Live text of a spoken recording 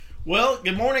Well,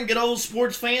 good morning, good old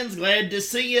sports fans. Glad to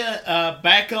see you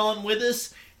back on with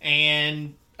us.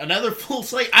 And another full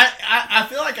slate. I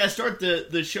feel like I start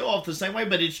the show off the same way,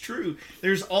 but it's true.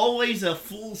 There's always a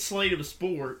full slate of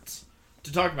sports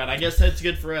to talk about. I guess that's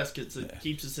good for us because it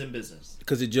keeps us in business.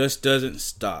 Because it just doesn't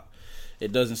stop.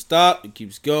 It doesn't stop. It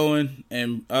keeps going.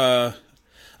 And a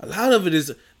lot of it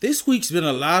is, this week's been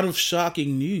a lot of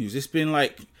shocking news. It's been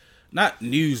like, not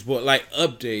news, but like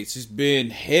updates. It's been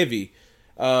heavy.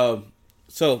 Let's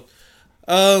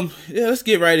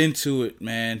get right into it,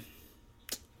 man.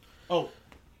 Oh,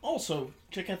 also,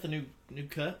 check out the new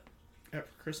cut out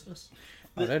for Christmas.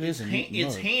 Oh, that is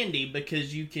it's handy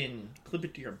because you can clip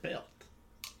it to your belt.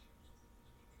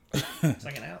 It's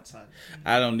like an outside.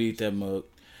 I don't need that mug.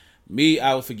 Me,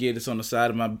 I would forget it's on the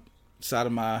side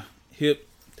of my hip.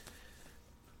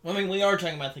 Well, I mean, we are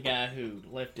talking about the guy who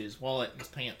left his wallet in his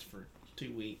pants for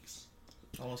 2 weeks.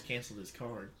 Almost canceled his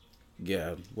card.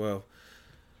 Yeah, well.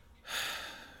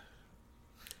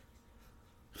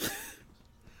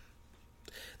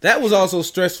 That was also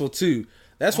stressful, too.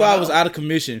 That's why I was out of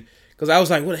commission. Because I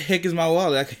was like, what the heck is my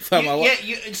wallet? I can't find my wallet.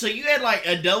 Yeah, so you had like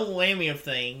a double whammy of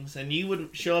things, and you would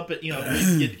show up at,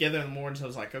 we'd get together in the morning, so I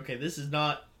was like, okay, this is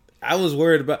not... I was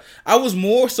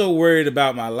more so worried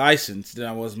about my license than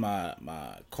I was my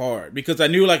card. Because I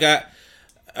knew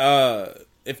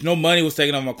if no money was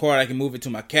taken off my card, I can move it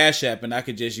to my Cash App, and I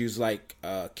could just use like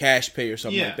Cash Pay or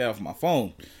something like that off my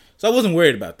phone. So I wasn't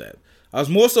worried about that. I was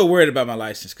more so worried about my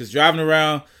license, because driving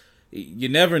around, you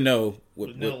never know.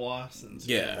 With no license.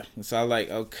 Yeah. And so I was like,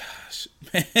 oh gosh,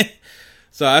 man.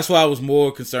 So that's what I was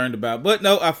more concerned about. But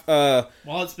no,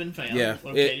 well, it's been found. Yeah,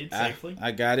 located safely.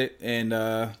 I got it, and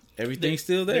everything's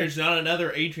still there. There's not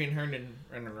another Adrian Herndon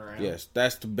running around. Yes,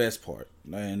 that's the best part.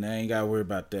 And I ain't got to worry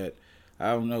about that.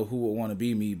 I don't know who would want to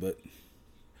be me, but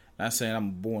not saying I'm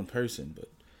a born person, but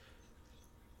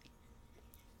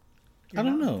I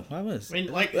don't know. I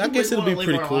guess it'll be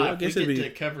pretty cool. I guess it'd be to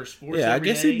cover sports. Yeah, I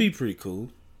guess it'd be pretty cool.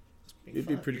 It'd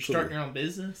be pretty cool. Starting your own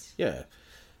business. Yeah.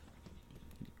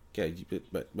 Okay,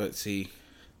 but see,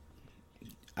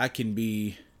 I can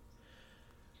be.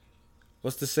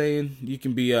 What's the saying? You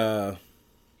can be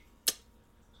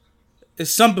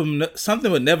it's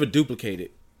something would never duplicate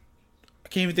it. I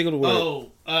can't even think of the word.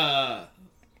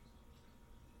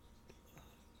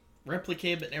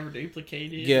 Replicate but never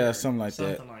duplicated. Yeah, something like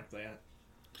that. Something like that.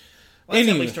 Well, that's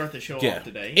how we start the show off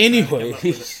today. Anyway,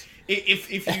 if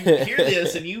you hear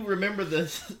this and you remember the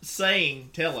saying,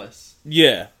 tell us.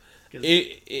 Yeah. Now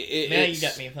you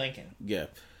got me thinking. Yeah.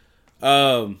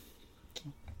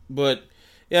 But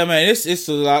yeah, man, it's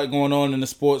a lot going on in the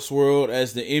sports world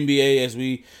as the NBA, as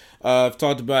we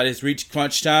talked about, has reached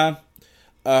crunch time.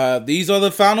 These are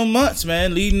the final months,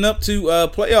 man, leading up to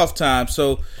playoff time.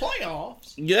 So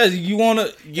playoffs. Yeah, you want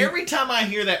to. Every time I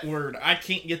hear that word, I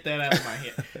can't get that out of my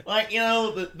head. Like, the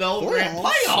old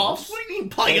playoffs. What do you mean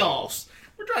playoffs?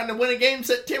 We're trying to win a game in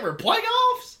September.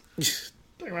 Playoffs?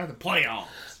 Talking about the playoffs.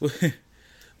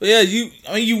 But yeah,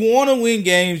 you want to win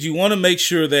games. You want to make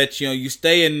sure that you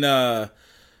stay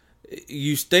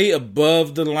you stay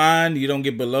above the line. You don't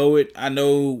get below it. I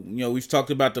know we've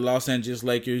talked about the Los Angeles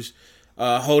Lakers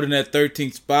holding that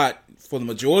 13th spot for the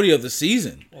majority of the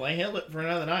season. Well, they held it for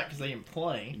another night because they didn't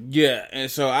play. Yeah, and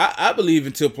so I believe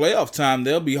until playoff time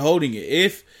they'll be holding it.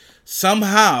 If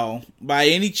somehow, by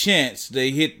any chance,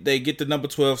 they get the number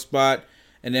 12 spot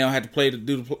and they don't have to play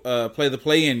the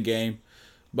play-in game.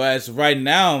 But as of right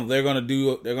now, they're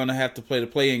gonna have to play the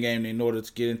play-in game in order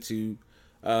to get into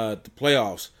the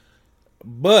playoffs.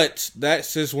 But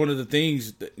that's just one of the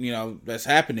things that, that's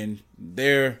happening.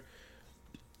 They're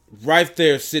right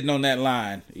there sitting on that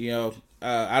line.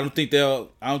 I don't think they'll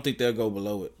go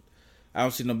below it. I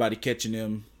don't see nobody catching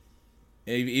them,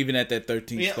 even at that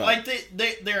 13th spot. Like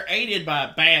they're aided by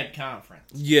a bad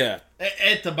conference. Yeah,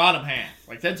 at the bottom half,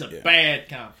 like that's a bad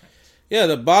conference. Yeah,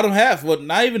 the bottom half. Well,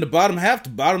 not even the bottom half. The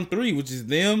bottom three, which is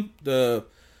them, the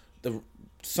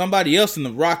somebody else in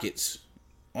the Rockets.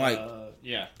 Like,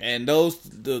 and those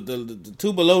the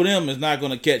two below them is not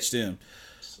going to catch them.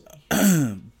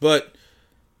 But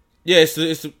yeah,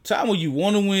 it's a time when you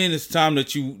want to win. It's a time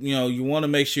that you want to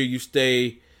make sure you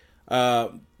stay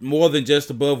more than just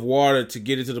above water to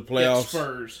get into the playoffs.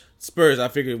 Yeah, Spurs. I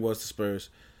figured it was the Spurs.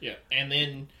 Yeah, and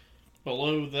then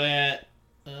below that,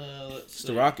 it's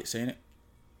the Rockets, ain't it?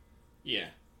 Yeah.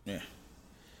 Yeah.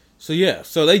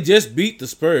 So they just beat the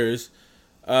Spurs.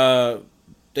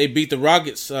 They beat the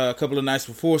Rockets a couple of nights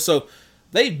before. So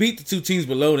they beat the two teams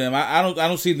below them. I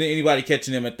don't see anybody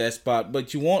catching them at that spot.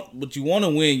 But you want to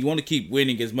win. You want to keep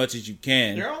winning as much as you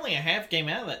can. They're only a half game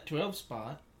out of that 12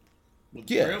 spot with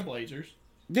the Trailblazers.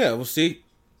 Yeah, we'll see.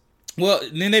 Well,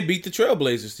 then they beat the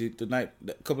Trailblazers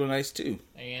a couple of nights too.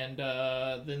 And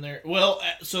then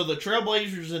so the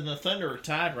Trailblazers and the Thunder are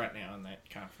tied right now in that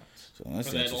conference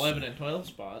for that 11 and 12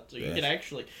 spot. So you could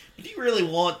actually, but do you really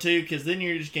want to? Because then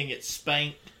you're just gonna get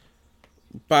spanked.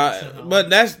 But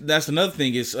that's another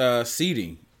thing is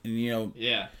seeding, and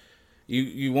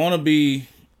you want to be.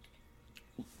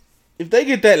 If they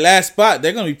get that last spot,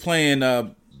 they're gonna be playing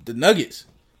the Nuggets,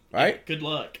 right? Yeah, good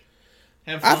luck.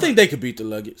 I think they could beat the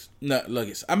Nuggets.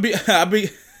 I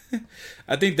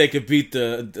think they could beat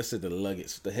the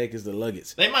Nuggets. The heck is the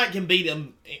Nuggets? They can beat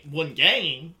them one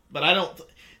game, but I don't.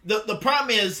 The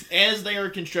problem is, as they are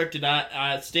constructed,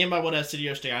 I stand by what I said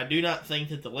yesterday. I do not think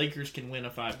that the Lakers can win a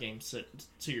 5-game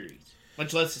series,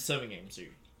 much less a 7-game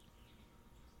series.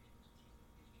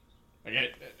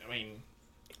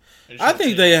 I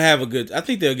think they have I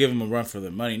think they'll give them a run for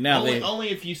their money. Now only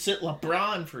if you sit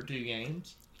LeBron for 2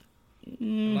 games.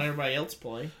 And let everybody else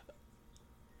play.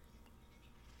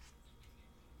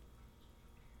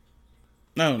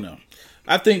 No.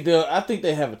 I think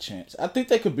they have a chance. I think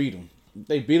they could beat them.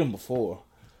 They beat them before,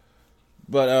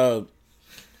 but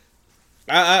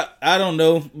I don't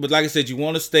know. But like I said, you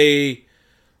want to stay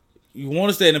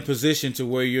in a position to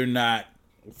where you're not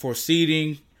for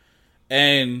seeding,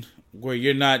 and where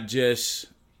you're not just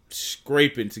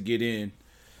scraping to get in.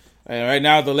 And right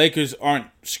now, the Lakers aren't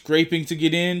scraping to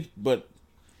get in, but...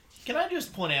 Can I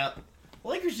just point out, the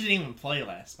Lakers didn't even play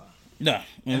last night. No.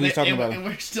 And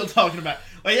we're still talking about...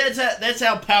 that's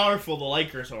how powerful the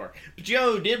Lakers are. But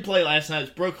who did play last night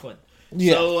is Brooklyn.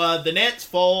 Yeah. So the Nets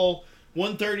fall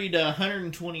 130 to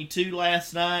 122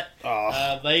 last night.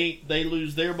 They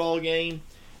lose their ball game.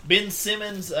 Ben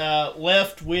Simmons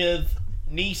left with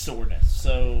knee soreness.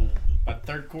 So by the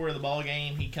third quarter of the ball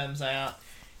game, he comes out.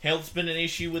 Health's been an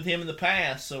issue with him in the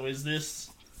past, so is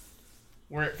this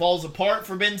where it falls apart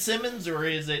for Ben Simmons, or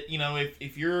is it,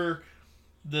 if you're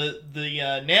the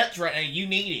Nets right now, you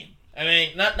need him? I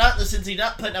mean, not in the sense he's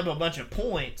not putting up a bunch of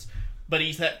points, but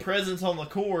he's that presence on the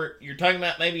court. You're talking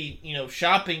about maybe,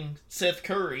 shopping Seth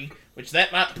Curry, which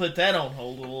that might put that on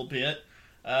hold a little bit.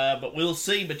 But we'll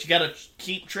see. But you got to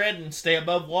keep treading, stay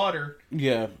above water.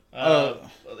 Yeah.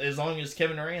 As long as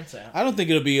Kevin Durant's out. I don't think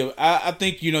it'll be. I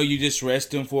think you just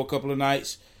rest him for a couple of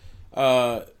nights.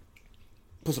 Put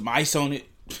some ice on it.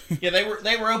 Yeah, they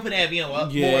were open to have more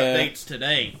updates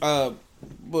today.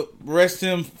 But rest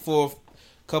him for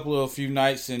a few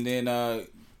nights and then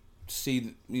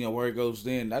see where it goes.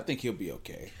 Then I think he'll be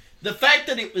okay. The fact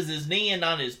that it was his knee and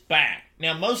not his back.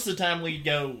 Now, most of the time we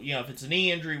go, if it's a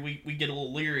knee injury, we get a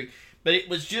little leery. But it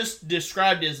was just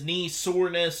described as knee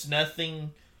soreness.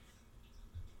 Nothing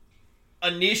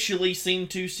initially seemed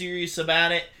too serious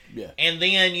about it. Yeah. And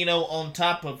then, on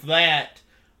top of that,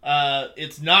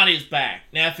 it's not his back.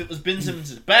 Now, if it was Ben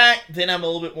Simmons' back, then I'm a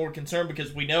little bit more concerned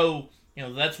because we know,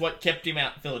 that's what kept him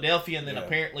out in Philadelphia and then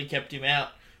apparently kept him out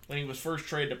when he was first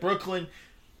traded to Brooklyn.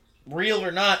 Real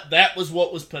or not, that was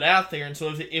what was put out there. And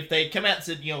so if they had come out and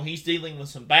said, he's dealing with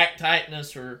some back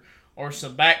tightness or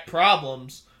some back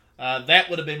problems, that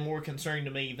would have been more concerning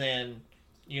to me than,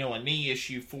 a knee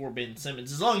issue for Ben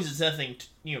Simmons. As long as it's nothing,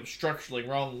 structurally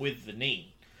wrong with the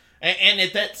knee. And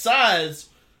at that size,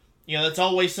 that's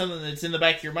always something that's in the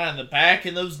back of your mind. The back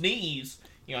and those knees,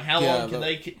 how long can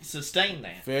they sustain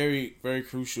that? Very, very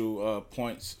crucial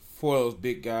points for those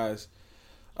big guys.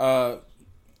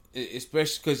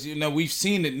 Especially because, we've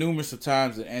seen it numerous of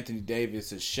times that Anthony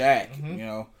Davis and Shaq,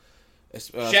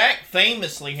 Shaq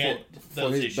famously had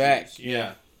those issues. Back.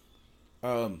 Yeah.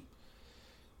 I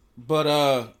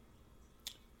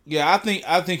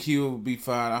think he will be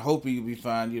fine. I hope he will be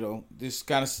fine. Just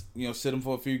kind of, sit him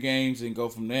for a few games and go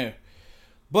from there.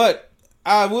 But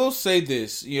I will say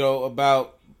this,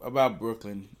 about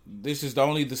Brooklyn. This is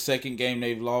only the second game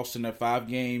they've lost in their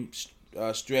 5-game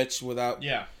stretch without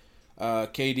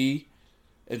KD,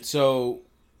 and so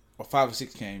or 5 or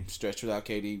 6 game stretch without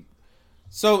KD.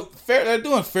 So they're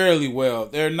doing fairly well.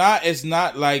 It's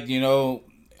not like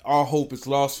all hope is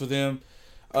lost for them.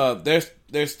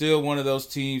 They're still one of those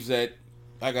teams that,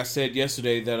 like I said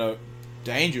yesterday, that are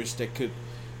dangerous. That could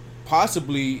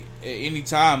possibly at any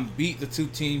time beat the 2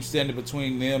 teams standing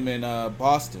between them and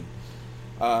Boston.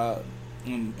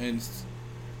 And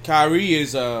Kyrie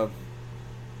is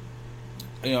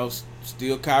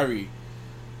still Kyrie.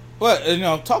 But,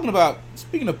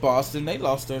 speaking of Boston, they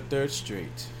lost their 3rd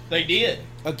straight. They did.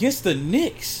 Against the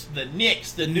Knicks. The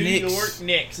New York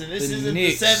Knicks. And this isn't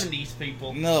the 70s,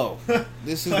 people. No.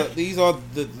 These are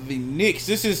the Knicks.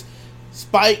 This is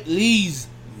Spike Lee's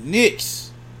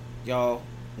Knicks. Y'all,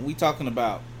 we talking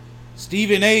about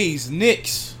Stephen A's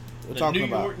Knicks. We're talking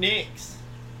about New York Knicks.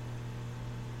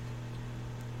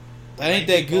 That ain't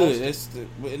that good.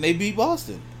 And they beat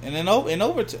Boston. And then in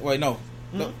overtime. Wait, no.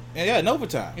 Mm-hmm. No. Yeah, in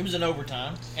overtime. It was in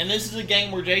overtime. And this is a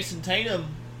game where Jason Tatum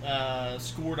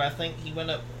scored. I think he went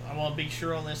up. I want to be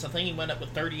sure on this. I think he went up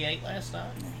with 38 last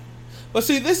night. But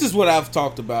see, this is what I've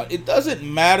talked about. It doesn't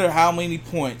matter how many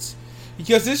points.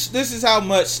 Because this is how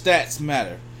much stats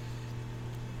matter.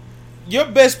 Your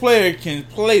best player can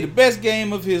play the best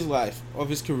game of his life, of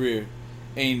his career,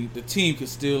 and the team could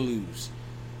still lose.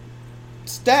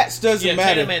 Stats doesn't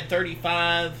matter. Tatum had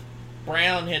 35.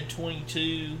 Brown had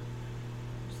 22.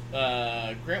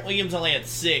 Grant Williams only had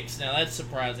 6. Now that's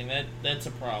surprising. That's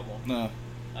a problem.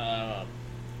 No.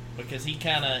 Because he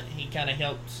kind of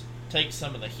helps take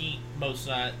some of the heat most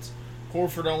nights.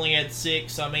 Horford only had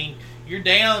 6. I mean, you're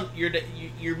down.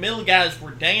 Your middle guys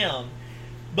were down.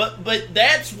 But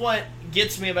that's what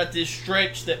gets me about this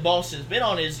stretch that Boston's been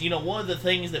on is, one of the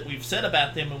things that we've said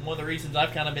about them, and one of the reasons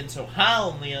I've kind of been so high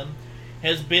on them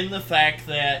has been the fact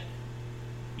that,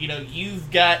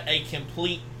 you've got a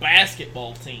complete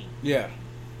basketball team. Yeah.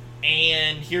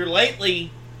 And here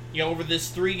lately, over this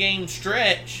 3-game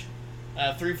stretch,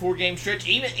 3-4 game stretch,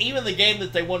 even the game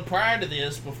that they won prior to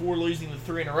this, before losing the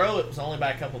 3 in a row, it was only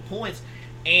by a couple points,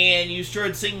 and you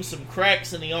started seeing some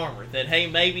cracks in the armor that, hey,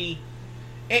 maybe...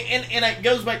 And it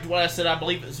goes back to what I said, I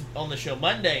believe it was on the show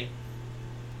Monday.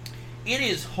 It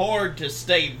is hard to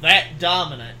stay that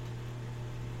dominant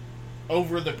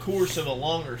over the course of a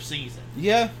longer season.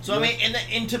 Yeah. So, yeah. I mean,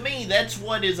 and to me, that's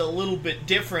what is a little bit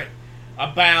different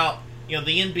about, the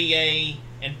NBA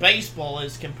and baseball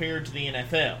as compared to the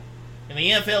NFL. And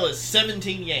the NFL is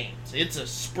 17 games. It's a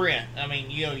sprint. I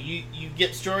mean, you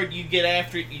get started, you get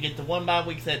after it, you get the 1 bye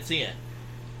week, that's it.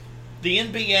 The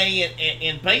NBA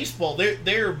and baseball,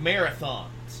 they're marathons.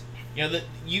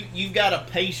 You've got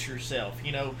to pace yourself.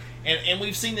 And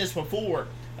we've seen this before,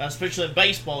 especially in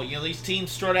baseball. These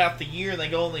teams start out the year and they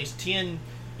go on these 10,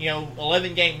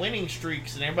 11 game winning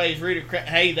streaks, and everybody's ready to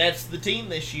hey, that's the team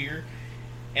this year.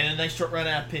 And then they start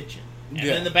running out of pitching, and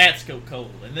then the bats go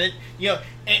cold, and then and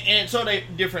it's sort of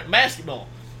different in basketball.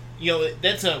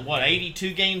 That's a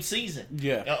 82 game season.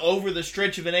 Yeah. Over the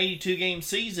stretch of an 82 game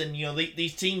season,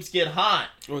 these teams get hot.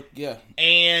 Well, yeah.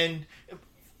 And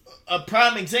a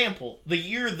prime example, the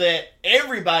year that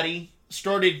everybody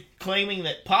started claiming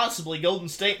that possibly Golden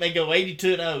State may go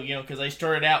 82-0, because they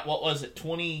started out,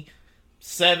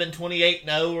 27,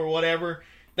 28-0 or whatever.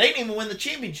 They didn't even win the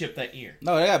championship that year.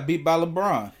 No, they got beat by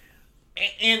LeBron.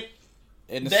 And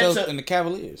the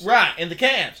Cavaliers. Right, and the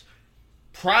Cavs.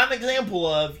 Prime example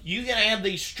of you gonna have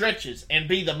these stretches and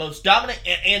be the most dominant,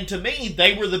 and to me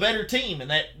they were the better team in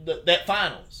that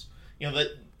finals.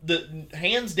 The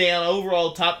hands down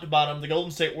overall top to bottom, the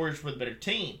Golden State Warriors were the better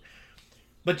team.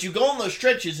 But you go on those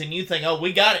stretches and you think, oh,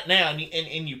 we got it now, and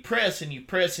you press and you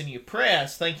press and you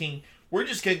press, thinking we're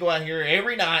just gonna go out here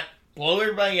every night, blow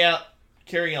everybody out,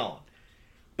 carry on.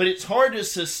 But it's hard to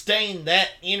sustain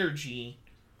that energy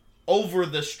over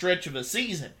the stretch of a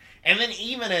season. And then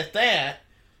even at that,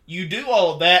 you do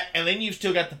all of that, and then you've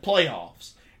still got the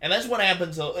playoffs. And that's what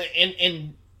happens,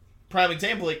 in prime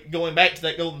example, going back to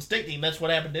that Golden State team, that's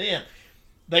what happened to them.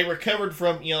 They recovered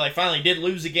from, they finally did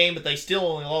lose a game, but they still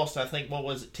only lost, I think,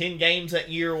 10 games that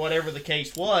year, or whatever the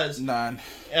case was. 9.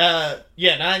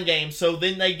 9 games. So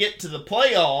then they get to the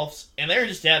playoffs, and they're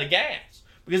just out of gas.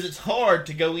 Because it's hard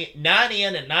to go 9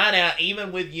 in and 9 out,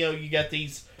 even with, you got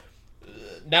these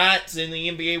nights in the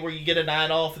NBA where you get a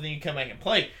night off and then you come back and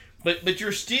play. But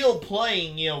you're still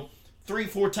playing,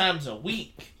 3-4 times a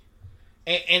week.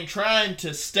 And trying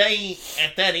to stay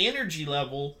at that energy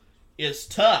level is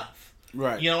tough.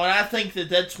 Right. And I think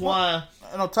that's why...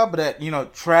 And on top of that,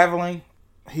 traveling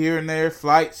here and there,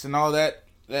 flights and all that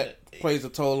plays a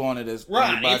toll on it as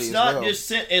right. It's not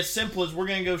just as simple as we're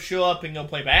going to go show up and go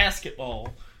play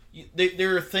basketball.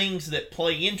 There are things that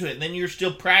play into it. And then you're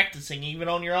still practicing, even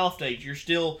on your off days. You're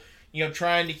still,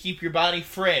 trying to keep your body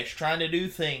fresh, trying to do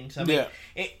things. I mean,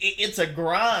 it's a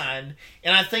grind.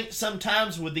 And I think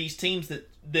sometimes with these teams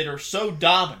that are so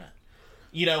dominant,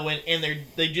 and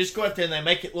they just go out there and they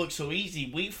make it look so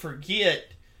easy, we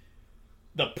forget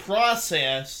the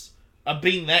process of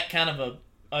being that kind of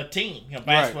a team.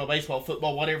 Basketball, right. Baseball,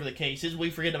 football, whatever the case is, we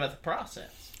forget about the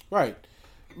process. Right.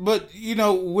 But,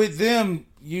 with them,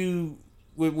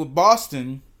 with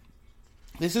Boston,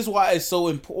 this is why it's so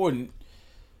important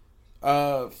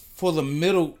for the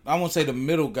middle, I won't say the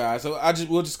middle guys, so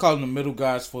we'll just call them the middle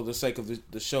guys for the sake of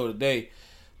the show today.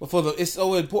 But it's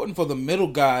so important for the middle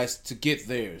guys to get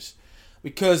theirs.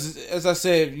 Because, as I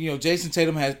said, Jason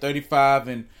Tatum has 35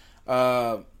 and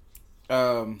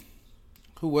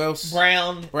who else?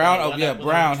 Brown.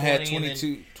 Brown had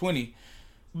 20.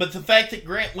 But the fact that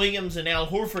Grant Williams and Al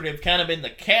Horford have kind of been the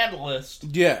catalyst,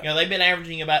 yeah, they've been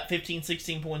averaging about 15,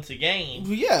 16 points a game.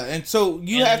 Yeah, and so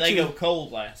they go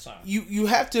cold last time. You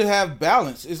have to have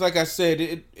balance. It's like I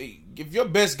said, if your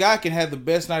best guy can have the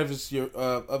best night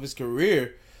of his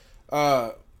career,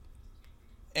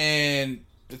 and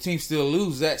the team still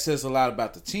lose, that says a lot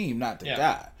about the team, not the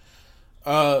guy.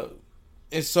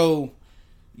 And so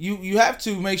you have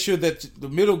to make sure that the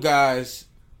middle guys,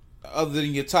 other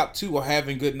than your top two, are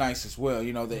having good nights as well.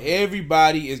 That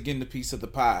everybody is getting a piece of the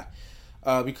pie.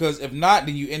 Because if not,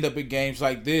 then you end up in games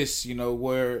like this,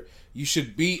 where you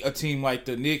should beat a team like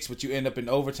the Knicks, but you end up in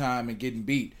overtime and getting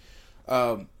beat.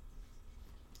 So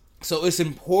it's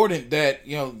important that,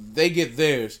 they get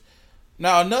theirs.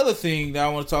 Now, another thing that I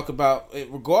want to talk about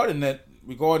regarding the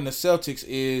Celtics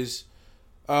is,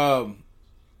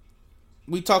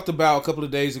 we talked about a couple of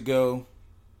days ago,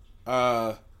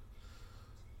 the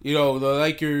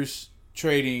Lakers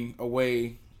trading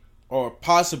away, or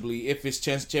possibly, if it's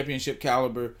championship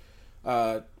caliber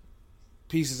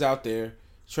pieces out there,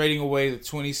 trading away the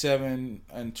 27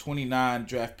 and 29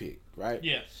 draft pick, right?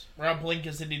 Yes. Rob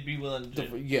Pelinka said he'd be willing to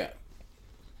do. Yeah.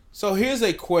 So here's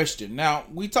a question. Now,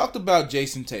 we talked about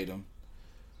Jason Tatum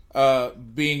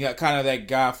being kind of that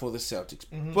guy for the Celtics.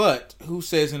 Mm-hmm. But who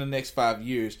says in the next 5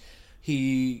 years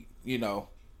he,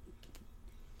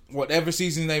 whatever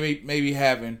season they may be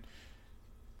having,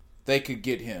 they could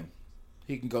get him.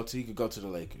 He could go to the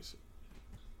Lakers.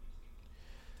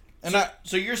 And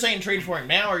so you're saying trade for him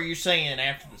now, or are you saying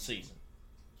after the season?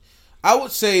 I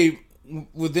would say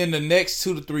within the next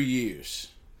 2 to 3 years.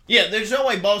 Yeah, there's no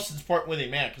way Boston's parting with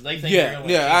him now because they think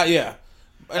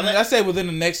I say within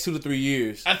the next 2 to 3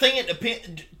 years. I think it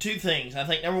depends. Two things. I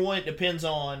think number one, it depends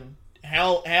on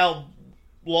how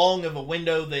long of a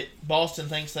window that Boston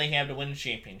thinks they have to win a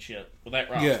championship with that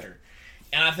roster.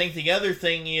 Yeah. And I think the other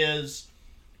thing is,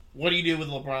 what do you do with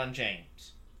LeBron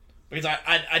James? Because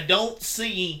I don't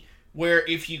see where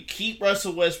if you keep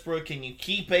Russell Westbrook and you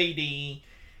keep AD,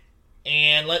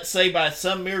 and let's say by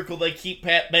some miracle they keep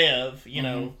Pat Bev,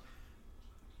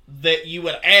 that you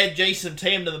would add Jason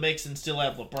Tatum to the mix and still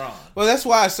have LeBron. Well, that's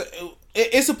why I say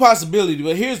it's a possibility,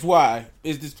 but here's why.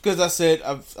 It's just because I've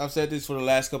said this for the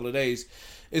last couple of days.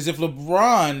 Is if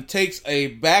LeBron takes a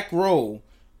back role,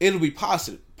 it'll be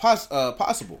possible.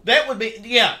 That would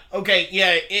be okay.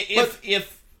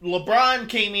 If LeBron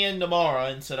came in tomorrow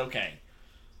and said, okay,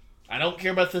 I don't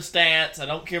care about the stats, I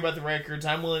don't care about the records,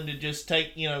 I'm willing to just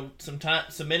take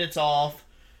some minutes off.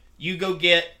 You go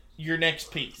get your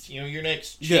next piece, your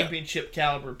next championship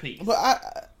caliber piece. But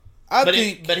I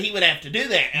think, but he would have to do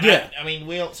that. And I mean,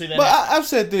 we don't see that. But I've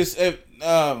said this: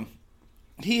 when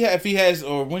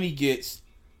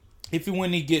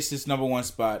he gets this number one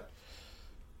spot,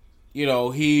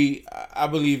 I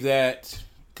believe that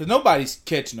because nobody's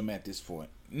catching him at this point,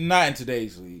 not in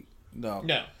today's league. No.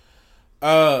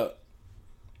 And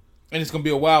it's gonna be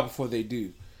a while before they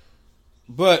do.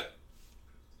 But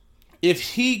if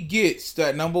he gets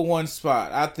that number one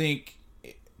spot, I think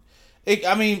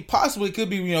possibly it could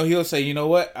be, he'll say, you know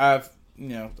what, I've,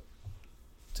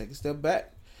 take a step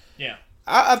back. Yeah.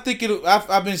 I think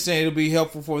I've been saying it'll be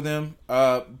helpful for them.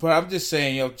 But I'm just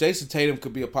saying, Jason Tatum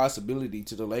could be a possibility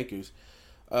to the Lakers.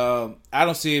 I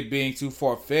don't see it being too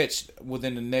far-fetched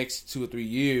within the next 2 or 3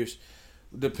 years,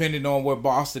 depending on where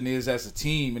Boston is as a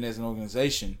team and as an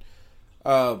organization.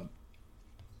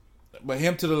 But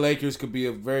him to the Lakers could be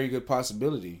a very good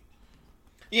possibility.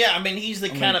 Yeah, I mean, he's the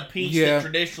kind of piece that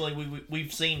traditionally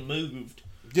we've seen moved.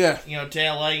 Yeah. To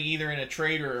LA either in a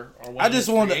trade or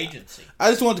free agency. I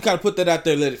just wanted to kind of put that out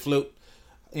there, let it float.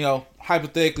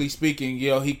 Hypothetically speaking,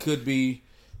 he could be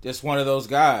just one of those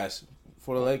guys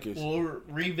for the Lakers. We'll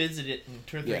revisit it in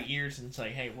 2 or 3 years and say,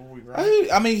 hey, were we right?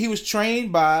 I mean, he was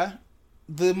trained by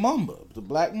the Mamba, the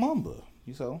Black Mamba,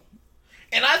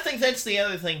 And I think that's the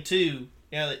other thing, too,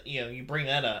 that you bring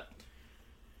that up.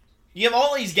 You have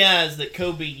all these guys that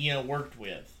Kobe, worked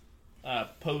with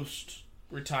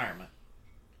post-retirement.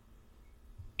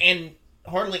 And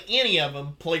hardly any of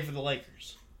them play for the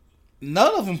Lakers.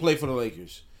 None of them play for the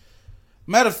Lakers.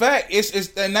 Matter of fact, it's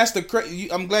and that's the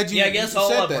I'm glad you. Yeah, I guess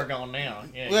all of them are gone now.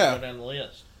 Yeah, go down the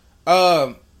list.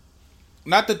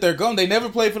 Not that they're gone. They never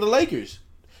played for the Lakers.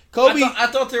 Kobe. I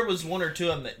thought there was 1 or 2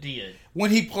 of them that did when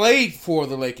he played for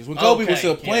the Lakers. When Kobe was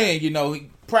still playing, he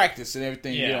practiced and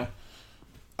everything. Yeah.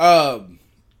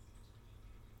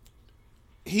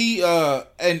 He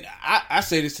and I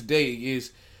say this today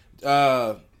is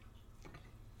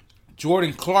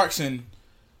Jordan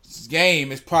Clarkson's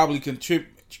game is probably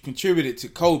contributed to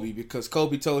Kobe because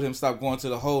Kobe told him stop going to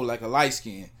the hole like a light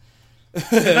skin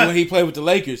when he played with the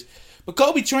Lakers. But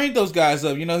Kobe trained those guys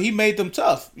up. He made them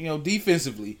tough.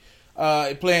 Defensively,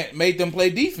 made them play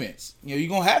defense. You're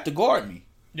gonna have to guard me.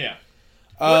 Yeah.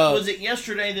 Was it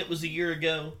yesterday that was a year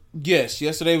ago? Yes,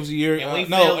 yesterday was a year.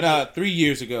 3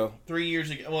 years ago. 3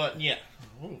 years ago. Well, yeah.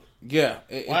 Ooh. Yeah.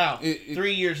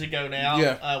 3 years ago now.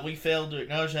 Yeah. We failed to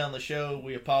acknowledge that on the show.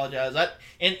 We apologize.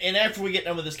 And after we get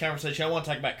done with this conversation, I want to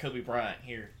talk about Kobe Bryant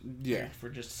here for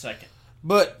just a second.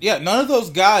 But, yeah, none of those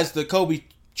guys that Kobe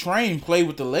trained played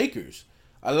with the Lakers.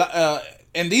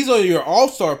 And these are your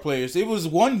all-star players. It was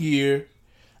one year,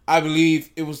 I believe,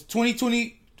 it was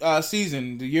 2020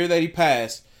 season, the year that he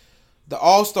passed, the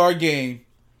all-star game,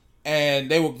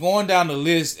 and they were going down the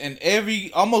list, and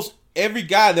almost every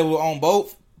guy that were on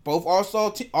both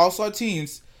all-star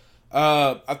teams,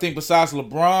 I think besides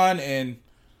LeBron and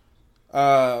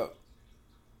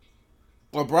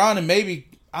maybe,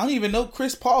 I don't even know,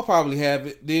 Chris Paul probably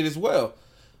did as well.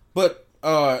 But,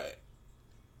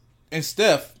 and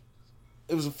Steph,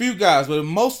 it was a few guys, but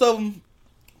most of them,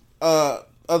 other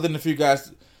than a few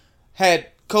guys,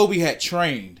 Kobe had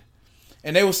trained.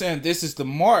 And they were saying this is the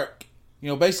mark,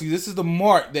 basically this is the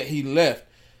mark that he left.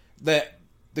 That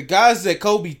the guys that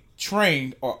Kobe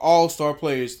trained are all-star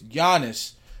players.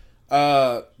 Giannis,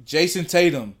 Jason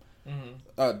Tatum,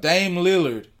 Dame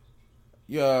Lillard,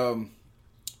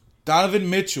 Donovan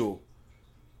Mitchell,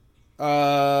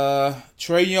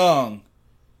 Trae Young,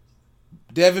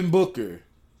 Devin Booker,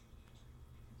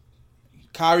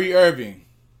 Kyrie Irving.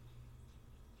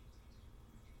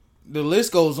 The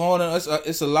list goes on, and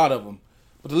it's a lot of them.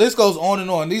 But the list goes on and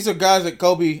on. These are guys that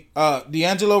Kobe,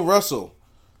 D'Angelo Russell.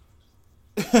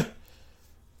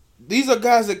 These are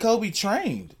guys that Kobe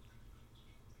trained.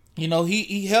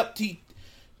 He helped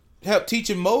teach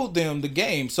and mold them the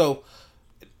game. So,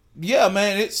 yeah,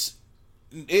 man, it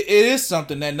is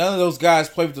something that none of those guys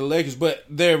play with the Lakers, but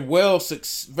they're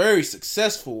very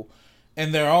successful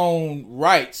in their own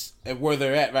rights at where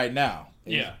they're at right now.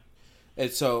 Yeah.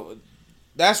 And so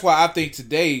that's why I think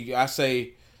today I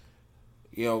say,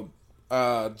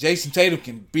 Jason Tatum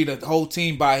can beat the whole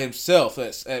team by himself.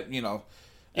 There's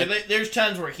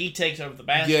times where he takes over the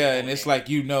basketball. Yeah, and it's like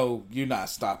you're not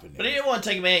stopping him. But I didn't want to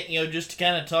take a minute, just to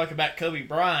kind of talk about Kobe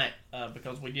Bryant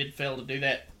because we did fail to do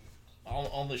that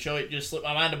on the show. It just slipped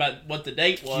my mind about what the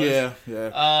date was.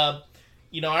 Yeah. I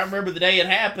remember the day it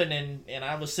happened, and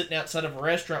I was sitting outside of a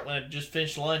restaurant when I just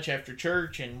finished lunch after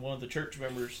church, and one of the church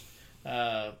members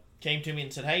came to me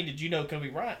and said, "Hey, did you know Kobe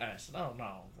Bryant?" And I said, "Oh,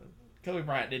 no, Kobe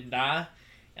Bryant didn't die."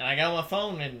 And I got on my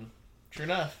phone, and sure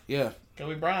enough,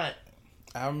 Kobe Bryant.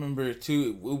 I remember it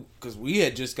too, because we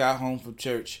had just got home from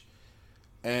church,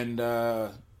 and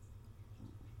it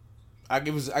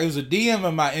was a DM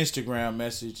in my Instagram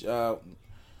message.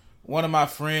 One of my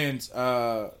friends,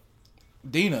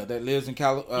 Dina, that lives in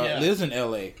lives in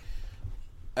LA,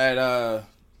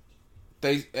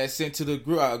 they sent to the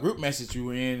group message you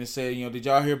were in and said, did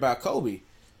y'all hear about Kobe?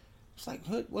 It's like,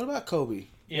 what about Kobe?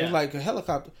 Yeah. It was like a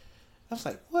helicopter. I was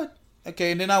like, what?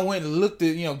 Okay, and then I went and looked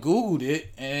at, Googled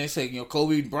it, and it said,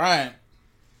 Kobe Bryant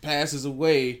passes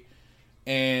away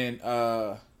in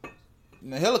a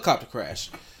helicopter crash.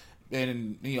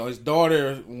 And, his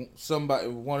daughter,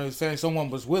 one of his family, someone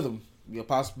was with him.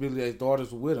 Possibility that his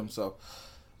daughters were with him. So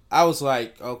I was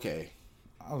like, okay.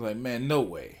 I was like, man, no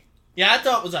way. Yeah, I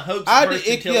thought it was a hoax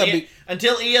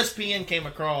until ESPN came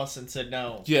across and said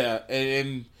no. Yeah,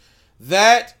 and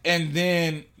that, and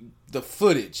then the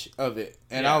footage of it,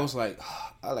 and I was like,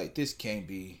 this can't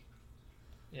be.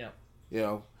 Yeah.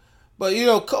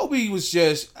 But Kobe was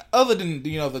just, other than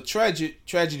the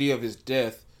tragedy of his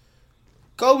death,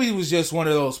 Kobe was just one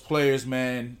of those players,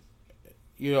 man.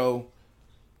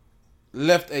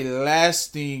 Left a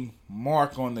lasting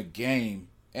mark on the game,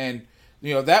 and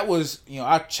that was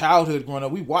our childhood growing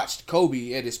up. We watched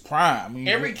Kobe at his prime.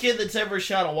 Every kid that's ever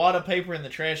shot a wad of paper in the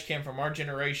trash can from our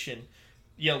generation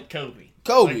yelled Kobe.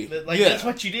 That's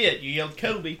what you did. You yelled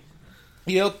Kobe.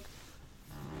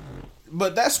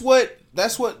 But that's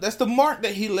the mark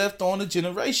that he left on the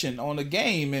generation, on the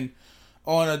game, and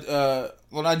on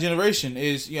our generation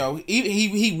is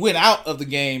he went out of the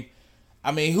game.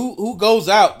 I mean, who goes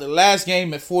out the last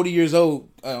game at 40 years old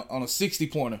on a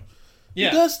 60-pointer?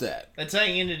 Yeah. Who does that? That's how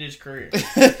he ended his career.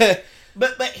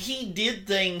 But he did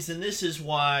things, and this is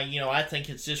why I think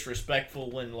it's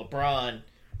disrespectful when LeBron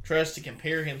tries to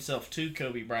compare himself to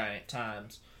Kobe Bryant at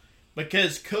times,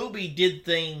 because Kobe did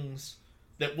things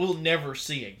that we'll never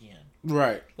see again.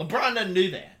 Right. LeBron doesn't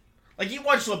do that. Like, you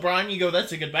watch LeBron, you go,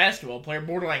 that's a good basketball player,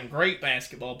 borderline great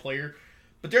basketball player,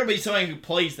 but there'll be somebody who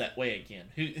plays that way again,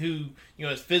 who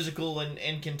is physical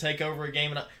and can take over a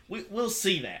game. And we'll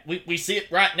see that. We see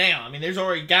it right now. I mean, there's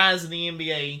already guys in the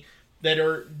NBA that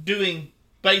are doing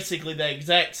basically the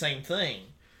exact same thing.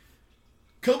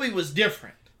 Kobe was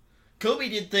different. Kobe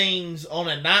did things on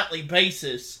a nightly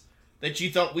basis that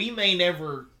you thought we may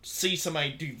never see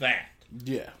somebody do that.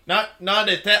 Yeah. Not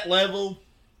at that level,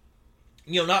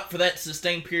 not for that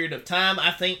sustained period of time.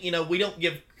 I think, we don't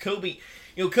give Kobe,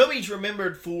 Kobe's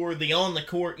remembered for the on the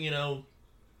court,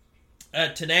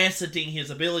 tenacity, his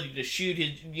ability to shoot,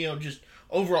 his, just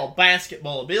overall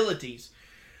basketball abilities.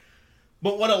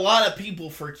 But what a lot of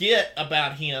people forget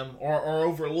about him or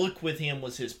overlook with him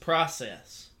was his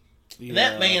process. Yeah,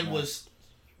 that man was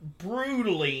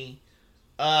brutally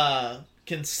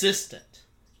consistent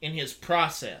in his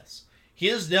process.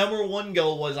 His number one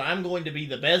goal was, I'm going to be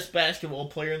the best basketball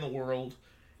player in the world,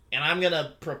 and I'm going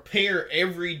to prepare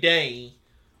every day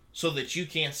so that you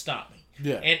can't stop me.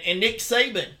 Yeah. And Nick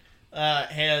Saban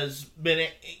has been,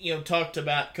 talked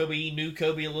about Kobe. He knew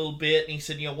Kobe a little bit, and he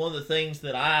said, one of the things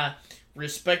that I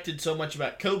respected so much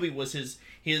about Kobe was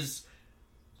his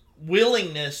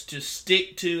willingness to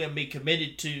stick to and be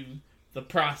committed to the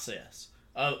process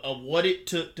of what it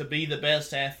took to be the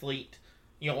best athlete,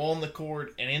 on the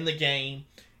court and in the game,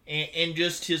 and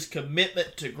just his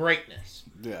commitment to greatness.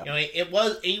 Yeah.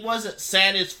 He wasn't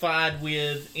satisfied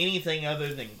with anything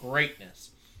other than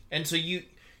greatness. And so you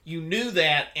knew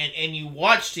that, and you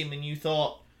watched him, and you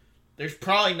thought, there's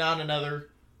probably not another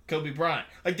Kobe Bryant.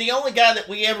 Like, the only guy that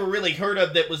we ever really heard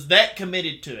of that was that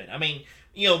committed to it. I mean,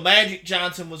 Magic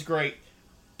Johnson was great,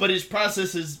 but his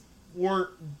processes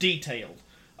weren't detailed.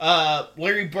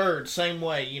 Larry Bird, same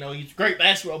way. He's a great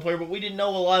basketball player, but we didn't know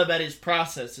a lot about his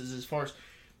processes as far as...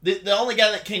 The only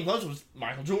guy that came close was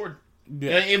Michael Jordan.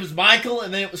 Yeah. It was Michael,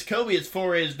 and then it was Kobe as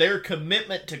far as their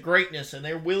commitment to greatness and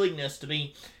their willingness to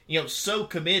be, so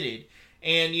committed.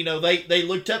 And, they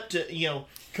looked up to,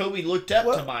 Kobe looked up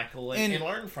to Michael and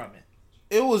learned from it.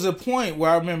 It was a point where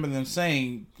I remember them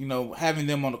saying, having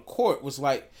them on the court was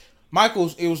like,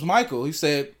 it was Michael. He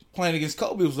said playing against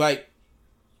Kobe was like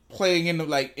playing in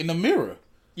the mirror.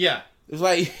 Yeah. It was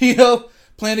like,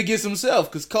 playing against himself,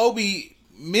 because Kobe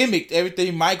mimicked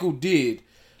everything Michael did.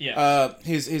 Yeah.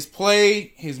 His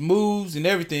play, his moves, and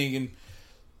everything, and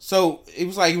so it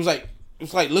was like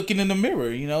looking in the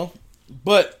mirror,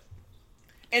 But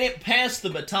and it passed the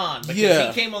baton because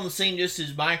he came on the scene just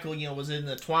as Michael, was in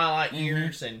the twilight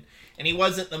years, and he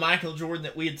wasn't the Michael Jordan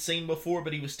that we had seen before,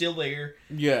 but he was still there.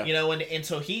 Yeah. And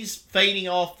so he's fading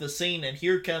off the scene, and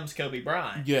here comes Kobe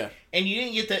Bryant. Yeah. And you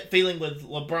didn't get that feeling with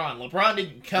LeBron. LeBron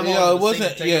didn't come on the scene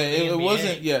to take over the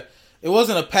NBA. It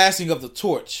wasn't a passing of the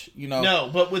torch, No,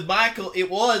 but with Michael, it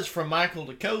was from Michael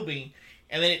to Kobe,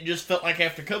 and then it just felt like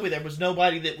after Kobe, there was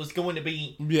nobody that was going to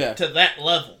be to that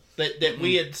level that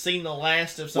we had seen the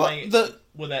last of somebody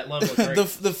with that level of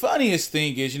greatness. The funniest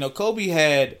thing is, Kobe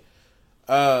had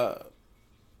 4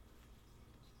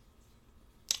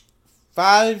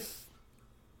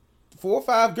 or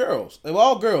 5 girls. They were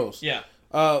all girls. Yeah.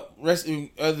 With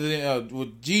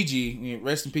Gigi,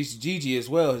 rest in peace to Gigi as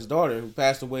well, his daughter, who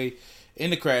passed away in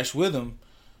the crash with him.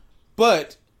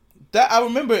 But that I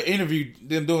remember him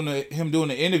doing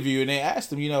the interview, and they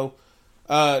asked him, do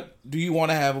you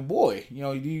want to have a boy?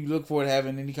 Do you look forward to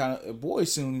having any kind of a boy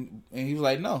soon? And he was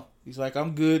like, no. He's like,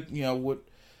 I'm good,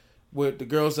 with the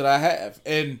girls that I have.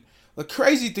 And the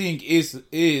crazy thing is,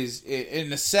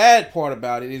 and the sad part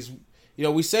about it is,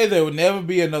 we say there will never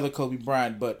be another Kobe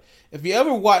Bryant, but if you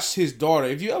ever watched his daughter,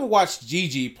 if you ever watched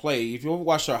Gigi play, if you ever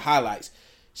watched her highlights,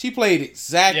 she played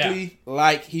exactly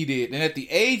like he did. And at the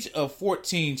age of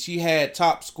 14, she had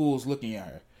top schools looking at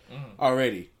her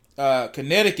already.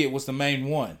 Connecticut was the main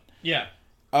one. Yeah.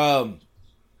 But,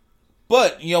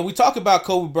 we talk about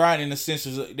Kobe Bryant in the sense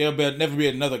that there'll never be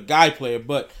another guy player,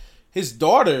 but his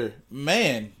daughter,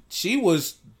 man, she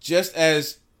was just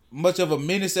as much of a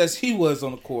menace as he was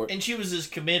on the court. And she was as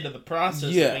committed to the process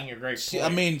of being a great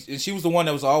player. She was the one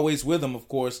that was always with him, of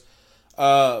course.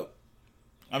 That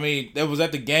was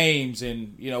at the games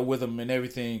and, with him and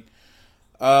everything.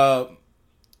 And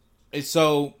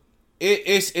so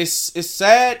it's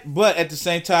sad, but at the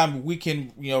same time, we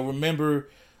can, remember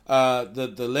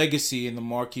the legacy and the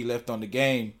mark he left on the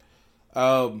game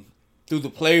through the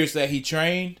players that he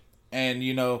trained and,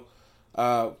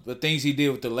 the things he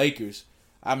did with the Lakers.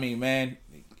 Man,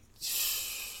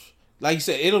 like you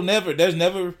said, there's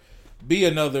never be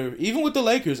another, even with the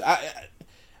Lakers.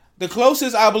 The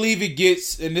closest I believe it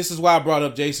gets, and this is why I brought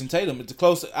up Jason Tatum, it's the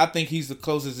closest, I think he's the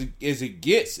closest as it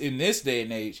gets in this day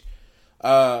and age.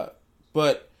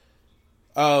 But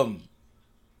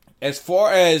as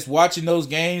far as watching those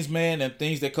games, man, and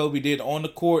things that Kobe did on the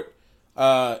court,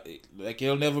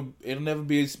 it'll never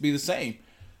be the same.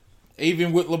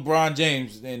 Even with LeBron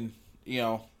James, and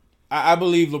I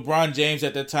believe LeBron James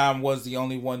at that time was the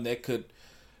only one that could,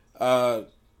 at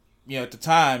the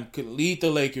time, could lead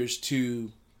the Lakers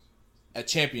to a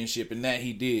championship, and that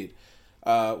he did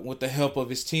with the help of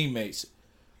his teammates.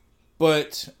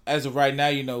 But as of right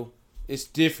now, it's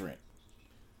different.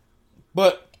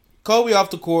 But Kobe off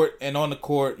the court and on the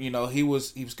court, he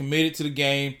was committed to the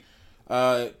game,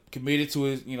 committed to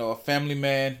his, a family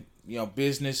man,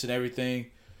 business and everything.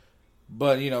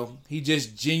 But, he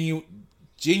just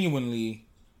genuinely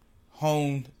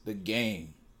honed the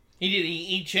game. He did.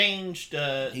 He changed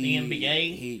the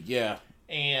NBA. Yeah.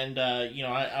 And,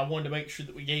 I wanted to make sure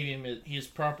that we gave him his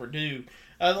proper due.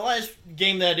 The last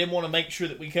game that I did want to make sure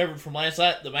that we covered from last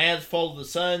night, the Mavs fall to the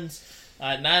Suns,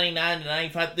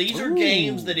 99-95. These are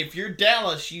games that if you're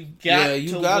Dallas, you've got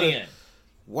to win.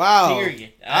 Wow.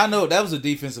 Period. I know that was a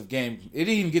defensive game. It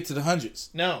didn't even get to the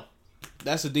hundreds. No.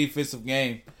 That's a defensive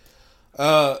game.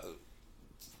 I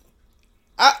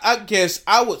guess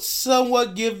I would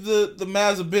somewhat give the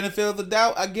Mavs a benefit of the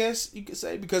doubt, I guess you could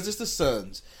say, because it's the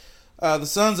Suns. The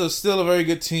Suns are still a very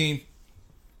good team.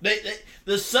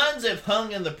 The Suns have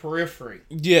hung in the periphery.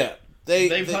 Yeah.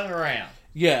 They've hung around.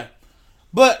 Yeah.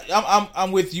 But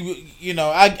I'm with you.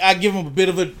 I give them a bit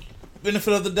of a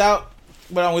benefit of the doubt,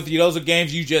 but I'm with you. Those are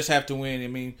games you just have to win. I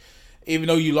mean, even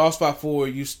though you lost by 4,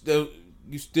 you still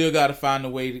got to find a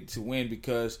way to win,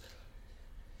 because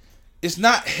it's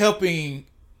not helping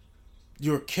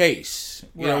your case.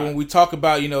 When we talk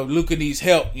about, Luka needs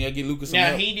help, get Luka some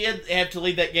help. Now, he did have to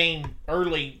leave that game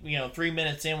early, 3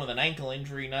 minutes in with an ankle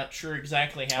injury. Not sure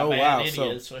exactly how bad it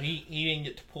is. So he didn't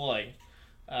get to play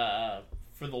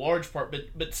for the large part.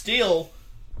 But still,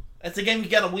 that's a game you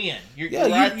got to win. You're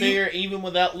right there. Even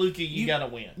without Luka, you got to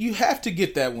win. You have to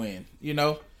get that win,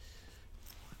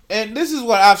 And this is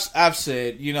what I've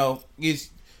said, is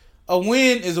a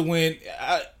win is a win.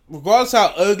 Regardless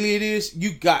how ugly it is,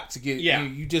 you got to get it. Yeah.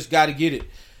 You just got to get it.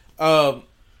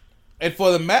 And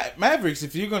for the Mavericks,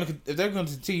 if they're going to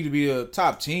continue to be a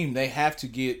top team, they have to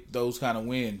get those kind of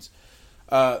wins.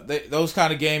 Those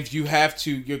kind of games, you have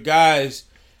to. Your guys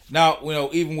now,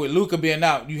 even with Luka being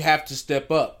out, you have to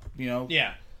step up.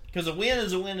 Yeah, because a win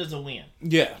is a win is a win.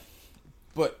 Yeah,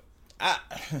 but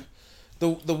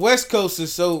the West Coast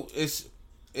is so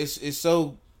it's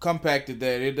so compacted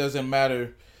that it doesn't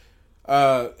matter.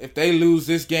 If they lose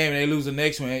this game and they lose the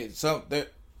next one,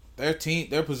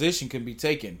 their position can be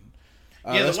taken.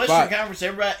 The Western Conference,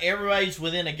 everybody's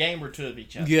within a game or two of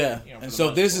each other. Yeah, and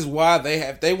so this is why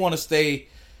they want to stay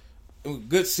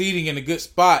good seeding in a good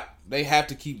spot. They have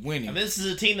to keep winning. And this is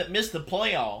a team that missed the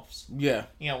playoffs. Yeah,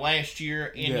 last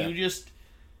year, and you just,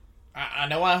 I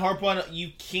know I harp on it.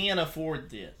 You can't afford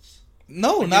this.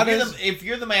 No, if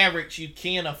you're the Mavericks, you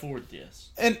can't afford this.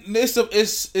 And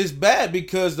it's bad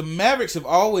because the Mavericks have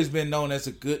always been known as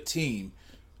a good team,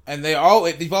 and they've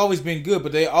always been good,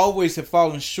 but they always have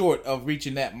fallen short of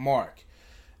reaching that mark.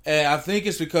 And I think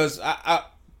it's because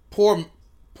poor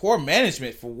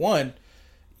management for one,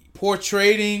 poor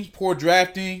trading, poor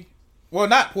drafting. Well,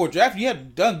 not poor drafting. You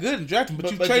have done good in drafting,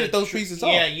 but you traded those pieces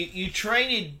off. Yeah, you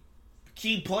traded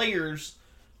key players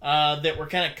that were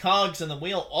kind of cogs in the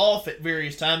wheel off at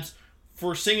various times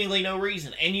for seemingly no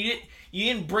reason. And you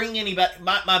didn't bring anybody.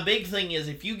 My big thing is,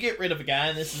 if you get rid of a guy,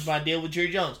 and this is my deal with Jerry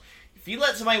Jones, if you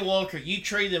let somebody walk or you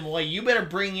trade them away, you better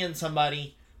bring in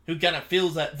somebody who kind of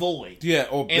fills that void. Yeah,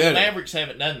 or better. And the Mavericks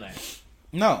haven't done that.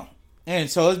 No. And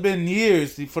so it's been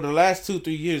years. For the last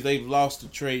 2-3 years, they've lost the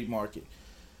trade market.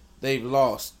 They've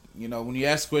lost. When you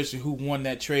ask the question who won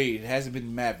that trade, it hasn't been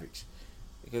the Mavericks.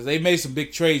 Because they made some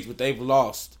big trades, but they've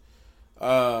lost.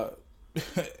 And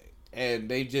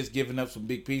they've just given up some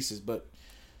big pieces. But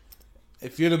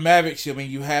if you're the Mavericks,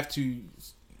 you have to.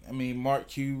 Mark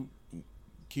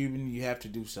Cuban, you have to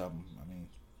do something.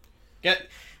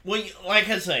 Well, like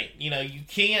I say, you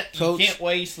can't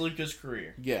waste Luka's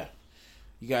career. Yeah,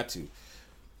 you got to.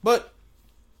 But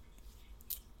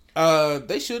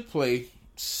they should play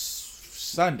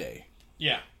Sunday.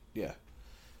 Yeah.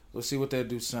 We'll see what they'll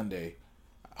do Sunday.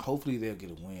 Hopefully they'll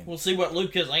get a win. We'll see what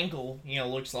Luka's ankle,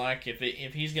 looks like. If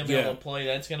he's going to be able to play,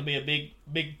 that's going to be a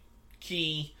big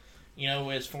key.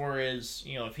 As far as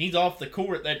if he's off the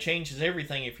court, that changes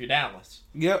everything. If you're Dallas,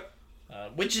 yep.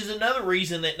 Which is another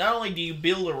reason that not only do you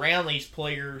build around these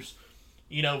players,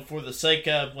 for the sake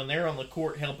of when they're on the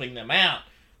court helping them out,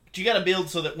 but you got to build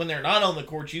so that when they're not on the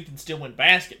court, you can still win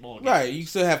basketball games. Right, you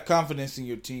still have confidence in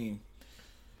your team.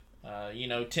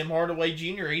 Tim Hardaway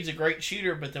Jr., he's a great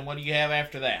shooter, but then what do you have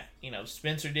after that?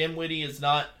 Spencer Dinwiddie has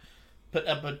not put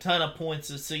up a ton of points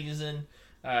this season.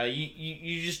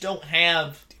 You just don't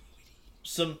have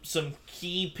some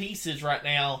key pieces right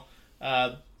now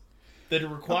that are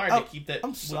required to keep that.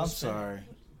 I'm sorry.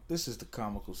 This is the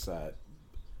comical side.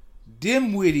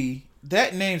 Dimwitty.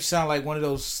 That name sounds like one of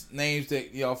those names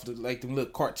that you off like them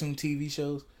little cartoon TV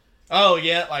shows. Oh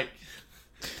yeah, like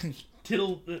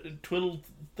twiddle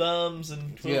thumbs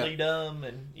and twiddly dum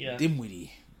and Dimwitty.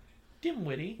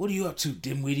 What are you up to,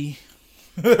 Dimwitty?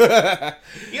 You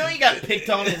know, you got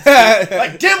picked on in school,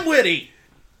 like Dimwitty.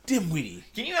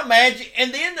 Can you imagine?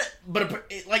 And then,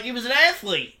 but like he was an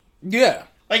athlete. Yeah.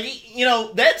 Like, you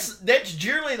know, that's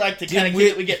generally like the kind of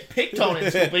kid that would get picked on in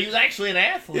school, but he was actually an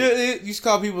athlete. Yeah, you used to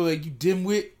call people like, you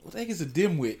dimwit. I think it's a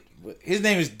dimwit. But his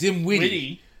name is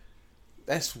Dimwitty.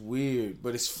 That's weird,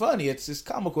 but it's funny. It's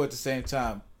comical at the same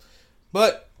time.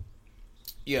 But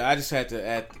yeah, I just had to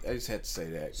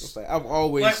say that. It's like I've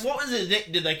always like, what was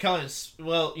it? Did they call him?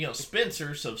 Well, you know,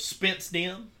 Spencer. So Spence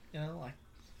Dim. You know, like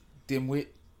Dimwit.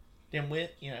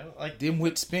 You know, like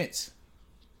Dimwit Spence.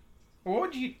 Or what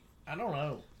would you? I don't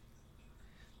know.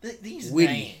 These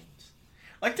Witty. names.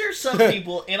 Like, there's some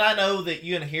people, and I know that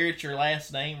you inherit your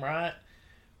last name, right?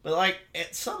 But, like,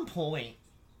 at some point,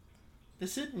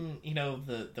 this isn't, you know,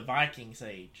 the Vikings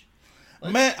age.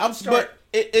 But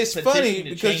it's funny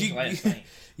because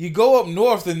you go up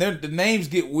north and the names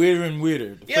get weirder and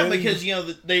weirder. Yeah, because, you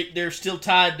know, they're still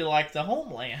tied to, like, the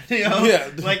homeland, you know? Yeah.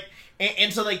 Like,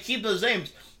 and so they keep those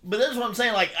names. But that's what I'm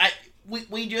saying, like,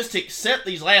 we just accept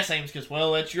these last names because,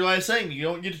 well, that's your last name. You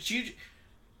don't get to choose.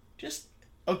 Just,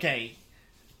 okay,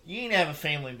 you need to have a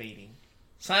family meeting.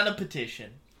 Sign a petition.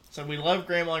 So we love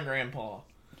Grandma and Grandpa.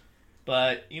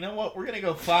 But, you know what? We're going to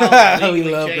go file to legally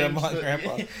we love change Grandma and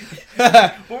Grandpa.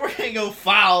 But we're going to go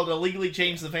file to legally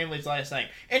change the family's last name.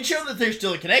 And show that there's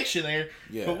still a connection there.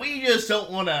 Yeah. But we just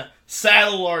don't want to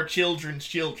saddle our children's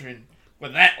children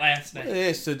with that last name.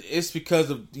 It's because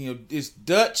of, you know, it's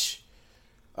Dutch,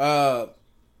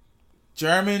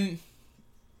 German,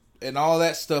 and all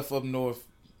that stuff up north.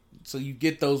 So you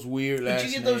get those weird last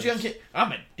names. But you get those young kids.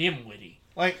 I'm a Dimwitty.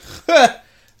 Like,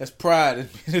 that's pride in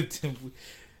being a Dimwitty.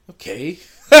 Okay.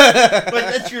 But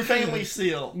that's your family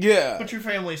seal. Yeah. But your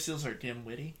family seals are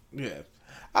Dimwitty. Yeah.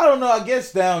 I don't know. I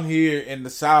guess down here in the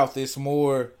South, it's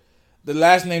more, the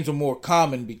last names are more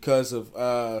common because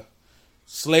of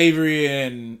slavery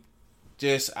and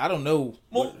just, I don't know.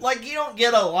 Well, like, you don't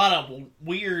get a lot of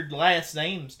weird last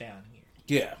names down here.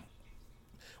 Yeah.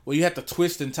 Well, you have to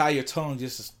twist and tie your tongue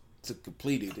just to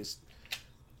complete it.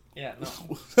 Yeah,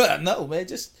 no. No, man,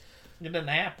 just... It doesn't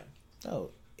happen.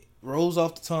 No. It rolls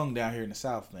off the tongue down here in the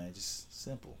South, man. Just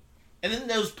simple. And then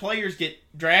those players get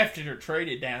drafted or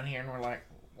traded down here, and we're like,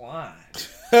 why?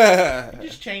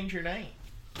 Just change your name.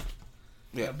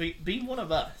 Yeah. You know, be one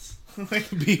of us.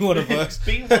 Be one of us.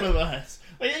 Be one of us.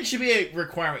 Like, that should be a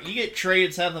requirement. You get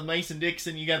traded south of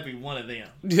Mason-Dixon, you got to be one of them.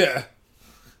 Yeah.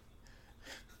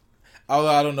 Although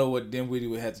I don't know what Dimwitty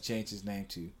would have to change his name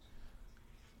to.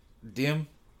 Dim?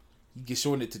 You can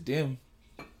shorten it to Dim.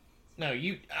 No,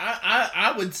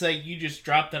 I would say you just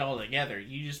drop that all together.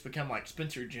 You just become like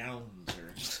Spencer Jones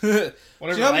or whatever. Do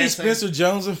you know how many Spencer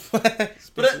Jones are? But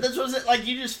that's what it like.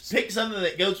 You just pick something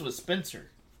that goes with Spencer.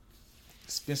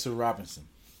 Spencer Robinson.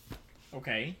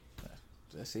 Okay.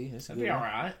 That'd be all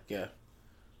right. Yeah.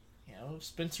 You know,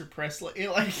 Spencer Presley.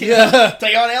 Like, yeah.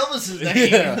 Take on Elvis's name.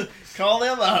 Yeah. Call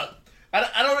them up.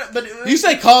 I don't know, but you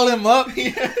say call him up.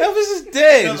 Yeah. Elvis is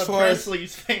dead. No, as far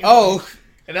Presley's family. Oh,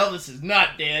 and Elvis is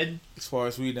not dead, as far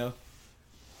as we know.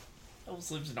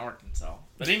 Elvis lives in Arkansas.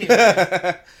 But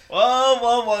anyway,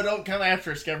 whoa! Don't come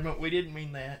after us, government. We didn't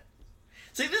mean that.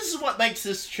 See, this is what makes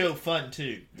this show fun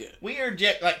too. Yeah. We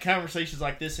interject like conversations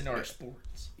like this into our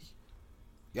sports.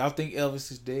 Y'all think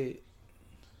Elvis is dead?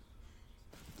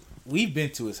 We've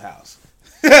been to his house.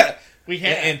 We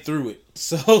have. And through it.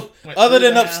 So, other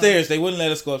than upstairs, they wouldn't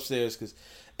let us go upstairs because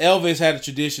Elvis had a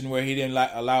tradition where he didn't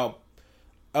allow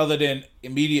other than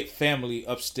immediate family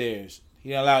upstairs. He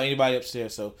didn't allow anybody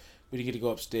upstairs, so we didn't get to go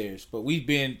upstairs. But we've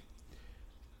been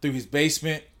through his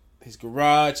basement, his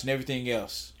garage, and everything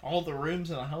else. All the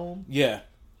rooms in the home? Yeah.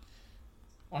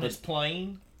 On his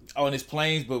plane? On his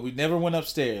planes, but we never went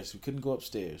upstairs. We couldn't go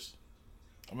upstairs.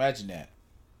 Imagine that.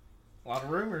 A lot of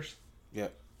rumors.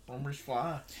 Yep. Rumors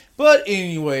fly. But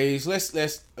anyways,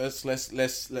 let's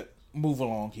move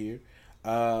along here.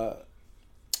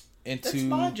 It's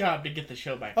my job to get the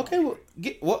show back. Okay,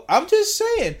 well, I'm just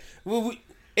saying.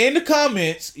 In the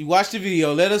comments, you watch the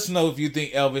video. Let us know if you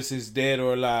think Elvis is dead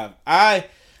or alive. I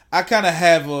kind of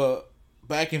have a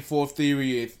back and forth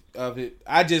theory of it.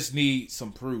 I just need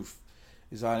some proof.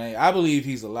 I believe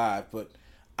he's alive, but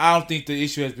I don't think the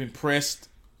issue has been pressed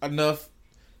enough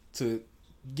to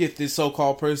get this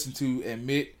so-called person to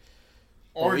admit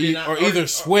or either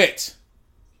sweat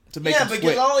to make Yeah, him because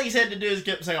sweat. all he's had to do is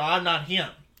keep saying, "Oh, I'm not him."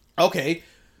 Okay.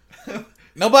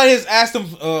 Nobody has asked him,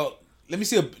 let me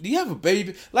see, do you have a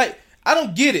baby? Like, I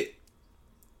don't get it.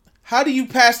 How do you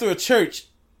pastor a church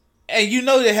and you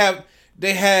know they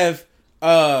have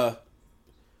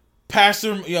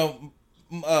pastor,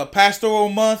 pastoral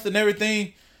month and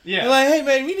everything? Yeah. They're like, hey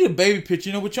man, we need a baby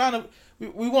picture. We're trying to,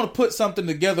 we want to put something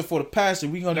together for the pastor.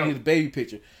 We're going to need a baby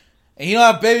picture. And you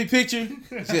know how baby picture?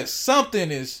 It's just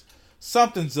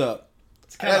something's up.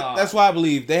 That's why I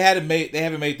believe they haven't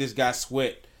made this guy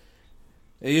sweat.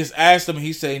 They just asked him and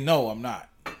he say, "No, I'm not."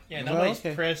 Yeah, nobody's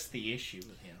pressed the issue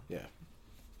with him. Yeah.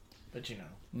 But you know.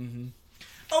 Mm-hmm.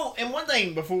 Oh, and one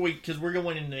thing because we're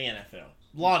going into the NFL.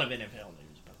 A lot of NFL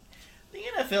news. But the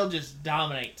NFL just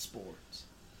dominates sports.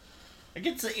 Like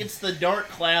it's the dark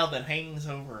cloud that hangs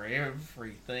over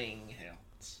everything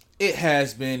else. It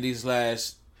has been these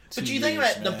last 2 But you years, think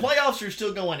about it, the man. playoffs are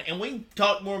still going, and we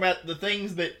talk more about the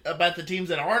things about the teams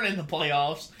that aren't in the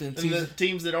playoffs than the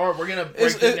teams that are. We're gonna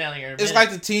break them down here. It's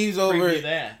like the teams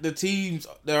the teams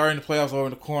that are in the playoffs over in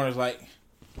the corners. Like,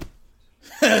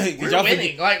 we're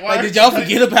winning. Did y'all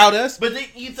forget about us? But then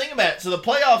you think about it. So the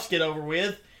playoffs get over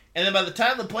with, and then by the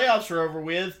time the playoffs are over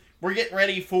with, we're getting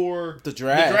ready for the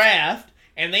draft.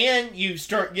 And then you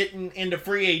start getting into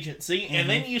free agency, and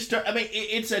then you start. I mean,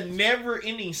 it's a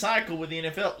never-ending cycle with the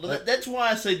NFL. That's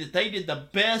why I say that they did the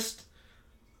best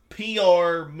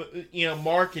PR,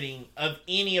 marketing of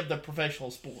any of the professional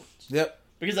sports. Yep.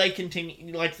 Because they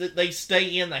continue, they stay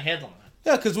in the headline.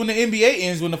 Yeah, because when the NBA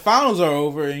ends, when the finals are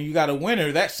over, and you got a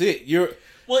winner, that's it.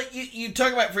 Well, you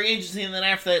talk about free agency, and then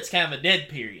after that, it's kind of a dead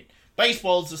period.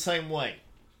 Baseball's the same way.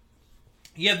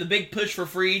 You have the big push for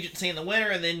free agency in the winter,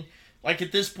 and then. Like,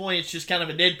 at this point, it's just kind of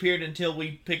a dead period until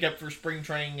we pick up for spring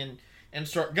training and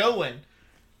start going.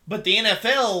 But the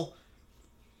NFL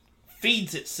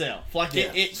feeds itself. Like,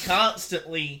 it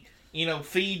constantly,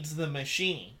 feeds the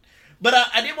machine. But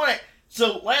I did want to...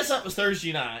 So, last night was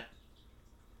Thursday night.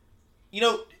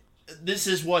 This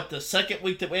is, the second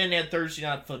week that we hadn't had Thursday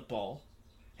night football.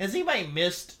 Has anybody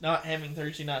missed not having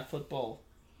Thursday night football?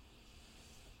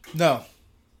 No.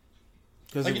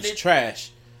 Because it was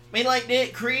trash. I mean, did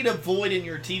it create a void in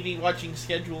your TV watching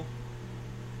schedule?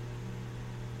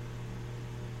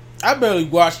 I barely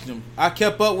watched them. I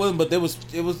kept up with them, but it was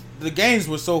the games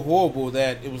were so horrible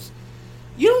that it was.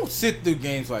 You don't sit through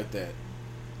games like that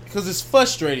because it's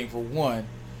frustrating for one,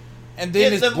 and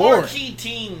then it's the boring. Marquee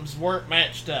teams weren't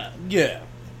matched up. Yeah,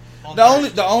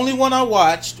 the only one I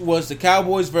watched was the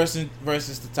Cowboys versus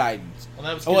the Titans. Well,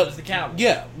 that was good. It was the Cowboys.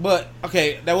 Yeah, but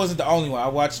okay, that wasn't the only one. I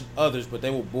watched others, but they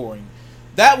were boring.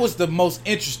 That was the most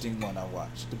interesting one I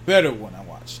watched. The better one I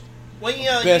watched. Well, you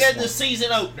had the season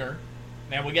opener.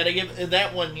 Now, we got to give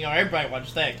that one, everybody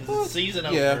watched that because it's the season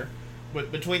opener.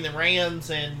 But between the Rams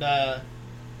and, the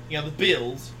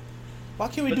Bills. Why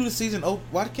can't we do the season opener?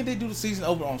 Why can't they do the season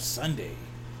opener on Sunday?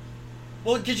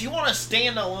 Well, because you want a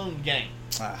standalone game.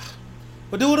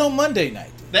 But do it on Monday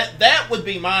night. Then. That would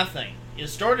be my thing. You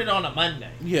start it on a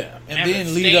Monday. Yeah, and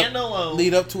then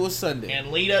lead up to a Sunday.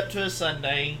 And lead up to a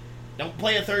Sunday. Don't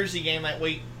play a Thursday game that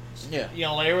week. Yeah.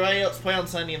 Let everybody else play on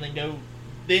Sunday and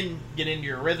then get into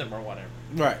your rhythm or whatever.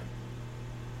 Right.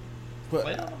 But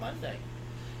play it on a Monday.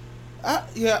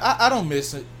 I don't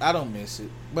miss it.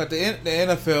 But the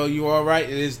NFL, you are right.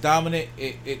 It is dominant.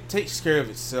 It takes care of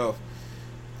itself.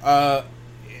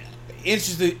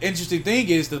 Interesting thing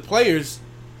is the players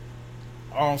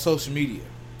are on social media.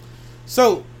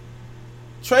 So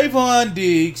Trayvon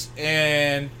Diggs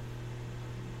and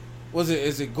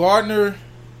is it Gardner?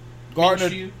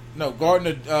 No,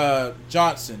 Gardner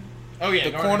Johnson. Oh yeah,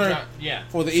 the Gardner corner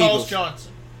for the Sauce Eagles.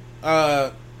 Johnson.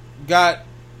 Got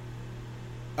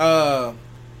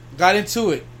into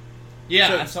it.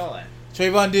 Yeah, I saw that.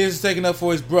 Trayvon Diggs is taking up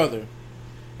for his brother,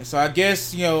 and so I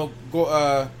guess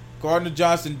Gardner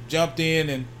Johnson jumped in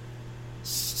and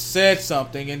said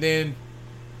something, and then.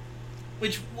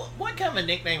 What kind of a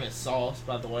nickname is Sauce,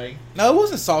 by the way? No, it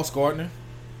wasn't Sauce Gardner.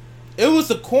 It was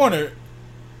the corner.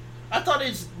 I thought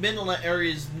his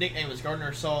nickname was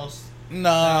Gardner Sauce.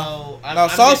 No,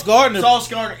 Sauce Gardner. Sauce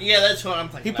Gardner. Yeah, that's what I'm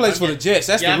thinking. He plays for the Jets.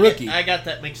 That's the rookie. I got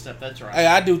that mixed up. That's right. Hey,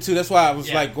 I do too. That's why I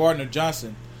was like Gardner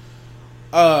Johnson.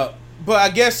 But I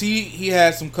guess he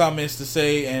had some comments to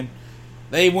say, and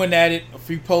they went at it. A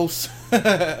few posts.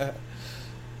 It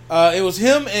was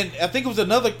him, and I think it was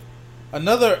another.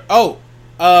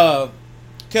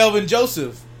 Kelvin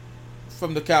Joseph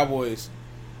from the Cowboys.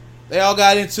 They all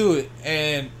got into it,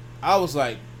 and I was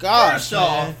like, gosh, First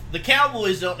off, the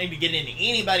Cowboys don't need to get into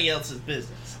anybody else's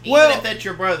business. Even if that's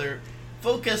your brother,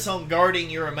 focus on guarding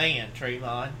your man,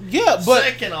 Trayvon. Yeah, but...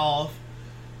 Second off,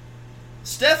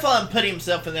 Stephon put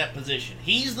himself in that position.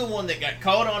 He's the one that got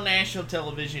caught on national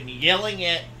television yelling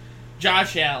at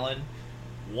Josh Allen,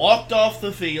 walked off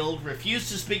the field, refused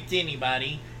to speak to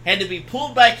anybody, had to be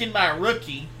pulled back in by a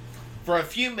rookie for a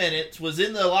few minutes, was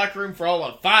in the locker room for all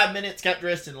of 5 minutes, got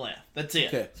dressed and left. That's it.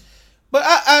 Okay. But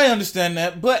I understand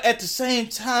that. But at the same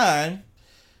time,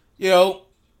 it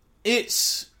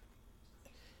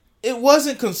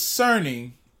wasn't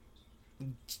concerning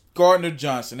Gardner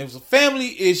Johnson. It was a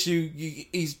family issue.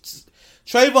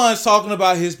 Trayvon's talking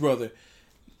about his brother.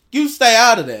 You stay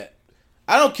out of that.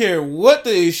 I don't care what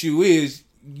the issue is.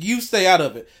 You stay out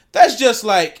of it. That's just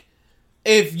like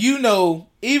if even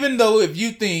though if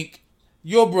you think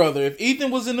your brother, if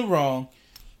Ethan was in the wrong,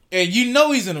 and you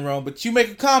know he's in the wrong, but you make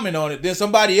a comment on it, then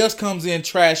somebody else comes in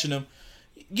trashing him.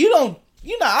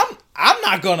 I'm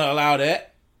not gonna allow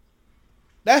that.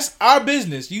 That's our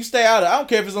business. You stay out of it. I don't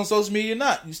care if it's on social media or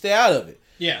not. You stay out of it.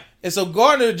 Yeah. And so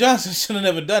Gardner Johnson should have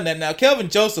never done that. Now Kelvin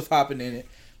Joseph hopping in it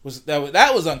was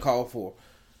uncalled for.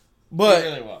 But it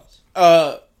really was.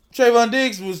 Trayvon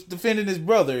Diggs was defending his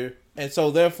brother, and so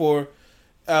therefore,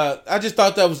 I just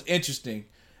thought that was interesting.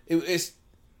 It's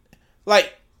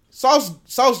like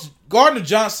Sauce Gardner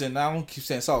Johnson. I don't keep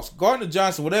saying Sauce. Gardner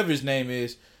Johnson, whatever his name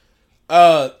is,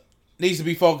 needs to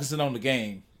be focusing on the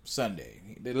game Sunday.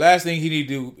 The last thing he need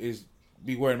to do is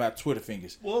be worrying about Twitter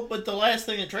fingers. Well, but the last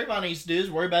thing that Trayvon needs to do is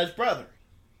worry about his brother.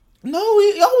 No,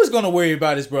 he always going to worry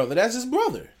about his brother. That's his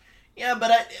brother. Yeah,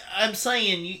 but I'm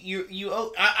saying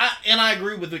and I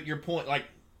agree with your point. Like,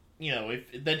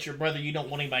 if that's your brother, you don't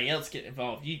want anybody else getting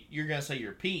involved. You're going to say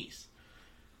your piece.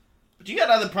 But you got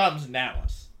other problems in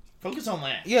Dallas. Focus on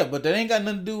that. Yeah, but that ain't got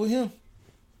nothing to do with him.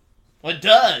 Well, it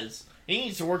does. He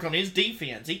needs to work on his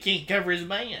defense. He can't cover his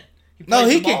man.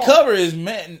 He can cover his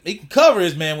man. He can cover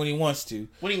his man when he wants to.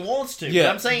 When he wants to. Yeah, but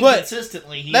I'm saying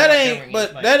consistently he's not covering his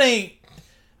man. That ain't.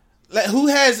 Like, who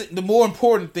has the more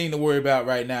important thing to worry about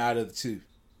right now out of the two?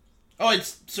 Oh,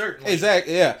 it's certainly.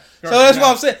 Exactly, yeah. So that's what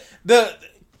I'm saying. The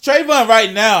Trayvon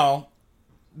right now,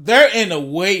 they're in a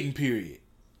waiting period.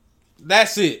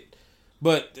 That's it.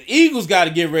 But the Eagles got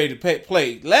to get ready to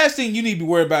play. Last thing you need to be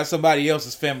worried about is somebody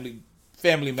else's family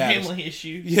matters. Family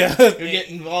issue. Yeah. You're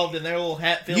getting involved in their little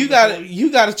Hatfield. You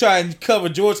got to try and cover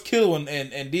George Kittle and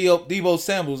Deebo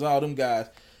Samuels and all them guys.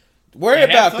 Worry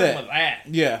about that. With that.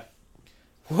 Yeah.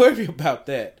 Worry about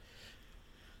that.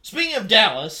 Speaking of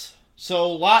Dallas, so a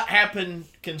lot happened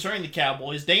concerning the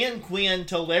Cowboys. Dan Quinn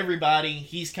told everybody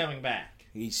he's coming back.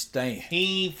 He's staying.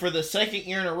 He, for the second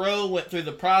year in a row, went through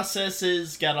the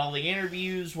processes, got all the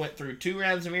interviews, went through 2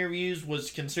 rounds of interviews,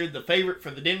 was considered the favorite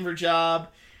for the Denver job,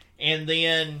 and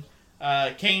then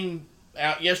came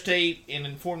out yesterday and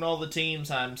informed all the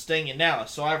teams I'm staying in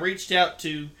Dallas. So I reached out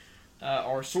to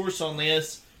our source on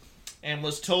this and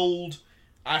was told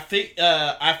I figured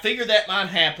that might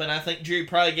happen. I think Jerry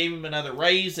probably gave him another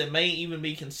raise and may even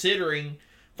be considering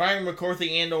firing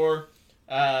McCarthy and or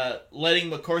letting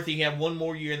McCarthy have one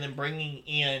more year and then bringing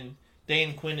in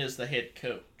Dan Quinn as the head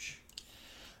coach.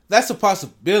 That's a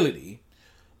possibility.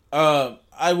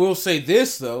 I will say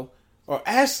this, though, or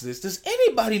ask this. Does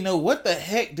anybody know what the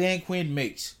heck Dan Quinn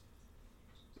makes?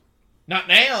 Not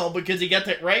now, because he got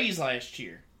that raise last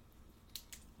year.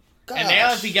 Gosh. And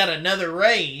now if he got another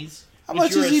raise, how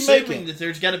much you're is he assuming making? that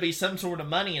there's got to be some sort of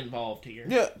money involved here.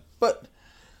 Yeah, but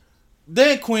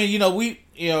Dan Quinn,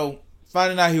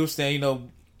 finding out he was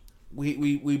staying,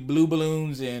 we blew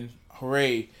balloons and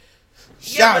hooray.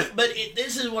 Yeah, but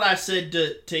this is what I said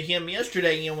to him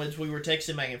yesterday, as we were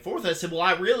texting back and forth. I said, well,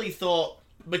 I really thought,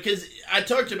 because I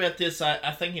talked about this,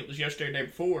 I think it was yesterday or the day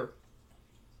before.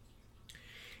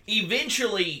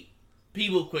 Eventually,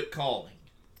 people quit calling.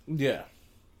 Yeah.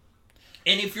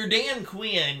 And if you're Dan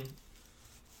Quinn,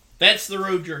 that's the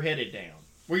road you're headed down,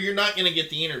 where you're not going to get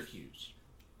the interviews.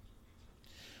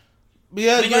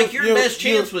 Yeah, your best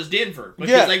chance was Denver,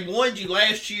 because they wanted you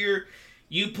last year.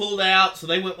 You pulled out, so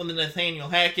they went with the Nathaniel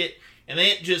Hackett, and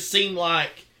it just seemed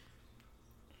like,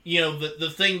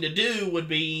 the thing to do would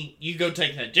be you go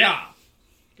take that job,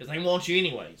 because they want you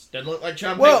anyways. Doesn't look like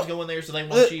Sean Payton's going there, so they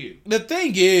want you. The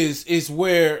thing is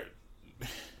where,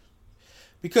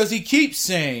 because he keeps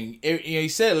saying, he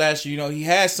said last year, he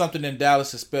has something in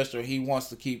Dallas especially he wants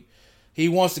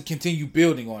to continue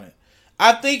building on it.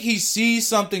 I think he sees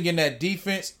something in that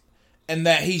defense, and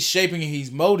that he's shaping and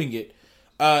he's molding it.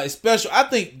 Especially, I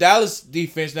think Dallas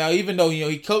defense now, even though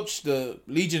he coached the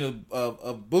Legion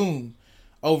of Boom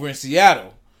over in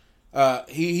Seattle,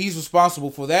 he's responsible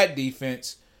for that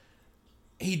defense.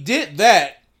 He did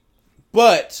that,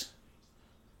 but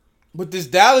this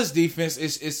Dallas defense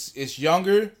is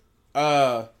younger,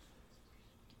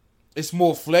 it's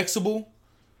more flexible,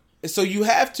 So you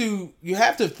have to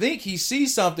think he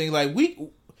sees something like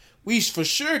we for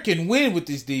sure can win with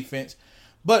this defense.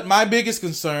 But my biggest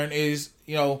concern is,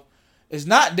 it's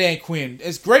not Dan Quinn.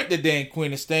 It's great that Dan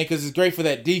Quinn is staying because it's great for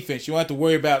that defense. You don't have to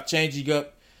worry about changing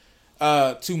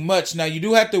up too much. Now, you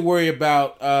do have to worry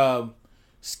about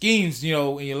schemes, in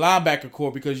your linebacker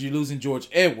core because you're losing George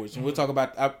Edwards. And we'll talk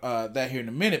about that here in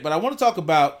a minute. But I want to talk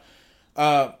about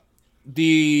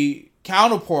the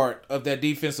counterpart of that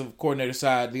defensive coordinator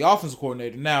side, the offensive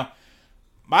coordinator. Now,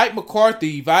 Mike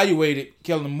McCarthy evaluated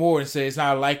Kellen Moore and said it's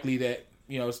not likely that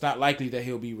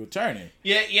he'll be returning.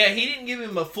 Yeah, he didn't give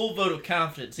him a full vote of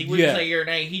confidence. He wouldn't say you're an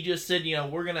A. He just said,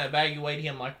 we're going to evaluate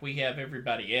him like we have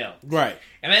everybody else. Right.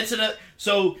 And that's enough.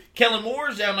 So Kellen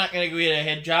Moore's now not going to go get a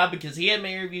head job because he hadn't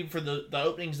been interviewed for the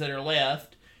openings that are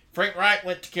left. Frank Reich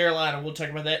went to Carolina. We'll talk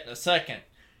about that in a second.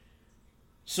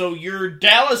 So you're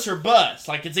Dallas or bust.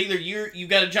 Like, it's either you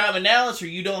got a job in Dallas or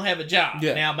you don't have a job.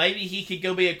 Yeah. Now, maybe he could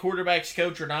go be a quarterback's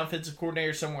coach or an offensive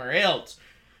coordinator somewhere else.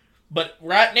 But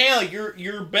right now,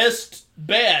 your best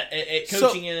bet at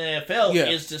coaching in the NFL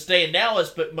is to stay in Dallas.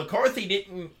 But McCarthy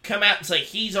didn't come out and say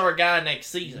he's our guy next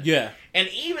season. Yeah. And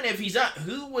even if he's not,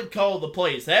 who would call the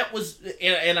plays? That was,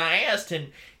 and I asked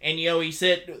him, and he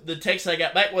said the text I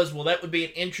got back was, well, that would be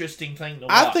an interesting thing to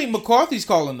watch. I think McCarthy's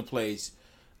calling the plays.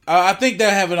 I think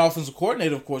they'll have an offensive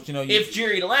coordinator, of course. If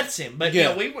Jerry lets him, but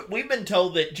we've been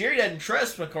told that Jerry doesn't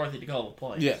trust McCarthy to call the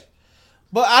plays. Yeah,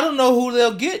 but I don't know who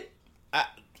they'll get.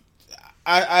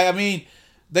 I mean,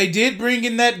 they did bring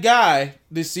in that guy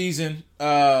this season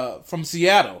from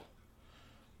Seattle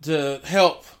to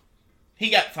help.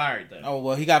 He got fired though. Oh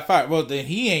well, he got fired. Well, then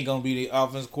he ain't gonna be the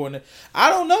offensive coordinator.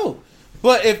 I don't know,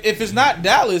 but if it's not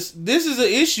Dallas, this is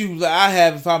an issue that I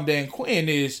have if I'm Dan Quinn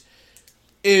is.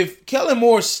 If Kellen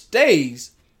Moore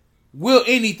stays, will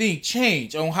anything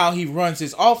change on how he runs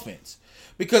his offense?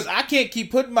 Because I can't keep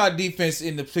putting my defense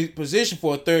in the position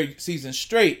for a third season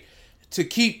straight to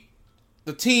keep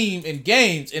the team in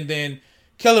games, and then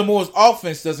Kellen Moore's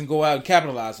offense doesn't go out and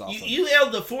capitalize off of it. You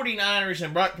held the 49ers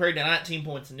and Brock Purdy to 19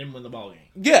 points and didn't win the ballgame.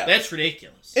 Yeah. That's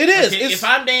ridiculous. It is. If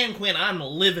I'm Dan Quinn, I'm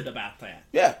livid about that.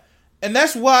 Yeah. And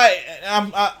that's why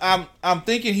I'm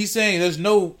thinking he's saying there's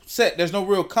no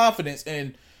real confidence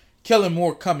in Kellen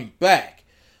Moore coming back.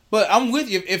 But I'm with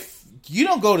you. If you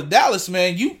don't go to Dallas,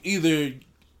 man,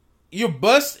 you're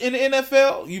bust in the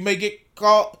NFL. You may get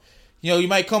called. You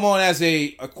might come on as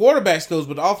a quarterback's coach,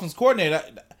 but the offense coordinator,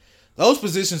 those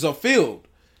positions are filled.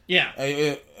 Yeah.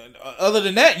 Other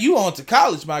than that, you on to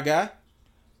college, my guy.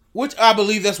 Which I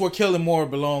believe that's where Kellen Moore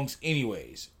belongs,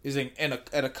 anyways, is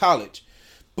at a college.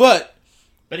 But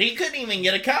he couldn't even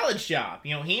get a college job.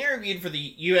 He interviewed for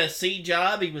the USC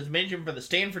job. He was mentioned for the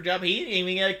Stanford job. He didn't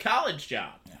even get a college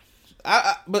job.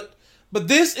 But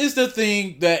this is the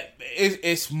thing that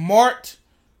is smart.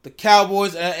 The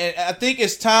Cowboys, and I think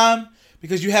it's time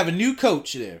because you have a new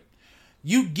coach there.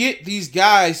 You get these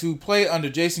guys who play under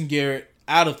Jason Garrett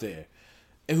out of there,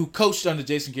 and who coached under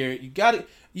Jason Garrett.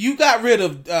 You got rid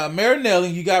of Marinelli.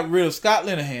 You got rid of Scott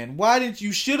Linehan. Why didn't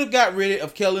you? Should have got rid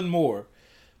of Kellen Moore.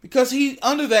 Because he's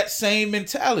under that same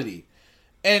mentality.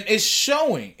 And it's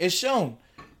showing. It's shown.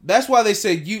 That's why they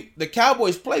say the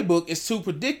Cowboys playbook is too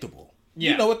predictable.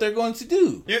 Yeah. You know what they're going to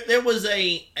do. There was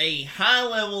a high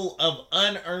level of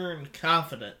unearned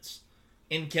confidence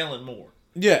in Kellen Moore.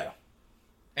 Yeah.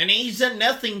 And he's done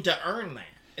nothing to earn that.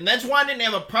 And that's why I didn't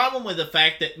have a problem with the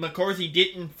fact that McCarthy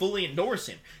didn't fully endorse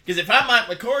him. Because if I'm Mike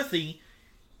McCarthy,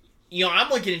 I'm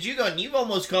looking at you going, you've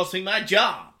almost cost me my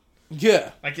job.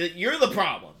 Yeah. Like, you're the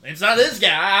problem. It's not this guy.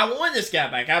 I want this guy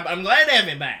back. I'm glad to have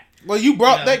him back. Well, you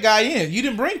brought that guy in. You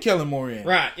didn't bring Kellen Moore in.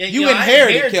 Right. You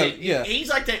inherited Kellen. Yeah. He's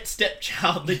like that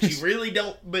stepchild that you really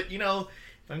don't... But, if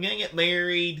I'm going to get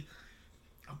married,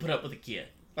 I'll put up with a kid.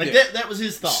 Like, that was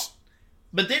his thought.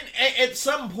 But then, at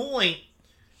some point,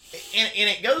 and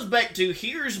it goes back to,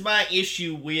 here's my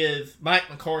issue with Mike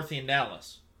McCarthy in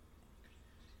Dallas.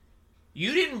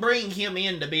 You didn't bring him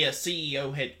in to be a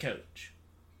CEO head coach.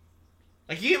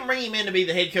 Like, you can bring him in to be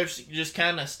the head coach that just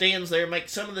kind of stands there,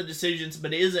 makes some of the decisions,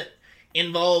 but isn't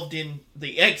involved in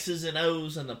the X's and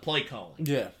O's and the play calling.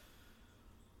 Yeah.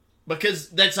 Because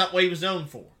that's not what he was known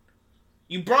for.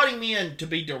 You brought him in to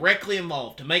be directly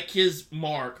involved, to make his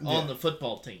mark on the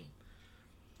football team.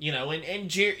 And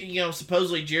Jerry,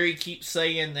 supposedly Jerry keeps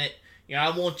saying that,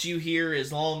 I want you here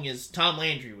as long as Tom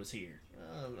Landry was here.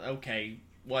 Okay,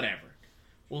 whatever.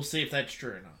 We'll see if that's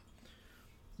true or not.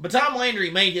 But Tom Landry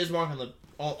made his mark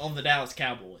on the Dallas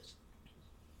Cowboys.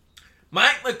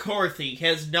 Mike McCarthy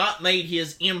has not made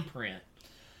his imprint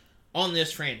on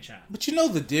this franchise. But you know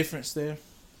the difference there?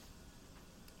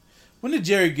 When did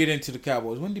Jerry get into the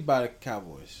Cowboys? When did he buy the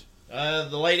Cowboys?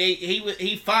 The late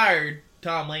he fired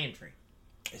Tom Landry.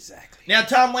 Exactly. Now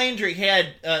Tom Landry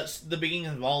had the beginning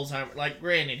of Alzheimer's. Like,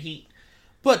 granted,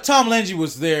 but Tom Landry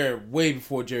was there way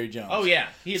before Jerry Jones. Oh yeah.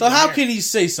 So how can he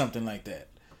say something like that?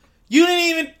 You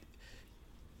didn't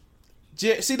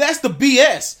even see. That's the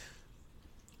BS.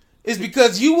 It's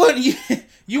because you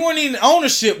weren't in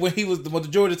ownership when he was the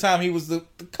majority of the time he was the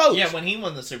coach. Yeah, when he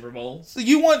won the Super Bowl. So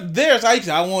you weren't there. So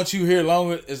I want you here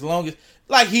as long as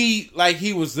like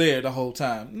he was there the whole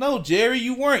time. No, Jerry,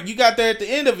 you weren't. You got there at the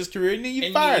end of his career, and then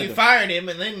you fired him. You fired him,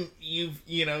 and then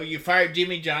you fired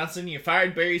Jimmy Johnson. You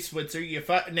fired Barry Switzer.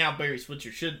 Now Barry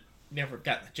Switzer should never have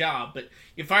gotten the job, but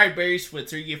you fired Barry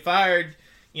Switzer. You fired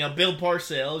Bill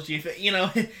Parcells.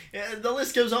 The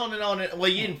list goes on and on. Well,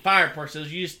 you didn't fire Parcells.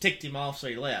 You just ticked him off, so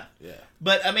he left. Yeah.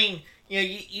 But I mean,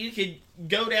 you could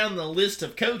go down the list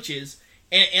of coaches,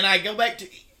 and I go back to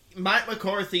Mike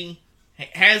McCarthy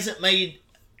hasn't made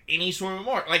any sort of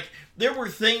mark. Like, there were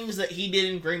things that he did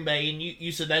in Green Bay, and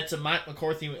you said that's a Mike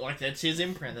McCarthy, like, that's his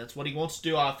imprint. That's what he wants to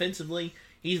do offensively.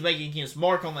 He's making his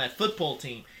mark on that football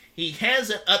team. He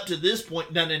hasn't, up to this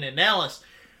point, done an analysis.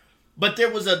 But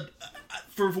there was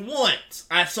for once,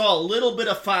 I saw a little bit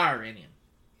of fire in him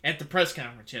at the press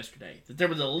conference yesterday. That there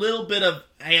was a little bit of,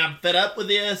 hey, I'm fed up with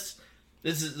this.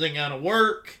 This isn't going to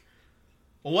work.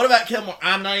 Well, what about Kellen Moore?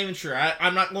 I'm not even sure.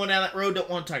 I'm not going down that road. Don't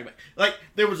want to talk about it. Like,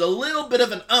 there was a little bit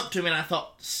of an ump to him, and I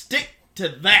thought, stick to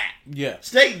that. Yeah.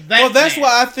 Stay that. Well, that's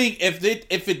why I think if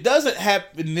it doesn't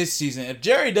happen this season, if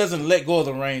Jerry doesn't let go of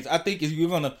the reins, I think you're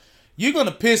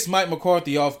gonna piss Mike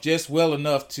McCarthy off just well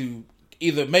enough to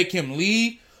either make him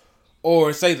leave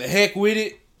or say the heck with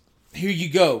it. Here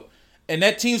you go. And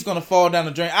that team's going to fall down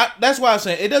the drain. That's why I'm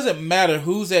saying it doesn't matter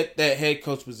who's at that head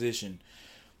coach position.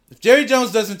 If Jerry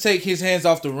Jones doesn't take his hands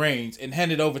off the reins and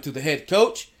hand it over to the head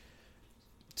coach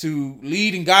to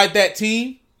lead and guide that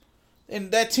team,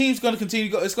 and that team's going to continue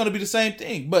to go. It's going to be the same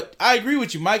thing. But I agree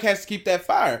with you. Mike has to keep that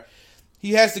fire.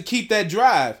 He has to keep that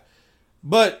drive.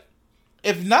 But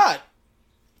if not,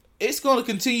 it's going to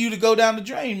continue to go down the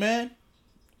drain, man.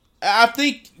 I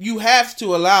think you have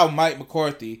to allow Mike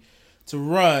McCarthy to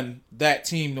run that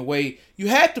team the way you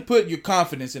have to put your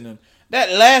confidence in him.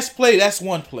 That last play, that's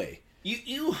one play.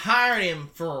 You hired him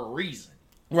for a reason.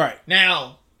 Right.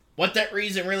 Now, what that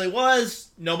reason really was,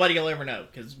 nobody will ever know,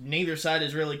 because neither side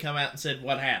has really come out and said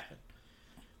what happened.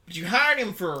 But you hired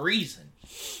him for a reason.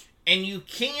 And you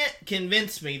can't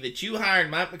convince me that you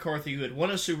hired Mike McCarthy, who had won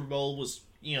a Super Bowl, was,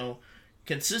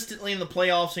 consistently in the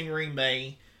playoffs in Green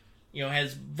Bay,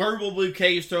 has verbal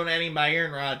bouquets thrown at him by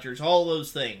Aaron Rodgers, all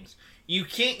those things. You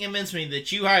can't convince me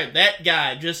that you hired that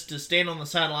guy just to stand on the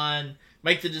sideline,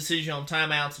 make the decision on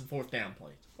timeouts and fourth down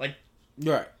plays. Like,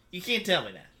 right. You can't tell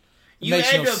me that. You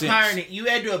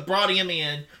had to have brought him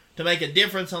in to make a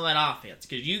difference on that offense,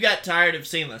 because you got tired of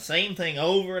seeing the same thing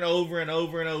over and over and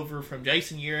over and over from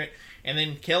Jason Garrett and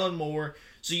then Kellen Moore.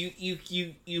 So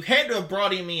you had to have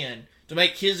brought him in to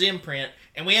make his imprint,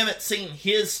 and we haven't seen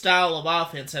his style of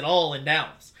offense at all in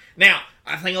Dallas. Now,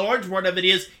 I think a large part of it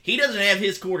is he doesn't have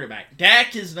his quarterback.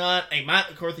 Dak is not a Mike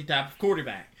McCarthy type of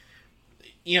quarterback.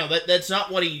 That's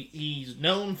not what he's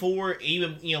known for.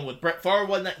 Even, with Brett Favre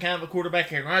wasn't that kind of a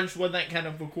quarterback. Aaron Rodgers wasn't that kind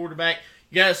of a quarterback.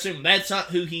 You got to assume that's not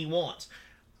who he wants.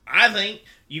 I think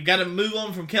you've got to move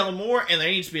on from Kellen Moore, and there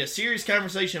needs to be a serious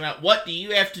conversation about what do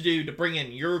you have to do to bring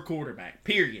in your quarterback,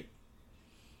 period.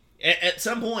 At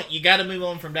some point, you got to move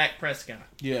on from Dak Prescott.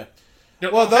 Yeah.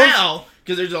 Don't know how,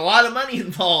 because there's a lot of money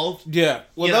involved. Yeah.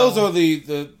 Well, those are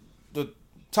the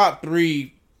top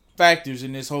three factors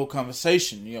in this whole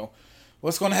conversation.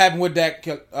 What's going to happen with Dak?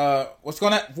 What's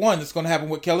going to happen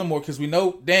with Kellen Moore, because we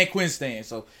know Dan Quinn's staying,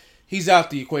 so he's out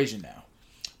the equation now.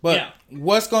 But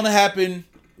what's going to happen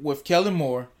with Kellen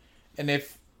Moore, and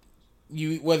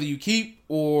whether you keep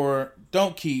or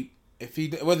don't keep,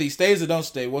 whether he stays or don't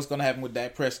stay, what's going to happen with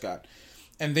Dak Prescott?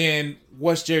 And then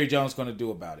what's Jerry Jones going to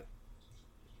do about it?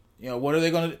 What are they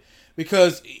going to do?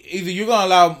 Because either you're going to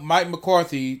allow Mike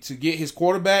McCarthy to get his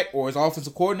quarterback or his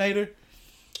offensive coordinator,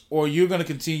 or you're going to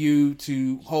continue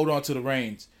to hold on to the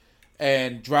reins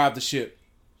and drive the ship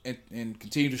and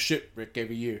continue to shipwreck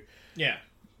every year. Yeah.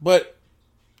 But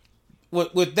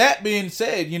with that being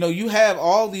said, you have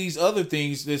all these other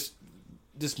things, this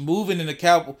moving in the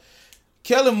Cowboys.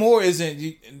 Kellen Moore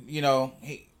isn't,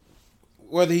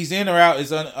 whether he's in or out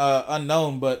is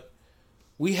unknown, but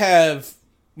we have,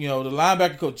 the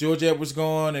linebacker coach, George Edwards,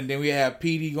 gone, and then we have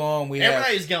PD gone.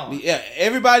 Everybody's gone. Yeah,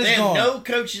 everybody's gone. They have no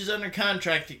coaches under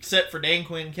contract except for Dan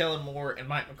Quinn, Kellen Moore, and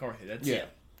Mike McCarthy. That's it.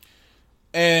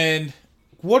 And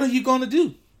what are you going to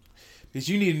do? Because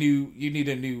you need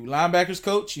a new linebackers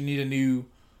coach. You need a new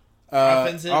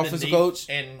offensive coach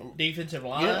and defensive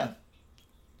line. Yeah.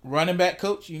 running back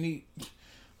coach.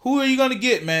 Who are you going to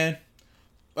get, man?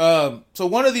 So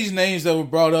one of these names that were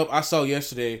brought up, I saw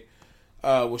yesterday,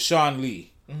 was Sean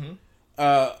Lee. Mm-hmm.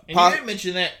 And you didn't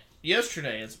mention that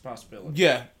yesterday as a possibility.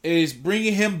 Yeah, is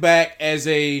bringing him back as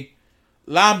a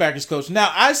linebackers coach.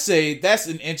 Now, I say that's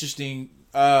an interesting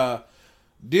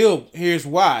deal. Here's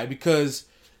why. Because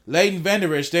Leighton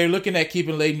Vander Esch, they're looking at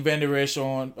keeping Leighton Vander Esch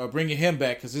on, bringing him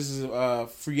back because this is a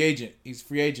free agent. He's a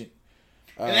free agent.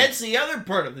 And that's the other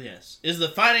part of this, is the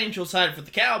financial side for the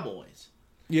Cowboys.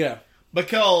 Yeah.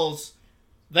 Because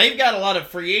they've got a lot of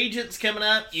free agents coming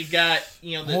up. You've got,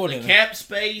 the cap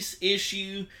space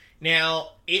issue.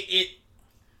 Now, it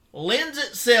lends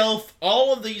itself,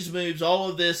 all of these moves, all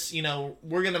of this,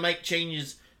 we're going to make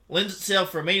changes, lends itself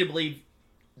for me to believe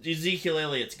Ezekiel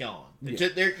Elliott's gone. Yeah.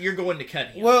 You're going to cut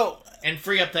him. Well, and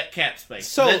free up that cap space.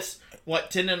 So that's,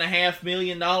 $10.5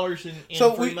 million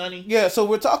in free money? Yeah, so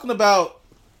we're talking about...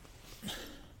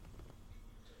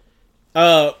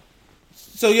 So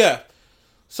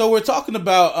we're talking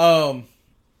about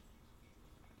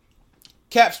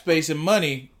cap space and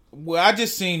money. Well, I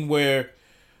just seen where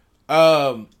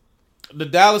the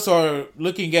Dallas are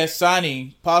looking at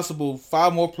signing possible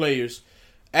 5 more players,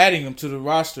 adding them to the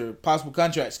roster, possible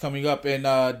contracts coming up. And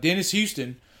Dennis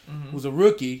Houston, who's a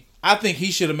rookie, I think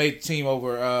he should have made the team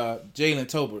over Jalen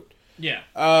Tolbert.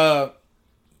 Yeah.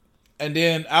 And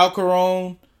then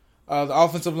Alcaron, the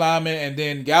offensive lineman, and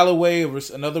then Galloway,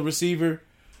 another receiver.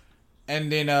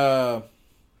 And then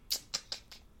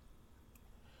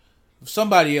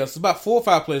somebody else. About 4 or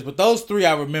 5 players, but those 3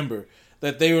 I remember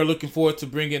that they were looking forward to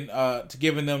bringing, to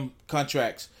giving them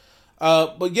contracts.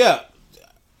 But yeah,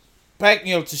 back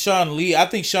to Sean Lee. I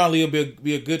think Sean Lee will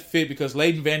be a good fit because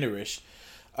Leighton Vander Esch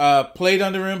played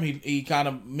under him. He kind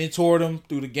of mentored him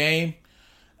through the game,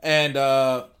 and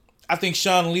I think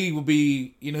Sean Lee will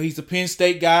be. He's a Penn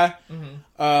State guy.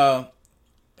 Mm-hmm.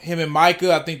 Him and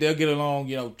Micah, I think they'll get along,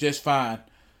 just fine.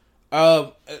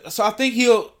 So I think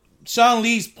Sean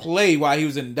Lee's play while he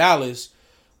was in Dallas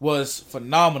was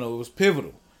phenomenal. It was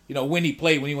pivotal, when he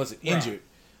played, when he wasn't injured.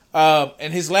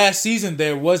 And his last season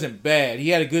there wasn't bad. He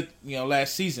had a good,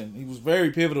 last season. He was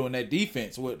very pivotal in that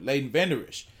defense with Leighton Vander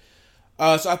Esch.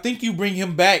 So I think you bring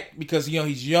him back because,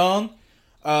 he's young,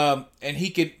 and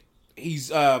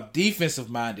he's defensive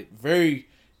minded, very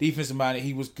defensive minded.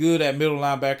 He was good at middle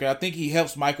linebacker. I think he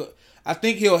helps Michael. I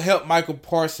think he'll help Michael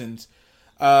Parsons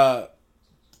in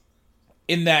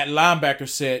that linebacker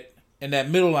set, in that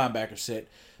middle linebacker set.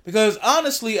 Because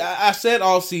honestly, I said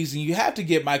all season, you have to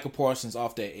get Michael Parsons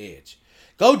off that edge.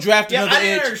 Go draft another edge. I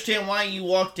didn't understand why you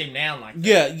walked him down like that.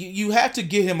 Yeah, you have to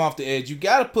get him off the edge. You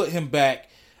got to put him back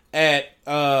at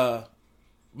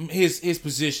his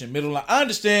position, middle line. I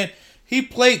understand. He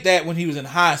played that when he was in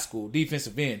high school,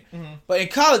 defensive end. Mm-hmm. But in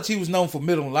college, he was known for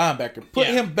middle linebacker. Put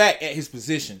him back at his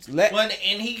positions. And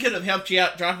he could have helped you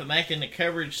out, dropping back into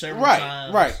coverage several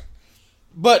times. Right.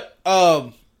 But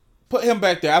put him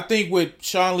back there. I think with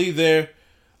Sean Lee there,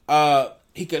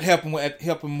 he could help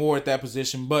him more at that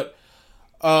position. But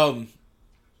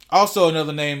also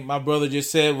another name my brother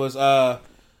just said was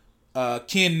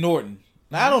Ken Norton.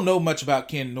 Now, I don't know much about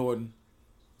Ken Norton,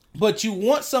 but you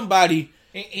want somebody...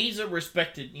 He's a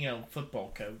respected,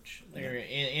 football coach there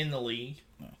in the league.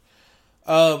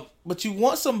 But you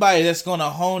want somebody that's going to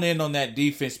hone in on that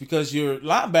defense because your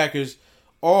linebackers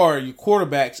are your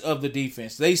quarterbacks of the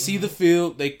defense. They see the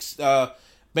field, they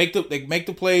make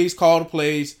the plays, call the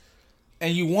plays,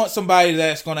 and you want somebody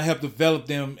that's going to help develop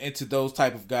them into those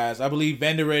type of guys. I believe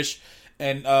Vander Esch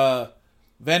and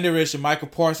Michael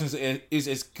Parsons is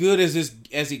as good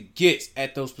as it gets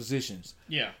at those positions.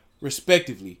 Yeah,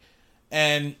 respectively.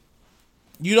 And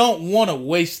you don't want to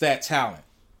waste that talent.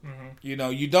 Mm-hmm.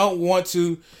 You don't want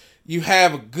to. You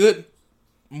have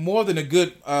more than a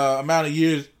good amount of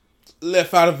years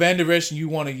left out of Vander Esch, and you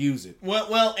want to use it.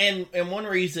 Well, and one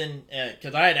reason,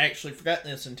 because I had actually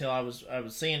forgotten this until I was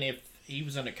seeing if he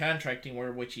was in a contract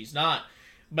anywhere, which he's not.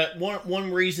 But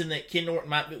one reason that Ken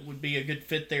Norton would be a good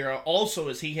fit there also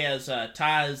is he has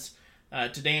ties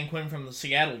to Dan Quinn from the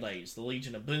Seattle days, the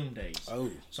Legion of Boom days. Oh.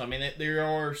 So, there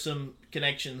are some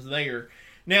connections there.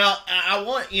 Now, I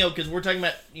want, because we're talking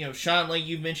about, Sean Lee.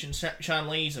 You mentioned Sean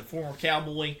Lee. He's a former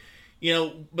Cowboy.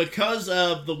 Because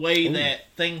of the way that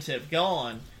things have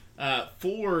gone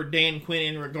for Dan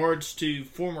Quinn in regards to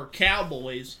former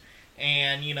Cowboys,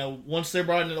 and, once they're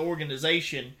brought into the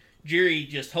organization, Jerry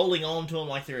just holding on to them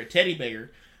like they're a teddy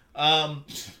bear,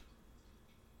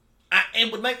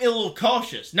 it would make me a little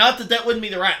cautious. Not that wouldn't be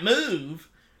the right move,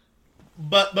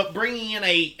 but bringing in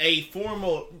a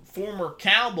former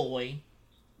Cowboy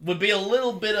would be a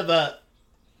little bit of a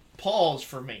pause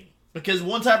for me. Because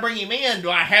once I bring him in, do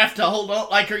I have to hold on?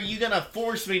 Like, are you going to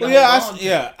force me to hold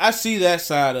on? I see that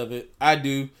side of it. I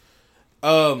do.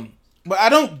 But I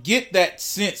don't get that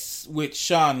sense with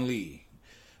Sean Lee.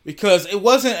 Because it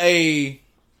wasn't a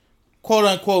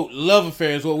quote-unquote love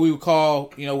affair is what we would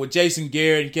call, with Jason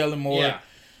Garrett and Kellen Moore. Yeah.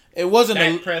 It wasn't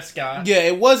Dak Prescott. Yeah,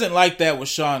 it wasn't like that with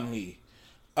Sean Lee.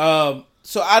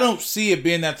 So I don't see it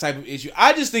being that type of issue.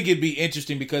 I just think it'd be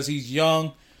interesting because he's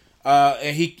young,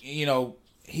 and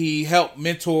he helped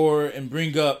mentor and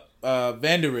bring up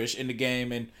Van Der Esch in the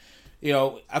game, and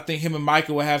I think him and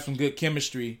Micah will have some good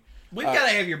chemistry. We've got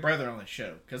to have your brother on the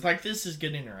show because this is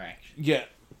good interaction. Yeah,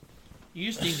 you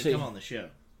just need to come on the show.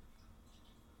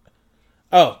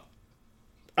 Oh,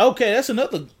 okay, that's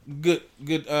another good.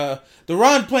 The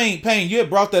Ron Payne. You had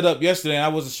brought that up yesterday, and I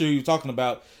wasn't sure you were talking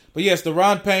about. But yes, the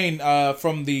Ron Payne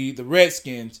from the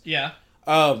Redskins. Yeah.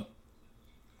 And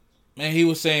he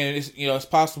was saying it's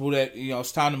possible that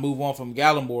it's time to move on from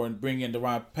Gallimore and bring in the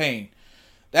Ron Payne.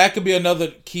 That could be another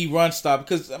key run stop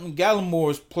because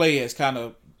Gallimore's play has kind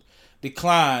of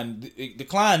declined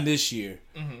this year,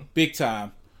 big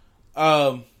time.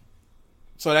 So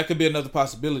that could be another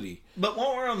possibility. But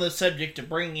while we're on the subject of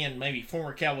bringing in maybe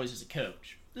former Cowboys as a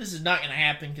coach, this is not going to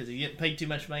happen because he's getting paid too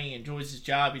much money. He enjoys his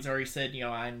job. He's already said,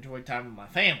 I enjoy time with my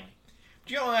family.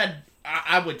 But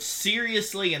I would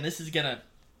seriously, and this is going to...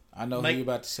 I know who you're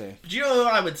about to say. But you know who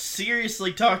I would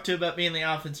seriously talk to about being the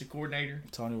offensive coordinator?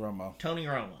 Tony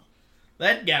Romo.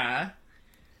 That guy,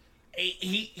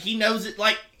 he knows it.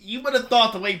 Like, you would have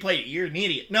thought the way he played it, you're an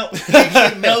idiot. No, he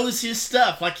actually knows his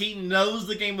stuff. Like, he knows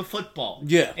the game of football.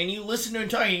 Yeah. And you listen to him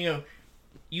talking, and you go,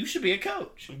 you should be a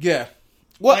coach. Yeah.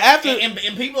 Well, and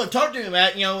people have talked to him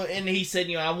about, and he said,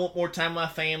 I want more time with my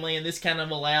family, and this kind of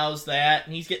allows that.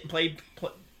 And he's getting paid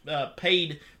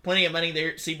plenty of money there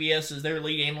at CBS as their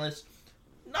lead analyst.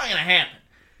 Not going to happen.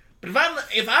 But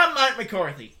if I'm Mike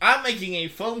McCarthy, I'm making a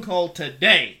phone call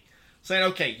today saying,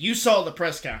 okay, you saw the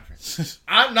press conference.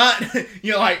 I'm not,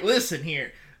 listen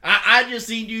here. I just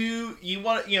need you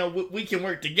want, we can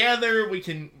work together. We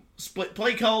can split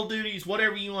play call duties,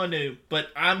 whatever you want to do. But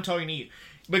I'm talking to you.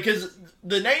 Because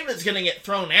the name that's going to get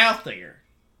thrown out there,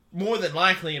 more than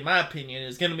likely, in my opinion,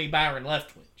 is going to be Byron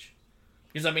Leftwich.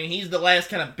 Because, he's the last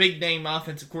kind of big-name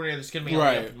offensive coordinator that's going to be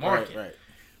on the open market. Right.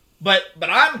 But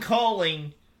I'm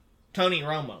calling Tony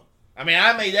Romo. I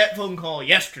made that phone call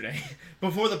yesterday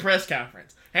before the press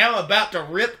conference. And I'm about to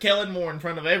rip Kellen Moore in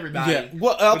front of everybody. Yeah.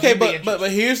 Well, okay, but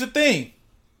here's the thing.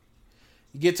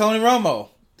 You get Tony Romo.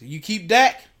 Do you keep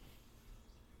Dak?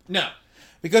 No.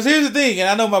 Because here's the thing, and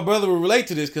I know my brother will relate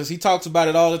to this because he talks about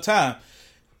it all the time.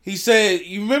 He said,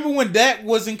 you remember when Dak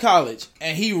was in college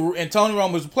and Tony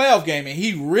Romo was a playoff game and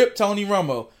he ripped Tony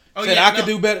Romo. I could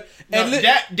do better. And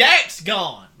Dak's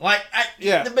gone. But see,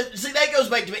 that goes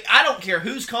back to me. I don't care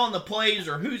who's calling the plays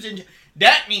or who's in.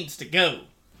 Dak needs to go.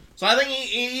 So I think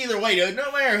either way,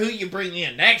 no matter who you bring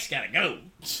in, Dak's got to go.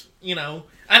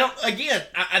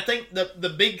 I think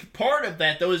the big part of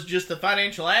that though is just the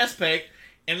financial aspect.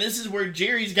 And this is where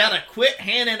Jerry's got to quit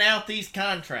handing out these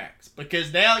contracts.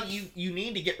 Because now you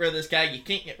need to get rid of this guy. You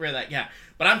can't get rid of that guy.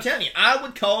 But I'm telling you, I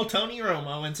would call Tony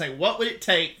Romo and say, what would it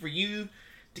take for you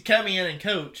to come in and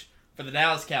coach for the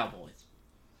Dallas Cowboys?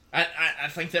 I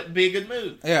think that would be a good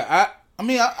move. Yeah,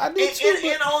 I do too.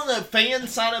 And on the fan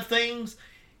side of things,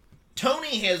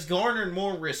 Tony has garnered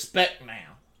more respect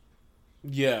now.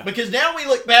 Yeah. Because now we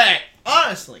look back,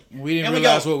 honestly. We didn't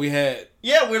realize what we had.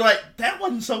 Yeah, we're like, that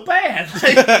wasn't so bad.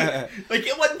 Like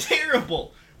it wasn't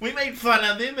terrible. We made fun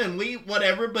of him and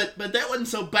whatever, but that wasn't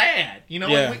so bad.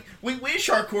 Yeah. We wish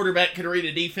our quarterback could read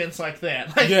a defense like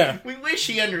that. We wish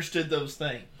he understood those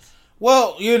things.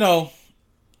 Well,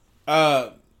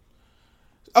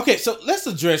 okay, so let's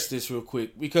address this real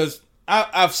quick because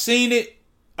I've seen it,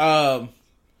 and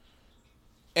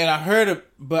I heard it,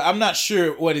 but I'm not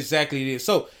sure what exactly it is.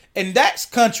 So, in Dak's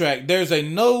contract, there's a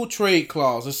no trade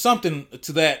clause or something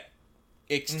to that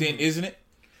extent, isn't it?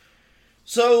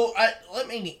 So,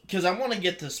 because I want to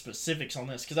get the specifics on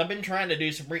this, because I've been trying to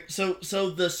do some... So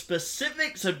the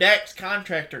specifics of Dak's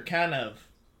contract are kind of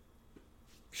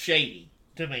shady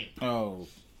to me. Oh.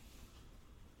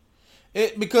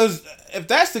 Because if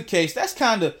that's the case, that's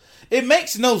kind of... It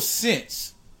makes no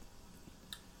sense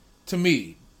to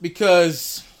me,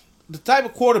 because the type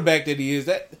of quarterback that he is,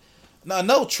 that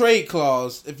no trade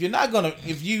clause. If you're not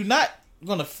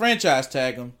gonna franchise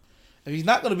tag him, if he's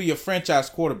not gonna be your franchise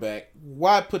quarterback,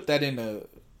 why put that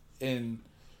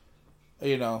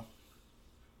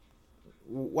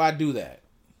why do that?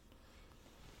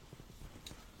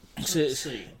 Let's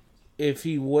see. If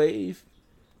he waive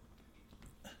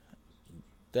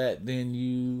that, then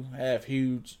you have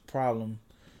huge problem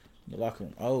The locker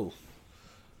room. Oh.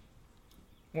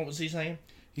 What was he saying?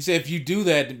 He said if you do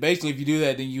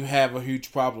that, then you have a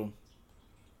huge problem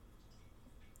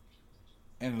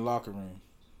in the locker room.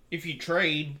 If you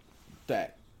trade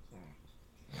that.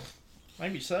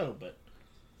 Maybe so, but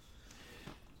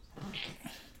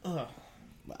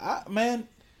man,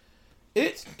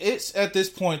 it's at this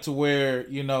point to where,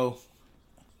 you know,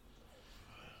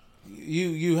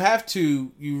 you have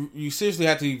to you seriously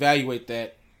have to evaluate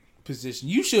that position.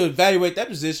 You should evaluate that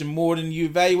position more than you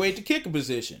evaluate the kicker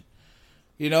position.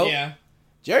 You know? Yeah.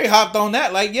 Jerry hopped on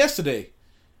that like yesterday.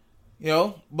 You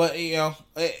know, but you know,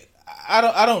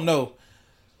 I don't know.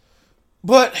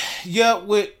 But yeah,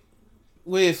 with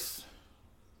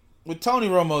Tony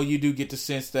Romo, you do get the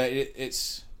sense that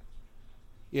it's,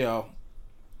 you know,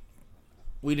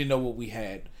 we didn't know what we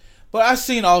had. But I've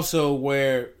seen also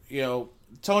where, you know,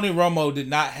 Tony Romo did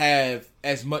not have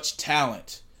as much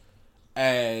talent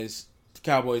as the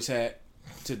Cowboys had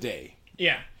today.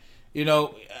 Yeah. You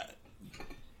know,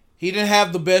 he didn't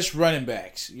have the best running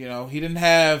backs. You know, he didn't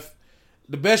have...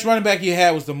 The best running back he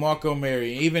had was DeMarco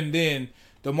Murray. Even then,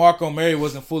 DeMarco Murray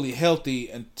wasn't fully healthy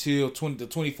until the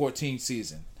 2014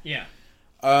 season. Yeah.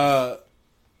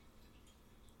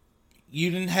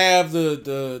 You didn't have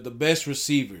the best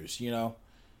receivers, you know.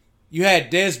 You had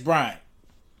Dez Bryant.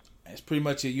 That's pretty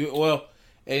much it.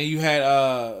 And you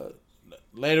had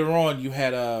later on you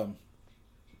had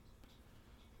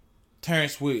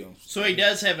Terrence Williams. So he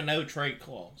does have a no trade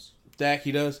clause. Dak,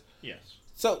 he does? Yes.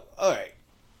 So, all right.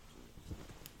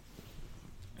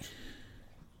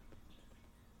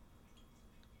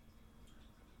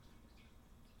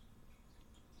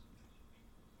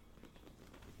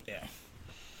 Yeah.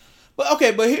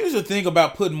 But here's the thing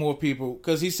about putting more people,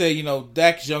 because he said, you know,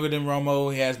 Dak's younger than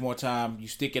Romo, he has more time, you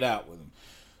stick it out with him.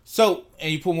 So,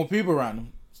 and you put more people around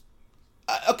him.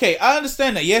 Okay, I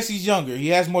understand that. Yes, he's younger, he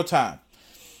has more time.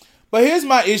 But here's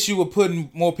my issue with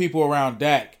putting more people around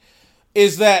Dak,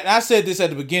 is that, and I said this at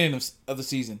the beginning of the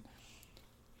season,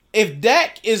 if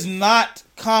Dak is not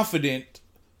confident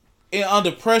and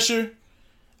under pressure,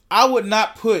 I would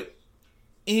not put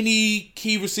any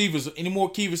more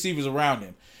key receivers around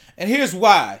him. And here's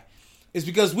why. It's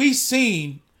because we've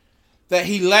seen that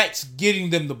he lacks getting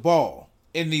them the ball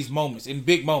in these moments, in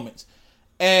big moments.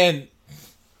 And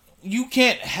you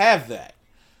can't have that.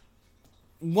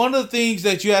 One of the things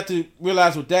that you have to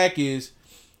realize with Dak is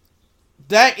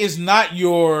not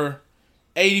your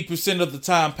 80% of the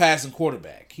time passing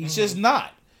quarterback. He's just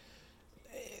not.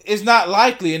 It's not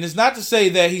likely. And it's not to say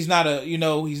that he's not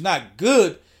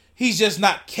good. He's just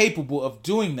not capable of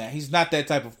doing that. He's not that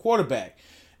type of quarterback.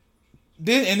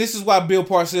 And this is why Bill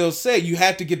Parcells said you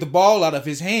have to get the ball out of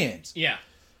his hands. Yeah.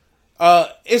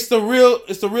 It's the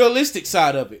realistic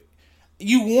side of it.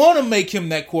 You want to make him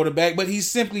that quarterback, but he's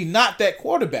simply not that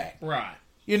quarterback. Right.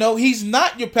 You know, he's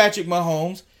not your Patrick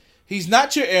Mahomes. He's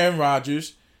not your Aaron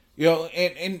Rodgers. You know,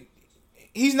 and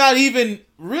he's not even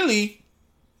really,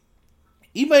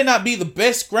 he may not be the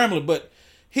best scrambler, but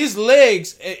his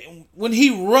legs, when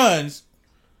he runs,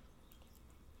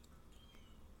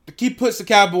 he puts the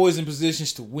Cowboys in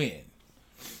positions to win.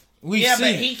 But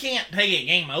he can't take a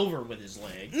game over with his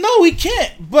leg. No, he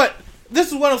can't. But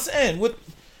this is what I'm saying.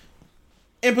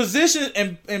 In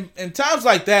position in times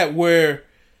like that where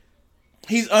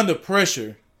he's under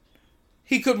pressure,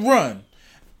 he could run.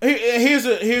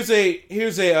 Here's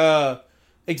a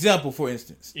example, for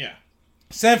instance. Yeah.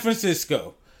 San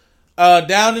Francisco,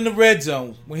 down in the red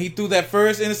zone when he threw that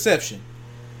first interception.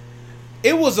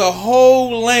 It was a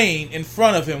whole lane in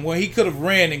front of him where he could have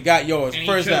ran and got yards. And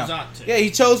first he chose down. not to. Yeah,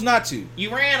 he chose not to.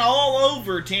 You ran all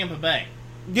over Tampa Bay.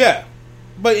 Yeah,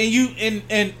 but you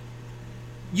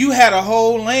had a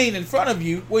whole lane in front of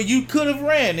you where you could have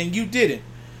ran and you didn't.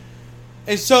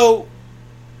 And so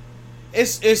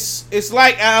it's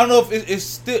like, I don't know if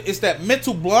it's that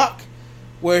mental block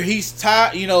where he's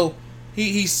tired. You know,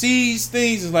 he sees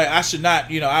things and like, I should not.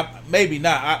 You know, maybe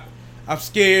not. I'm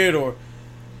scared, or.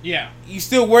 Yeah. You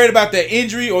still worried about that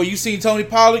injury, or you seen Tony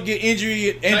Pollard get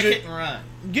injured? Take it and run.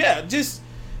 Yeah, just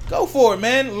go for it,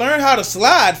 man. Learn how to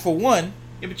slide, for one.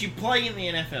 Yeah, but you play in the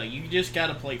NFL. You just got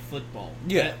to play football.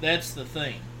 Yeah. That's the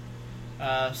thing.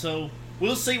 So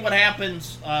we'll see what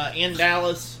happens in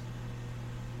Dallas.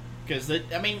 Because, right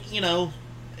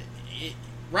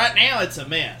now it's a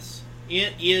mess.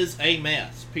 It is a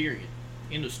mess, period.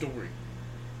 End of story.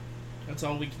 That's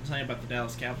all we can say about the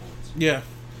Dallas Cowboys. Yeah.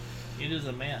 It is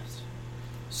a mess.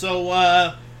 So,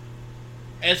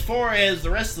 as far as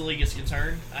the rest of the league is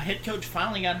concerned, a head coach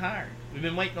finally got hired. We've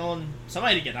been waiting on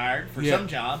somebody to get hired for some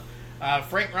job.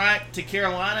 Frank Reich to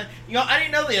Carolina. You know, I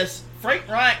didn't know this. Frank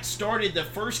Reich started the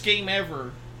first game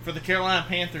ever for the Carolina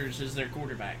Panthers as their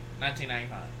quarterback,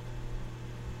 1995.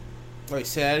 Wait,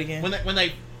 say that again? When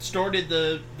they started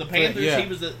the Panthers, yeah. he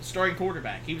was the starting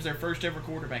quarterback. He was their first ever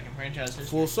quarterback in franchise history.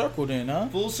 Full circle then, huh?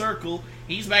 Full circle.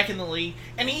 He's back in the league.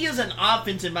 And he is an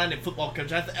offensive-minded football coach.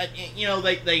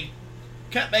 They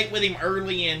cut bait with him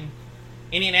early in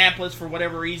Indianapolis for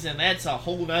whatever reason. That's a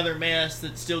whole other mess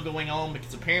that's still going on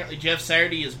because apparently Jeff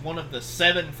Saturday is one of the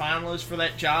 7 finalists for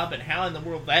that job, and how in the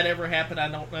world that ever happened, I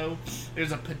don't know.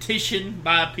 There's a petition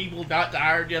by people not to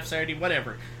hire Jeff Saturday,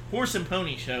 whatever. Horse and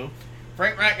pony show.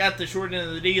 Frank Reich got the short end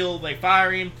of the deal. They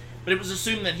fire him, but it was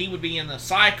assumed that he would be in the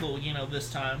cycle,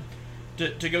 this time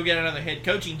to go get another head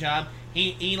coaching job.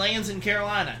 He lands in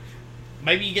Carolina.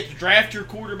 Maybe you get to draft your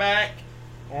quarterback,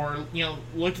 or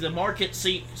look at the market,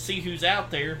 see who's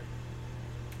out there.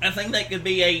 I think that could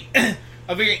be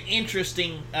a very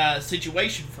interesting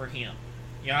situation for him.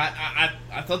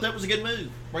 I thought that was a good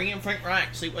move. Bring in Frank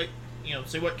Reich, see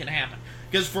what can happen.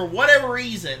 Because for whatever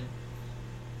reason,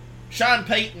 Sean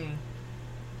Payton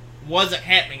wasn't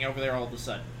happening over there all of a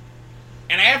sudden.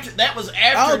 And after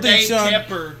Dave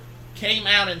Tepper came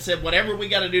out and said, whatever we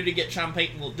got to do to get Sean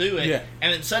Payton, we'll do it. Yeah.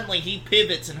 And then suddenly he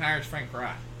pivots and hires Frank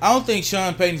Reich. I don't think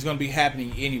Sean Payton's going to be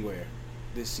happening anywhere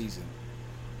this season.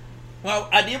 Well,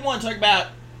 I did want to talk about,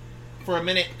 for a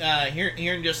minute, here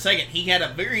in just a second, he had a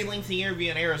very lengthy interview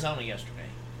in Arizona yesterday.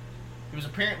 He was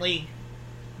apparently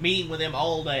meeting with them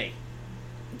all day.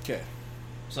 Okay.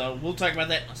 So we'll talk about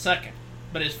that in a second.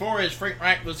 But as far as Frank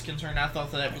Reich was concerned, I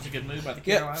thought that was a good move by the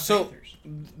Carolina Panthers.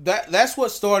 That's what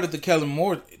started the Kellen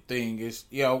Moore thing. Is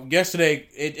yesterday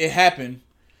it happened.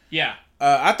 Yeah.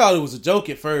 I thought it was a joke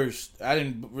at first. I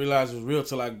didn't realize it was real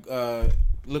till I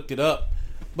looked it up.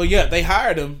 But yeah, they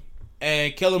hired him,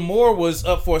 and Kellen Moore was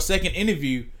up for a second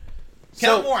interview.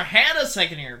 Kellen Moore had a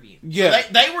second interview. Yeah.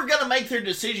 So they were going to make their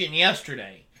decision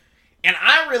yesterday, and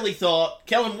I really thought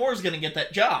Kellen Moore was going to get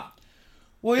that job.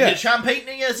 Well, yeah. And Sean Payton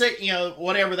is it,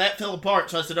 whatever, that fell apart.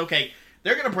 So I said, okay,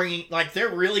 they're going to bring, they're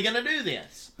really going to do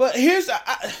this. But here's,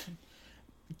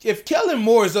 if Kellen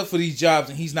Moore is up for these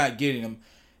jobs and he's not getting them,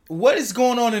 what is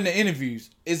going on in the interviews?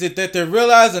 Is it that they're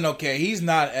realizing, okay, he's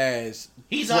not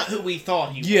who we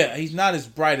thought he was. Yeah, he's not as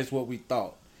bright as what we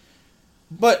thought.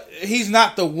 But he's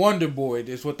not the wonder boy,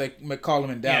 is what they call him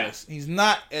in Dallas. Yeah. He's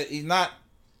not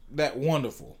that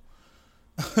wonderful.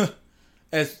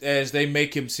 As they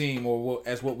make him seem, or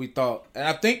as what we thought. And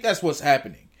I think that's what's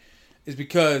happening. Is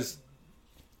because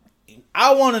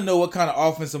I want to know what kind of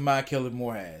offensive mind Kellen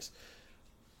Moore has.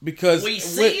 Because we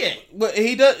see it. But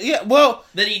he does, yeah, well.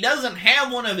 That he doesn't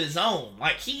have one of his own.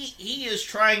 Like, he is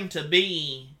trying to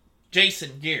be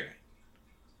Jason Garrett.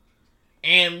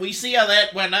 And we see how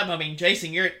that went up. I mean,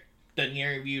 Jason Garrett doesn't get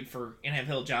interviewed for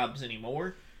NFL jobs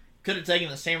anymore. Could have taken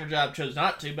the Stanford job, chose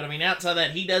not to. But, I mean, outside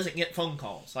that, he doesn't get phone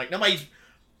calls. Like, nobody's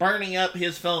burning up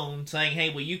his phone saying, hey,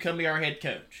 will you come be our head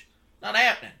coach? Not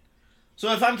happening.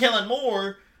 So if I'm Kellen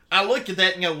Moore, I look at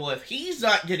that and go, well, if he's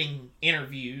not getting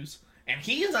interviews and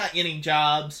he's not getting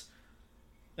jobs,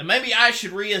 then maybe I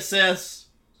should reassess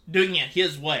doing it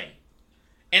his way.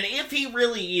 And if he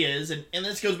really is, and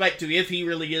this goes back to if he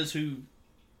really is who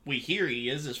we hear he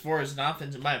is as far as an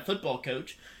offensive-minded football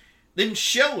coach, then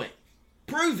show it.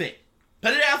 Prove it.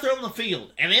 Put it out there on the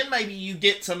field. And then maybe you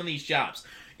get some of these jobs.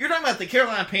 You're talking about the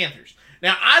Carolina Panthers.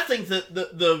 Now, I think that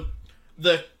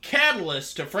the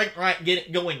catalyst to Frank Reich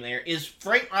getting going there is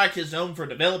Frank Reich is known for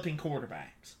developing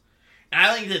quarterbacks. And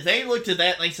I think that they looked at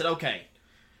that and they said, okay,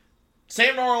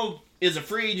 Sam Darnold is a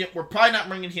free agent. We're probably not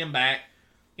bringing him back.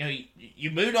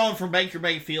 You moved on from Baker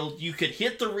Mayfield. You could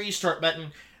hit the restart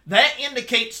button. That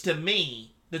indicates to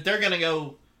me that they're going to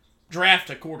go draft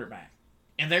a quarterback.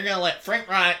 And they're going to let Frank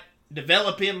Reich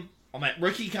develop him on that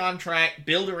rookie contract,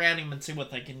 build around him, and see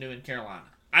what they can do in Carolina.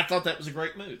 I thought that was a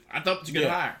great move. I thought it was a good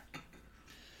hire.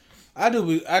 I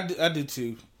do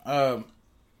too.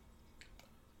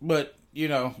 But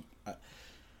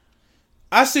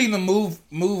I seen the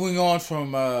moving on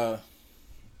from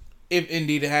if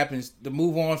indeed it happens, the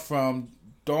move on from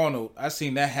Darnold. I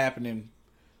seen that happening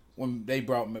when they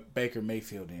brought Baker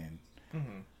Mayfield in.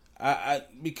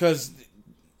 Mm-hmm. Because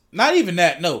not even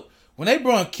that. No, when they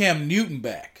brought Cam Newton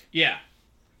back. Yeah.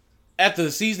 After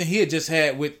the season he had just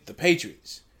had with the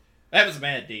Patriots. That was a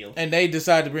bad deal. And they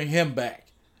decided to bring him back.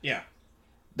 Yeah.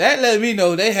 That let me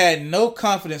know they had no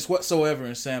confidence whatsoever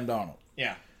in Sam Darnold.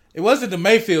 Yeah. It wasn't the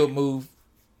Mayfield move,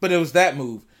 but it was that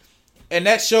move. And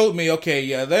that showed me, okay,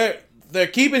 yeah, they're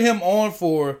keeping him on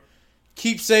for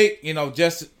keepsake,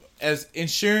 just as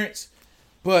insurance,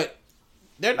 but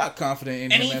they're not confident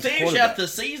in him as a quarterback. And he finished out the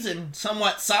season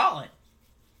somewhat solid.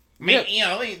 I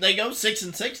mean, they go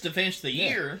 6-6 to finish the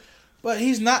year. but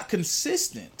he's not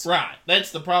consistent. Right.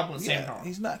 That's the problem with Sam Darnold.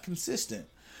 He's not consistent.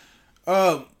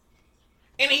 And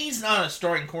he's not a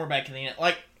starting quarterback in the end.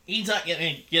 Like, he's not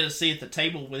going to get a seat at the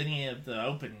table with any of the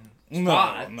open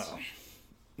spots.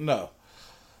 No.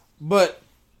 But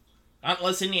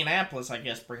unless Indianapolis, I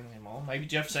guess, bringing him on. Maybe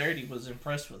Jeff Saturday was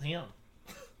impressed with him.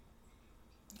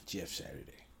 Jeff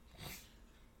Saturday.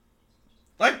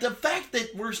 Like, the fact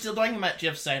that we're still talking about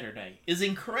Jeff Saturday is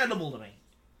incredible to me.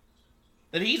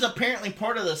 That he's apparently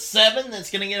part of the 7 that's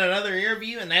going to get another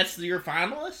interview, and that's your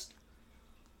finalist?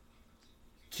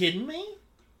 Kidding me?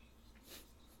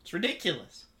 It's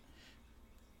ridiculous.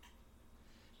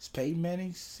 It's Peyton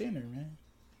Manning's center, man.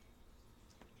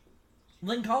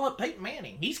 Then call it Peyton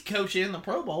Manning. He's coaching in the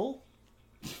Pro Bowl.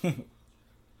 Him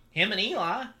and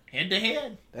Eli, head to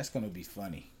head. That's going to be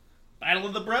funny. Battle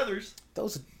of the Brothers.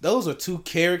 Those are two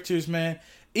characters, man.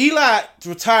 Eli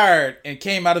retired and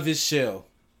came out of his shell.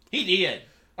 He did.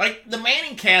 Like, the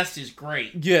Manning cast is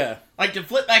great. Yeah. Like, to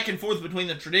flip back and forth between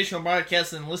the traditional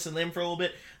broadcasts and listen to them for a little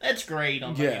bit, that's great.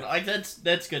 Like,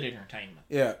 that's good entertainment.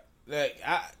 Yeah. Like,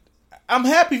 I'm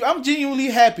happy. I'm genuinely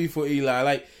happy for Eli.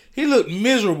 Like, he looked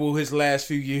miserable his last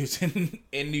few years in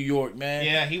New York, man.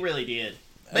 Yeah, he really did.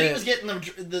 But he was getting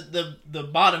the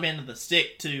bottom end of the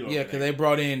stick, too. Yeah, because they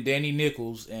brought in Danny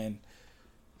Nichols and...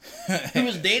 he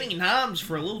was Danny Nimes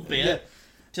for a little bit,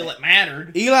 till it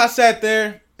mattered. Eli sat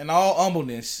there in all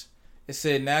humbleness and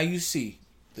said, now you see.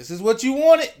 This is what you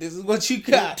wanted. This is what you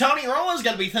got. Tony Romo's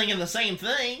got to be thinking the same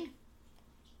thing.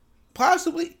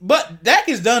 Possibly. But Dak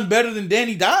is done better than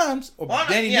Danny Dimes or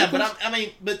Danny Nichols.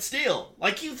 But but still,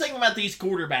 like, you think about these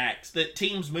quarterbacks that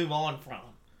teams move on from.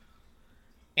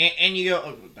 And you go,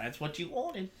 oh, that's what you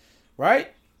wanted.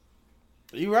 Right?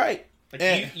 You're right.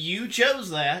 Like, you chose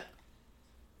that.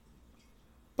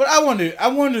 But I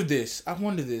wonder this,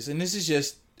 and this is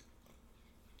just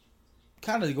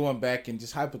kind of going back and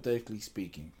just hypothetically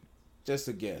speaking, just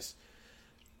a guess.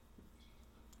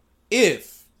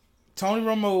 If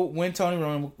when Tony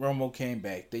Romo came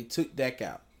back, they took Dak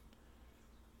out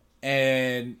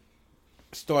and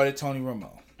started Tony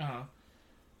Romo. Uh-huh.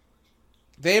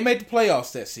 They made the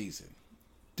playoffs that season.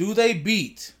 Do they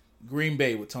beat Green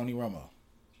Bay with Tony Romo?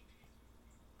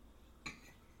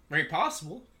 Very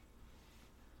possible.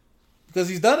 Because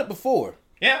he's done it before.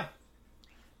 Yeah.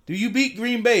 Do you beat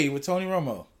Green Bay with Tony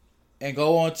Romo and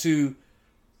go on to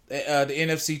the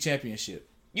NFC Championship?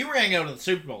 You were going to go to the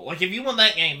Super Bowl. Like, if you won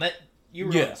that game, you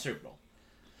were going to the Super Bowl.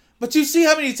 But you see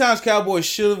how many times Cowboys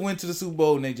should have went to the Super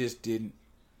Bowl and they just didn't?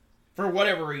 For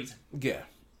whatever reason. Yeah.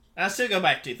 I still go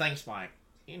back to, thanks, Mike.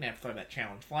 You didn't have to throw that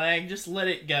challenge flag. Just let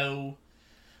it go.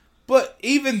 But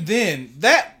even then,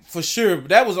 that for sure,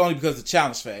 that was only because of the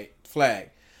challenge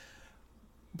flag.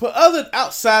 But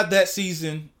outside that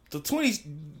season,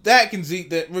 Dak and Zeke,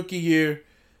 that rookie year,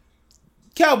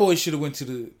 Cowboys should have went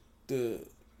to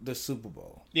the Super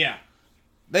Bowl. Yeah.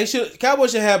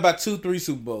 Cowboys should have about 2-3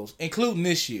 Super Bowls, including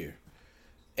this year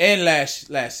and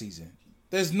last season.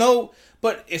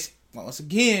 But it's once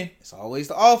again, it's always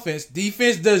the offense.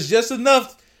 Defense does just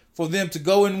enough for them to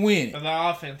go and win. But the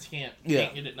offense can't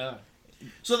get it done.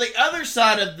 So the other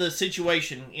side of the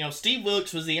situation, Steve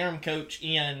Wilkes was the interim coach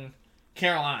in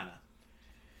Carolina.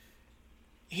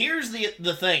 Here's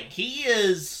the thing. He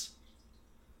is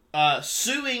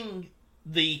suing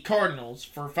the Cardinals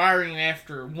for firing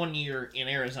after 1 year in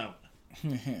Arizona.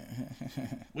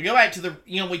 We go back to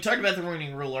we talked about the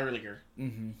Rooney Rule earlier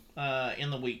in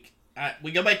the week.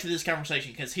 We go back to this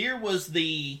conversation because here was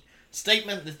the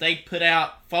statement that they put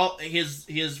out,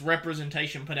 his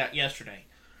representation put out yesterday.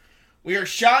 We are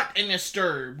shocked and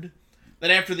disturbed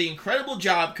that after the incredible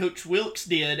job Coach Wilkes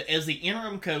did as the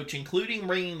interim coach, including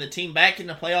bringing the team back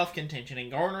into playoff contention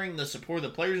and garnering the support of the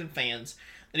players and fans,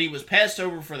 that he was passed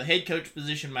over for the head coach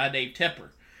position by Dave Tepper.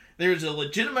 There is a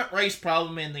legitimate race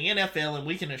problem in the NFL, and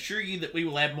we can assure you that we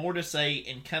will have more to say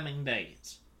in coming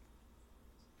days.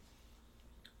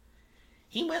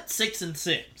 He went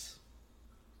 6-6.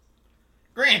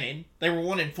 Granted, they were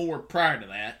 1-4 prior to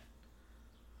that.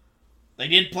 They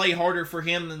did play harder for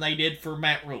him than they did for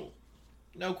Matt Rule.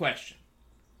 No question.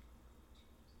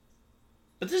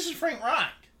 But this is Frank Reich.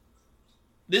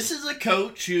 This is a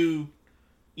coach who,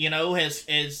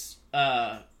 has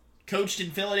coached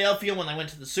in Philadelphia when they went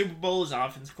to the Super Bowl as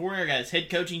offensive coordinator, got his head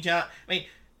coaching job. I mean,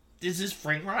 this is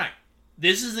Frank Reich.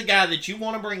 This is the guy that you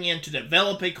want to bring in to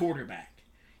develop a quarterback.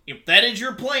 If that is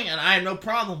your plan, I have no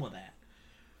problem with that.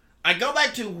 I go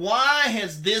back to why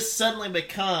has this suddenly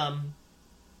become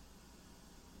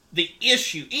the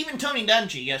issue? Even Tony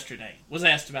Dungy yesterday was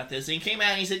asked about this. He came out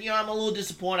and he said, I'm a little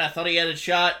disappointed. I thought he had a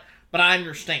shot, but I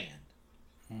understand.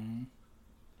 Mm-hmm.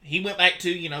 he went back to,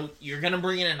 you're going to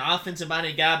bring in an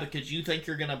offensive-minded guy because you think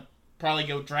you're going to probably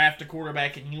go draft a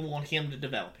quarterback and you want him to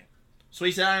develop him. So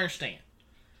he said, I understand.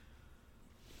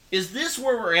 Is this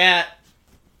where we're at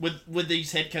with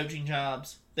these head coaching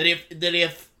jobs? That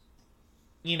if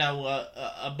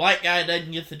a black guy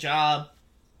doesn't get the job,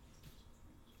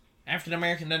 African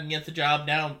American doesn't get the job,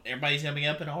 now everybody's going to be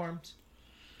up in arms?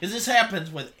 Because this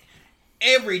happens with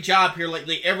every job here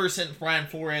lately, ever since Brian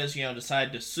Flores,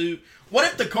 decided to sue. What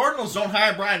if the Cardinals don't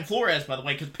hire Brian Flores, by the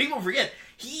way? Because people forget,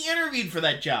 he interviewed for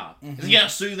that job. Mm-hmm. Is he going to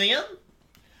sue them?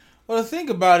 Well, the thing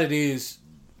about it is,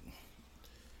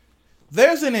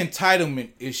 there's an entitlement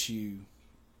issue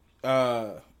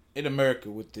in America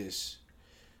with this.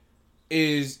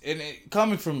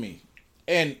 Coming from me.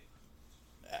 And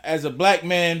as a black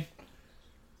man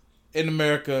in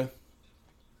America,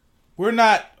 we're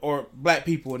not, or black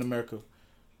people in America,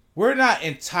 we're not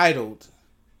entitled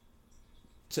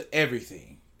to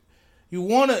everything. You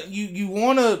wanna,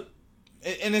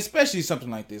 and especially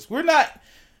something like this, we're not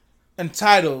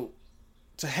entitled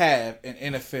to have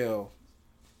an NFL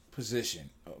position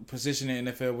in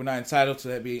the NFL. We're not entitled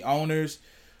to be owners.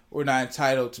 We're not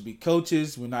entitled to be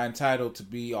coaches. We're not entitled to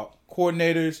be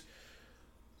coordinators.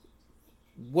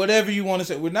 Whatever you want to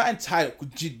say, we're not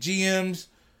entitled. GMs,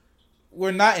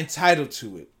 we're not entitled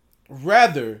to it.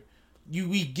 Rather,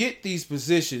 we get these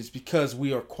positions because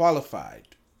we are qualified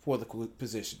for the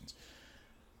positions.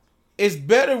 It's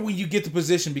better when you get the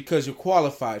position because you're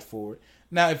qualified for it.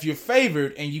 Now, if you're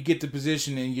favored and you get the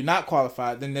position and you're not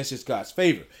qualified, then that's just God's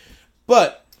favor.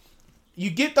 But you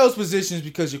get those positions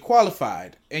because you're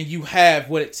qualified and you have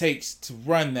what it takes to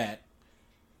run that,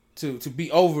 to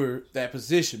be over that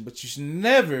position. But you should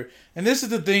never, and this is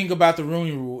the thing about the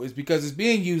Rooney Rule, is because it's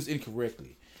being used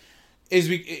incorrectly,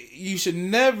 you should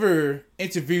never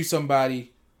interview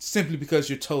somebody simply because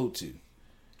you're told to.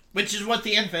 Which is what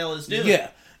the NFL is doing. Yeah.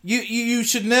 You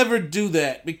should never do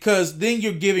that, because then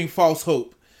you're giving false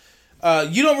hope.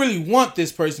 You don't really want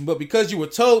this person, but because you were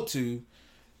told to,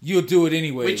 you'll do it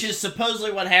anyway. Which is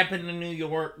supposedly what happened in New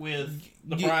York with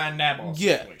the Brian Daboll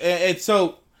situation. Yeah, and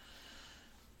so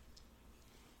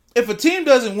if a team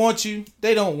doesn't want you,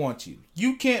 they don't want you.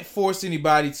 You can't force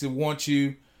anybody to want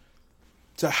you,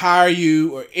 to hire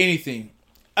you, or anything,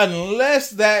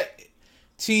 unless that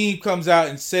team comes out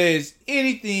and says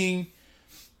anything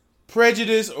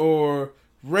prejudice or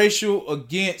racial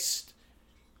against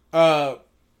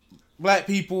black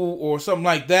people or something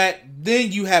like that.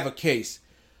 Then you have a case.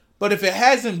 But if it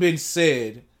hasn't been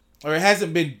said or it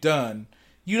hasn't been done,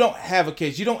 you don't have a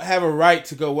case. You don't have a right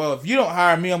to go, well, if you don't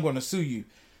hire me, I'm going to sue you.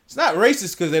 It's not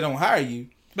racist because they don't hire you.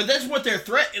 But that's what they're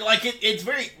threatening. Like, it's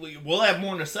very... We'll have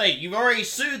more to say. You've already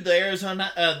sued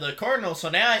the the Cardinals, so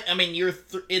now,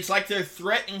 it's like they're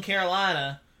threatening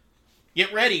Carolina.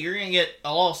 Get ready, you're going to get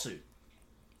a lawsuit.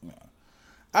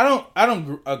 I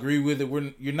don't agree with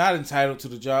it. You're not entitled to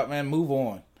the job, man. Move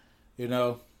on.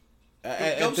 Go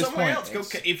somewhere else.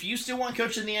 If you still want to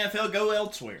coach in the NFL, go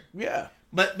elsewhere. Yeah.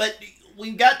 But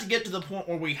we've got to get to the point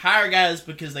where we hire guys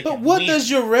because they can win. But what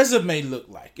does your resume look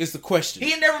like is the question.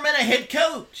 He had never been a head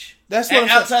coach. That's what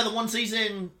outside the one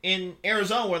season in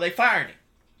Arizona where they fired him,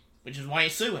 which is why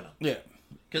he's suing them. Yeah.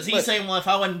 Because he's saying, well, if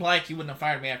I wasn't black, you wouldn't have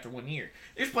fired me after 1 year.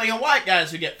 There's plenty of white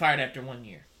guys who get fired after 1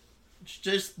 year. It's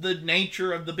just the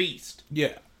nature of the beast.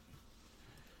 Yeah.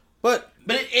 But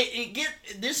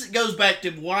this goes back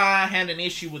to why I had an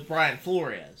issue with Brian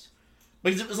Flores.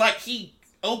 Because it was like he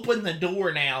opened the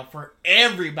door now for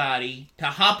everybody to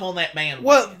hop on that bandwagon.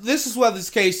 Well, this is why this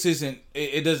case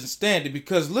it doesn't stand it,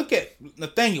 because look at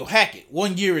Nathaniel Hackett.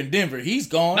 1 year in Denver, he's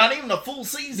gone. Not even a full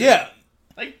season. Yeah.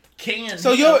 They can.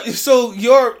 So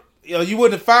you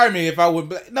wouldn't have fired me if I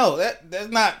would. No, that's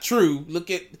not true.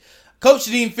 Look at Coach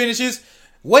didn't even finish his.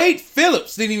 Wade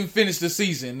Phillips didn't even finish the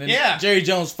season, and Jerry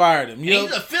Jones fired him.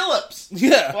 He's a Phillips.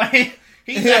 Yeah, like,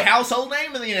 he's a household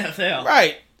name in the NFL.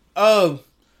 Right.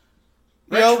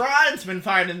 Rex Ryan's been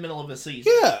fired in the middle of a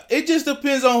season. Yeah, it just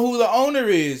depends on who the owner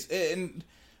is and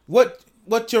what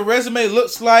your resume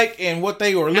looks like and what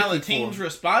they were looking for. How the team's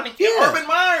responding. Yeah. Urban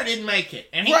Meyer didn't make it,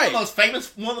 and he's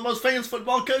one of the most famous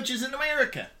football coaches in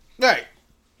America. Right.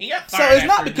 He got so fired it's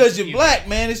not because you're black,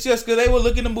 man. It's just because they were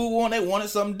looking to move on. They wanted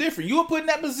something different. You were put in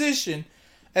that position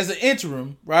as an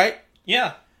interim, right?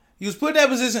 Yeah. You was put in that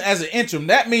position as an interim.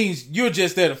 That means you're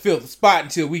just there to fill the spot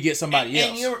until we get somebody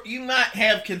else. And you might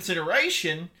have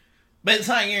consideration, but it's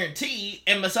not guaranteed.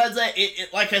 And besides that,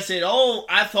 it like I said,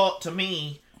 I thought to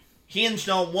me, hinged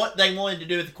on what they wanted to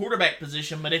do at the quarterback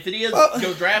position. But if it is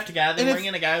go draft a guy, then bring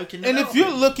in a guy who can develop. And if you're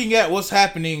looking at what's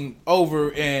happening over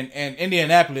in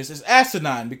Indianapolis, it's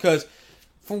asinine. Because,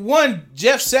 for one,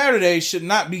 Jeff Saturday should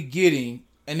not be getting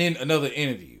and then another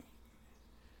interview.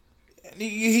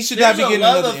 He should not be getting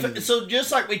another interview. So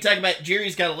just like we talk about,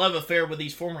 Jerry's got a love affair with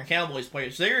these former Cowboys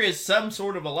players. There is some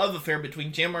sort of a love affair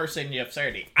between Jim Irsay and Jeff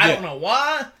Saturday. I don't know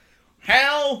why,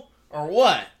 how, or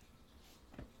what.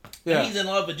 Yeah. And he's in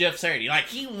love with Jeff Saturday. Like,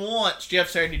 he wants Jeff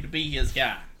Saturday to be his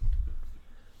guy.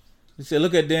 He said,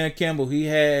 look at Dan Campbell. He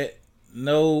had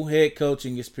no head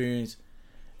coaching experience,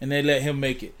 and they let him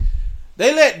make it.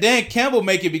 They let Dan Campbell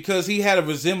make it because he had a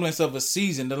resemblance of a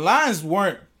season. The Lions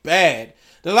weren't bad.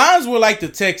 The Lions were like the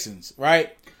Texans,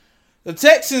 right? The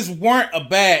Texans weren't a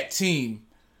bad team.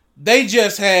 They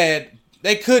just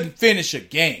they couldn't finish a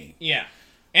game. Yeah.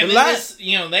 And the Lions,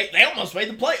 they almost made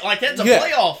the play. Like, that's a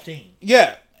playoff team.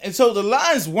 Yeah. And so the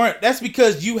Lions weren't. That's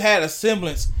because you had a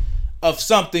semblance of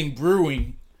something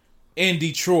brewing in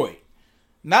Detroit.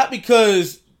 Not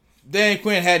because Dan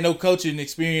Quinn had no coaching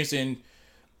experience and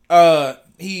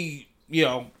it's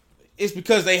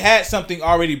because they had something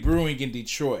already brewing in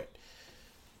Detroit.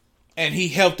 And he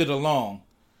helped it along.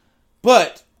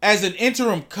 But as an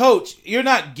interim coach, you're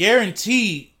not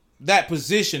guaranteed that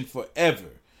position forever.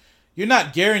 You're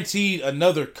not guaranteed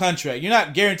another contract. You're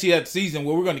not guaranteed that season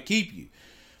where we're going to keep you.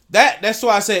 That's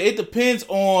why I say it depends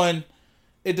on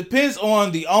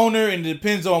the owner and it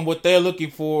depends on what they're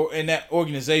looking for in that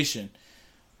organization.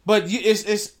 But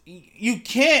you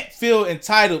can't feel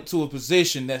entitled to a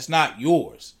position that's not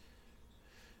yours.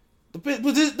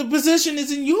 The position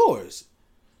isn't yours.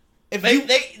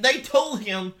 They told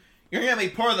him, you're going to be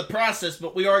part of the process,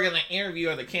 but we are going to interview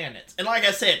other candidates. And like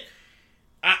I said,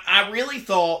 I really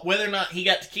thought whether or not he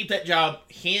got to keep that job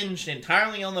hinged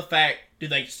entirely on the fact, do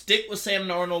they stick with Sam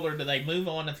Darnold or do they move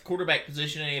on at the quarterback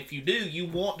position? And if you do, you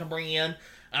want to bring in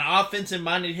an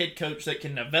offensive-minded head coach that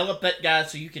can develop that guy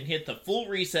so you can hit the full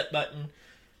reset button,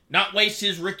 not waste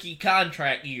his rookie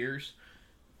contract years,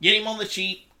 get him on the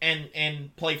cheap,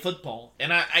 and play football.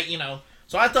 And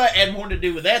so I thought it had more to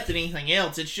do with that than anything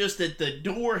else. It's just that the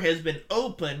door has been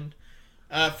opened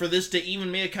for this to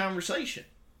even be a conversation.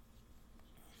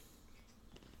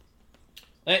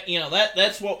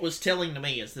 That's what was telling to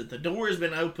me, is that the door has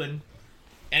been opened,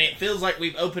 and it feels like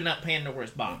we've opened up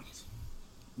Pandora's box.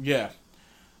 Yeah.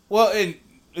 Well, and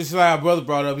it's like my brother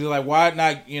brought up. He's like, why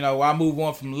not? Why move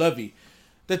on from Lovey?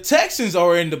 The Texans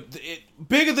are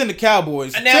bigger than the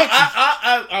Cowboys. Now,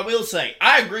 I will say,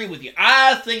 I agree with you.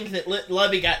 I think that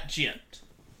Lovey got gypped.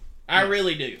 I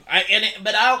really do.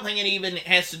 But I don't think it even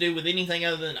has to do with anything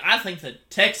other than I think the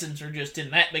Texans are just in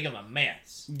that big of a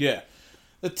mess. Yeah.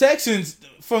 The Texans,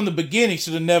 from the beginning,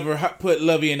 should have never put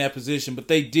Lovey in that position, but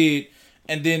they did,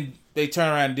 and then they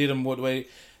turned around and did him what way.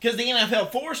 Because the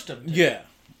NFL forced them to. Yeah.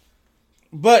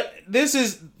 But this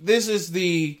is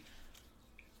the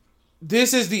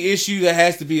issue that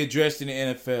has to be addressed in the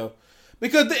NFL.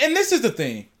 And this is the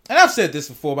thing, and I've said this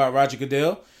before about Roger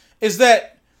Goodell, is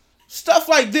that stuff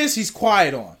like this he's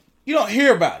quiet on. You don't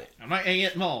hear about it. I'm not going to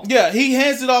get involved. Yeah, he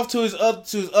hands it off to his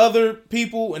other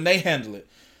people, and they handle it.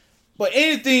 But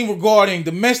anything regarding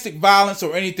domestic violence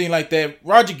or anything like that,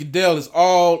 Roger Goodell is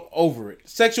all over it.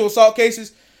 Sexual assault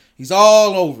cases, he's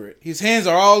all over it. His hands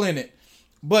are all in it.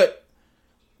 But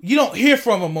you don't hear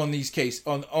from him on these cases,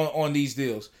 on these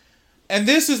deals. And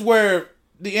this is where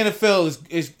the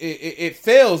NFL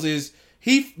fails,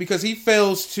 because he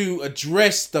fails to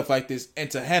address stuff like this and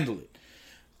to handle it.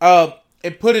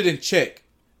 And put it in check.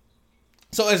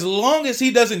 So as long as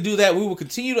he doesn't do that, we will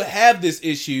continue to have this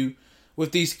issue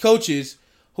with these coaches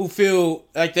who feel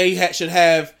like they should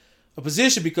have a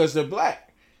position because they're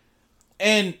black.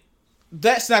 And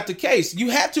that's not the case. You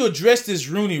have to address this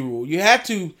Rooney Rule. You have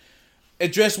to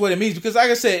address what it means. Because like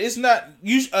I said, it's not...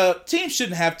 teams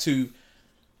shouldn't have to...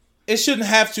 It shouldn't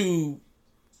have to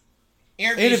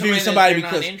interview somebody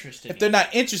because if they're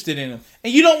not interested in them.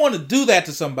 And you don't want to do that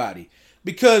to somebody.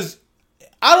 Because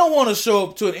I don't want to show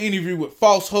up to an interview with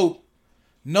false hope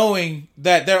knowing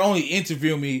that they're only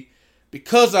interviewing me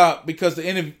because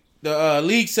the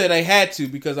league said they had to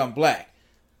because I'm black.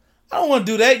 I don't want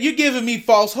to do that. You're giving me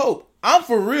false hope. I'm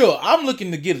for real. I'm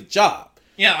looking to get a job.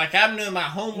 Yeah, like I'm doing my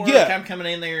homework. Yeah. I'm coming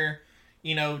in there,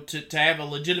 to have a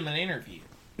legitimate interview.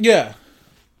 Yeah.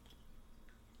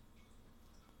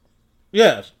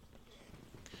 Yes.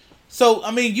 So,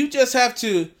 you just have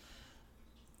to...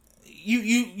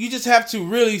 You just have to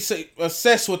really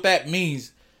assess what that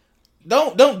means.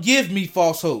 Don't give me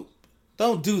false hope.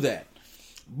 Don't do that.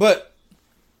 But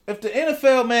if the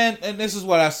NFL, man, and this is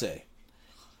what I say,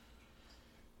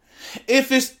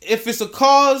 if it's a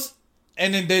cause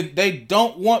and then they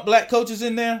don't want black coaches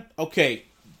in there, okay,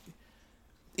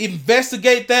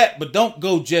 investigate that, but don't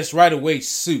go just right away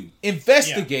sue.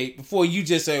 Investigate before you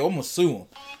just say, I'm gonna sue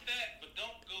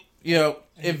them.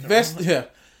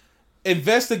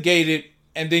 investigate it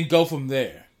and then go from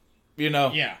there. You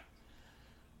know? Yeah.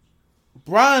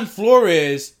 Brian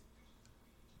Flores,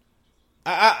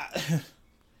 I'll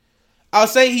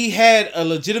say he had a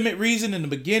legitimate reason in the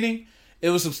beginning. It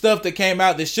was some stuff that came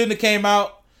out that shouldn't have came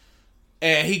out,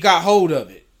 and he got hold of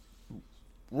it.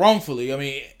 Wrongfully. I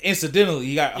mean, incidentally,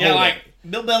 he got hold of it.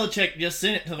 Bill Belichick just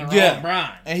sent it to the wrong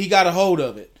Brian. And he got a hold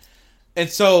of it. And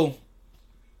so,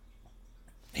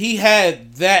 he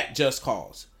had that just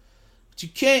cause. But you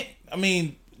can't, I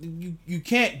mean, you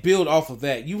can't build off of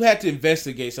that. You had to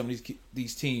investigate some of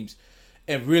these teams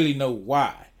and really know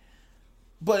why.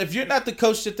 But if you're not the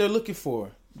coach that they're looking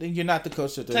for, then you're not the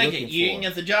coach that they're looking for. You didn't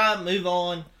get the job, move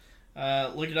on.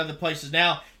 Look at other places.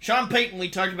 Now, Sean Payton, we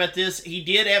talked about this. He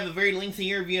did have a very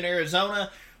lengthy interview in Arizona.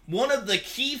 One of the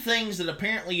key things that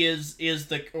apparently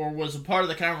was a part of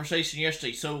the conversation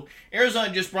yesterday. So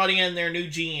Arizona just brought in their new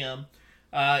GM.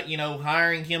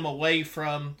 Hiring him away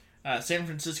from San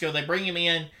Francisco. They bring him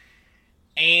in,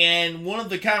 and one of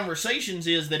the conversations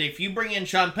is that if you bring in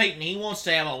Sean Payton, he wants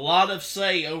to have a lot of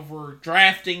say over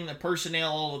drafting, the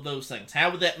personnel, all of those things.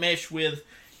 How would that mesh with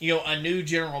a new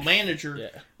general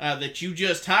manager that you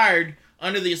just hired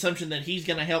under the assumption that he's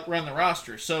going to help run the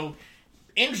roster? So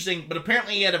interesting, but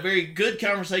apparently he had a very good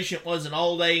conversation. It was an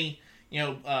all-day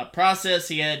process.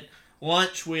 He had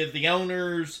lunch with the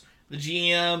owners, the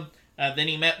GM. Then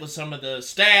he met with some of the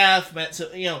staff.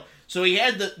 So he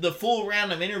had the full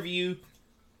round of interview.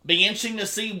 Be interesting to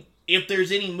see if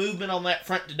there's any movement on that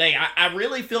front today. I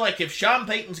really feel like if Sean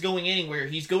Payton's going anywhere,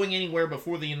 he's going anywhere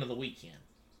before the end of the weekend.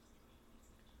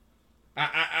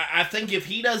 I think if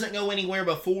he doesn't go anywhere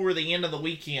before the end of the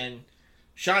weekend,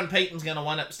 Sean Payton's going to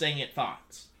wind up staying at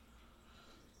Fox.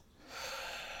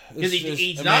 Because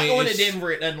he's not going to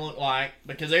Denver, it doesn't look like,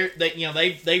 because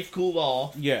they've cooled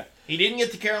off. Yeah. He didn't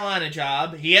get the Carolina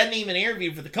job. He hadn't even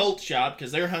interviewed for the Colts job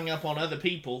because they're hung up on other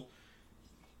people.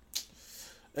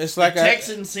 It's like the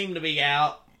Texans seem to be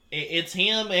out. It's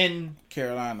him and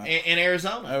Carolina and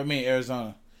Arizona. I mean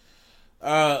Arizona.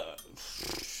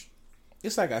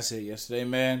 It's like I said yesterday,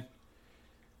 man.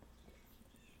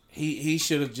 He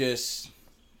should have just.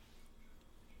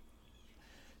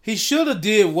 He should have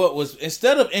did what was,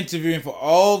 instead of interviewing for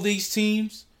all these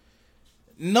teams,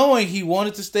 knowing he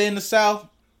wanted to stay in the South,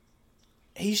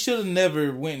 he should have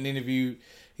never went and interviewed.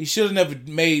 He should have never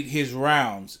made his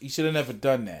rounds. He should have never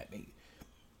done that.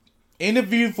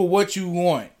 Interview for what you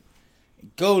want.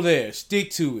 Go there. Stick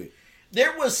to it.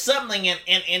 There was something,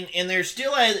 and there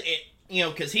still has,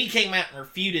 because he came out and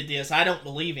refuted this. I don't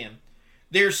believe him.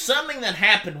 There's something that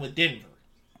happened with Denver.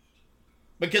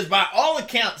 Because by all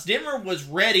accounts, Denver was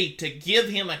ready to give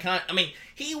him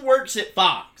he works at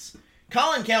Fox.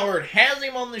 Colin Cowherd has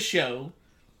him on the show.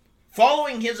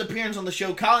 Following his appearance on the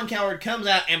show, Colin Cowherd comes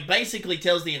out and basically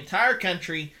tells the entire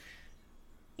country,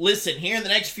 listen, here in the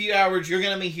next few hours, you're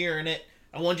going to be hearing it.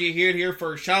 I want you to hear it here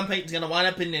first. Sean Payton's going to wind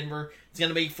up in Denver. It's going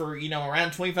to be for,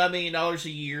 around $25 million a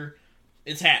year.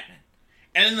 It's happening.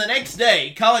 And then the next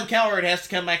day, Colin Cowherd has to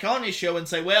come back on his show and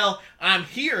say, well, I'm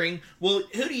hearing. Well,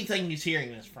 who do you think he's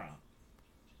hearing this from?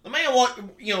 The man,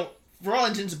 for all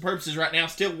intents and purposes right now,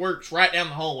 still works right down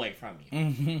the hallway from you.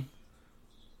 Mm-hmm.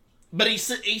 But he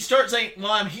starts saying,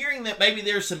 well, I'm hearing that maybe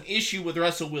there's some issue with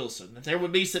Russell Wilson. That there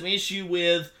would be some issue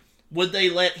with, would they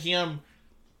let him,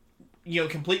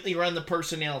 completely run the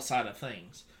personnel side of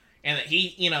things. And that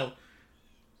he,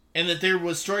 and that there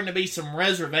was starting to be some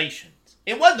reservations.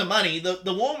 It wasn't the money. The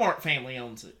Walmart family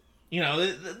owns it.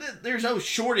 There's no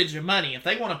shortage of money. If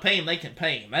they want to pay him, they can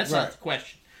pay him. That's not the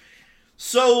question.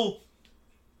 So,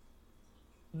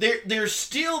 there's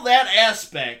still that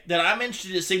aspect that I'm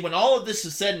interested to see when all of this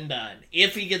is said and done.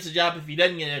 If he gets a job, if he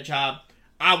doesn't get a job,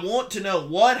 I want to know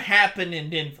what happened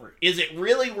in Denver. Is it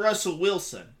really Russell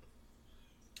Wilson?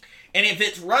 And if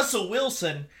it's Russell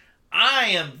Wilson, I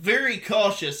am very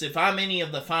cautious if I'm any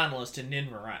of the finalists in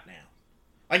Denver right now.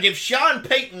 Like if Sean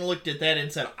Payton looked at that and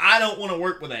said, I don't want to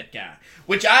work with that guy,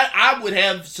 which I would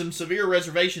have some severe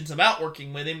reservations about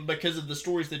working with him because of the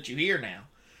stories that you hear now.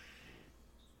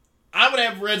 I would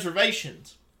have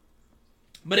reservations.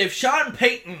 But if Sean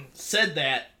Payton said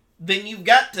that, then you've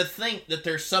got to think that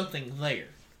there's something there.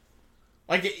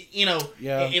 Like,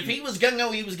 if he was going to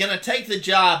go, he was going to take the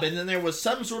job, and then there was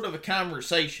some sort of a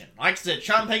conversation. Like I said,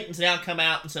 Sean Payton's now come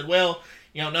out and said, well,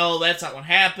 no, that's not what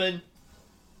happened.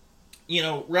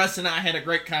 Russ and I had a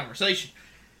great conversation.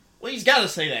 Well, he's got to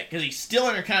say that because he's still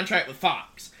under contract with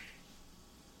Fox.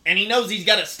 And he knows he's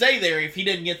got to stay there if he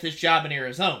didn't get this job in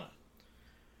Arizona.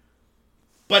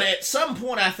 But at some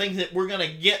point, I think that we're going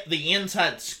to get the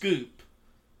inside scoop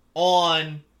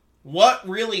on what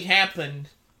really happened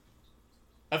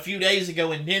a few days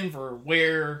ago in Denver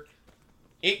where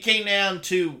it came down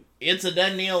to it's a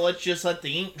done deal. Let's just let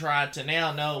the ink dry. To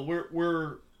now, no,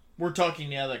 we're talking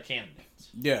to other candidates.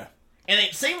 Yeah. And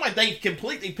it seemed like they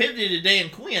completely pivoted to Dan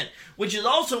Quinn, which is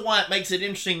also why it makes it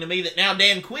interesting to me that now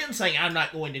Dan Quinn's saying, I'm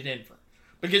not going to Denver.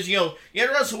 Because, you had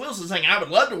Russell Wilson saying, I would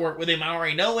love to work with him. I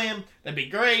already know him. That'd be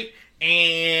great.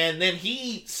 And then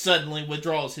he suddenly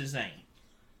withdraws his name.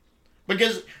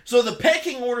 So the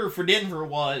pecking order for Denver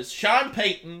was Sean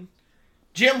Payton,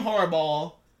 Jim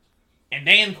Harbaugh, and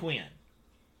Dan Quinn.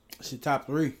 It's the top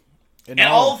three. And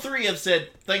all three have said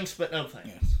thanks but no thanks.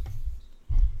 Yes.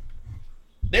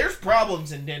 There's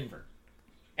problems in Denver.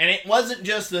 And it wasn't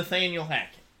just Nathaniel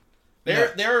Hackett.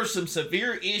 There are some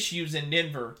severe issues in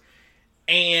Denver.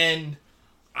 And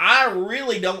I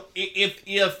really don't...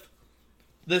 If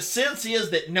the sense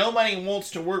is that nobody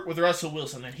wants to work with Russell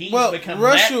Wilson, that he's become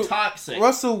that toxic.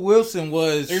 Russell Wilson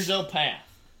was... There's no path.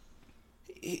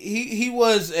 He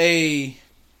was a...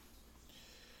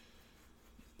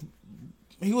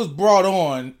 He was brought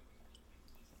on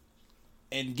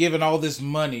and given all this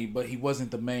money, but he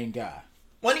wasn't the main guy.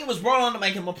 When he was brought on to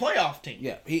make him a playoff team.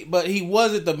 Yeah, but he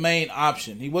wasn't the main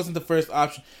option. He wasn't the first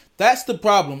option. That's the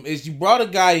problem, is you brought a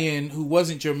guy in who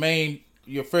wasn't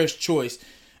your first choice,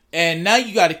 and now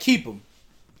you got to keep him.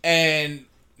 And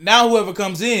now whoever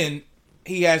comes in,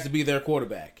 he has to be their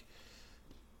quarterback.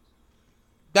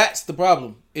 That's the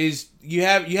problem, is you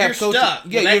have you're coaches. Stuck.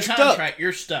 Yeah, you're stuck.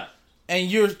 You're stuck.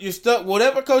 And you're stuck.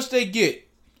 Whatever coach they get,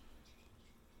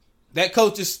 that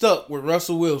coach is stuck with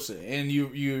Russell Wilson. And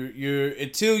you're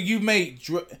until you make.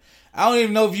 I don't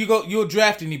even know if you'll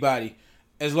draft anybody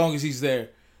as long as he's there.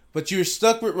 But you're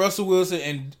stuck with Russell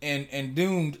Wilson and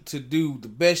doomed to do the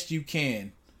best you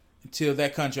can until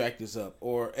that contract is up,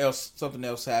 or else something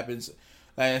else happens.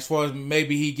 As far as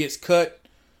maybe he gets cut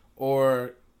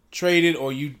or traded,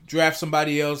 or you draft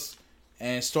somebody else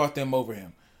and start them over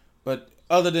him. But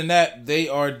other than that, they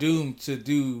are doomed to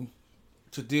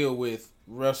deal with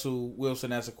Russell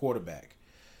Wilson as a quarterback.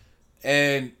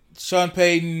 And Sean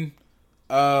Payton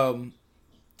and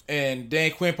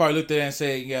Dan Quinn probably looked at it and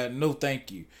said, "Yeah, no,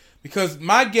 thank you." Because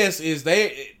my guess is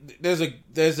there's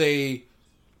a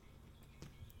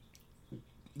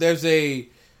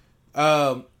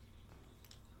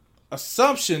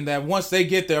assumption that once they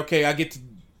get there, okay, I get to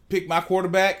pick my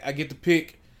quarterback, I get to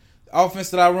pick the offense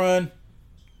that I run.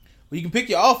 Well, you can pick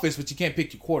your offense, but you can't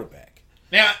pick your quarterback.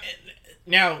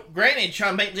 Now, granted,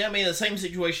 Sean Payton's gonna be in the same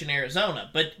situation in Arizona,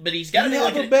 but he's got to be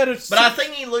looking better. But I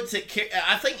think he looks at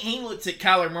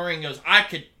Kyler Murray and goes, I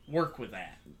could work with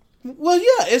that. Well,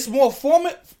 yeah, it's more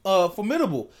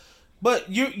formidable, but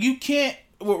you can't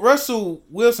with Russell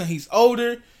Wilson. He's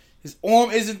older, his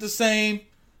arm isn't the same,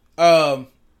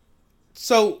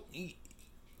 so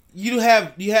you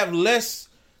have less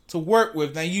to work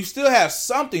with. Now, you still have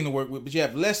something to work with, but you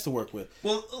have less to work with.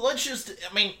 Well,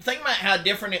 think about how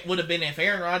different it would have been if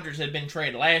Aaron Rodgers had been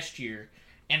traded last year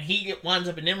and he winds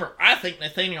up in Denver. I think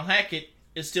Nathaniel Hackett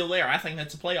is still there. I think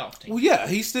that's a playoff team. Well, yeah,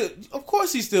 of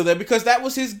course he's still there, because that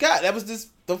was his guy. That was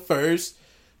the first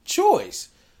choice.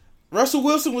 Russell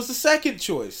Wilson was the second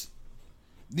choice.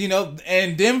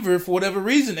 And Denver, for whatever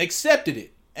reason, accepted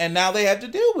it. And now they have to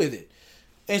deal with it.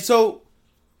 And so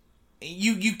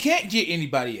You can't get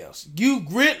anybody else. You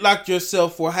gridlocked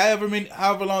yourself for however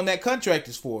long that contract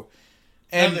is for.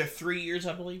 And another 3 years,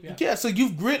 I believe. Yeah, so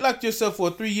you've gridlocked yourself for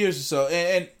 3 years or so.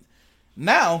 And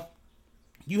now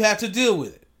you have to deal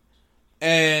with it.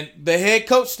 And the head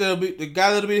coach, the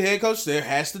guy that'll be the head coach there,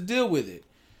 has to deal with it.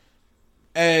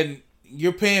 And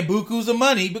you're paying bukus of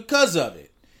money because of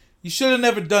it. You should have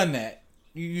never done that.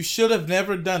 You should have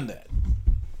never done that.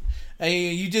 And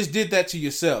you just did that to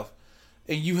yourself.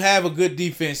 And you have a good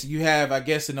defense. You have, I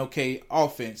guess, an okay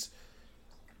offense.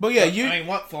 But yeah,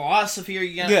 what philosophy are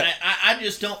you gonna? Yeah. I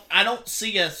just don't. I don't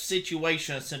see a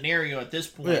scenario at this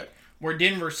point where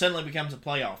Denver suddenly becomes a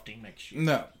playoff team next year.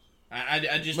 No,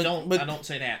 I just don't. I don't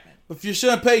see it happening. But if you're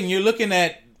Sean Payton, you're looking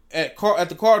at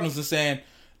the Cardinals and saying,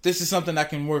 "This is something I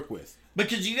can work with."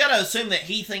 Because you got to assume that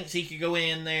he thinks he could go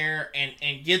in there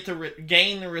and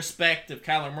gain the respect of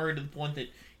Kyler Murray to the point that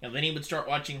then he would start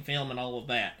watching film and all of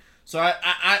that. So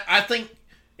I think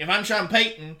if I'm Sean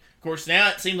Payton, of course, now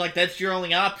it seems like that's your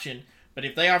only option. But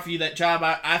if they offer you that job,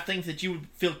 I think that you would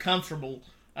feel comfortable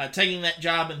taking that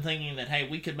job and thinking that, hey,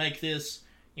 we could make this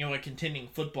a contending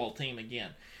football team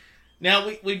again. Now,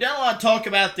 we've done a lot of talk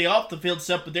about the off-the-field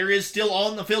stuff, but there is still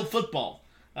on-the-field football.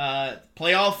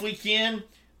 Playoff weekend,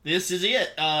 this is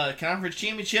it. Conference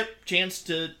championship, chance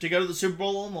to go to the Super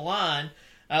Bowl on the line.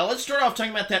 Let's start off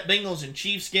talking about that Bengals and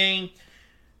Chiefs game.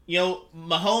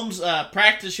 Mahomes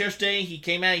practiced yesterday. He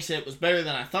came out. He said it was better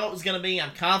than I thought it was going to be.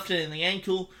 I'm confident in the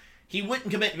ankle. he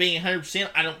wouldn't commit to being 100%.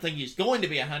 I don't think he's going to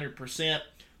be 100%,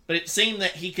 but it seemed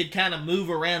that he could kind of move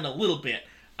around a little bit.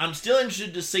 I'm still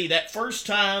interested to see that first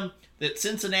time that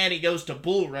Cincinnati goes to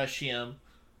bull rush him,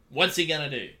 what's he going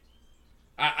to do?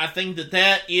 I think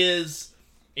that is,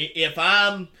 if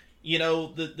I'm,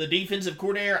 the defensive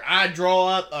coordinator, I draw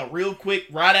up a real quick,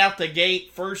 right out the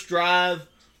gate, first drive,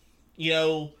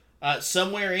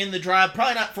 somewhere in the drive,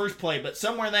 probably not first play, but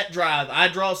somewhere in that drive, I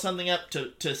draw something up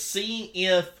to see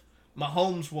if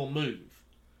Mahomes will move.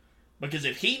 Because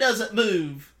if he doesn't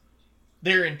move,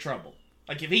 they're in trouble.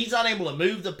 Like, if he's not able to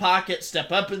move the pocket,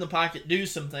 step up in the pocket, do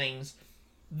some things,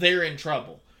 they're in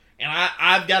trouble. And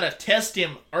I've got to test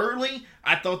him early.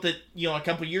 I thought that, a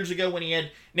couple years ago when he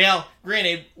had... Now,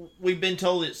 granted, we've been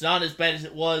told it's not as bad as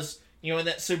it was, in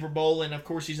that Super Bowl, and of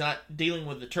course he's not dealing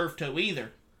with the turf toe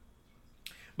either.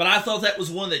 But I thought that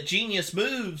was one of the genius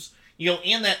moves,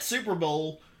 in that Super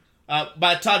Bowl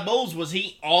by Todd Bowles, was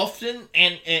he often,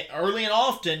 and early and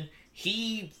often,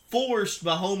 he forced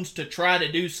Mahomes to try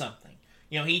to do something.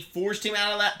 He forced him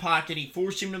out of that pocket. He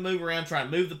forced him to move around, try to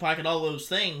move the pocket, all those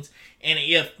things. And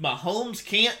if Mahomes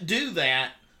can't do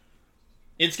that,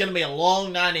 it's going to be a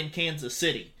long night in Kansas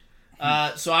City.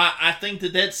 So I think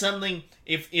that that's something,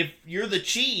 if you're the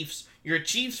Chiefs, you're a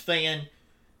Chiefs fan,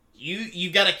 you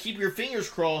got to keep your fingers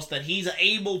crossed that he's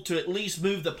able to at least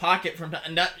move the pocket from time.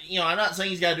 I'm not saying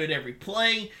he's got to do it every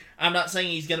play. I'm not saying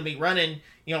he's going to be running,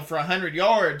 for 100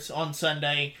 yards on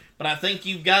Sunday. But I think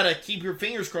you've got to keep your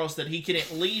fingers crossed that he can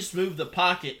at least move the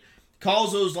pocket,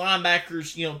 cause those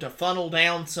linebackers, to funnel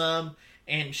down some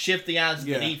and shift the eyes of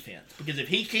the defense. Because if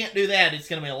he can't do that, it's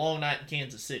going to be a long night in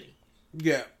Kansas City.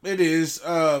 Yeah, it is.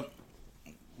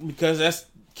 Because that's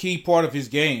key part of his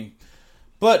game.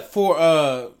 But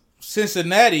for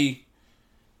Cincinnati,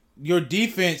 your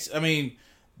defense,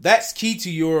 that's key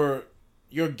to your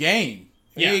game.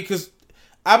 Yeah. Because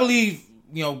I believe...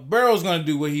 Burrow's going to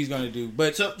do what he's going to do.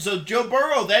 But so Joe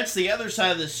Burrow, that's the other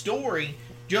side of the story.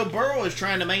 Joe Burrow is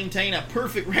trying to maintain a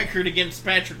perfect record against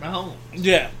Patrick Mahomes.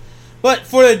 Yeah. But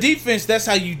for the defense, that's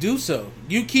how you do so.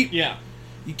 You keep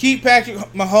Patrick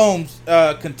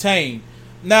Mahomes contained.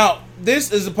 Now,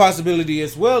 this is a possibility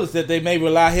as well, is that they may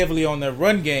rely heavily on their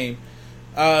run game,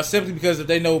 simply because if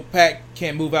they know Pat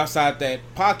can't move outside that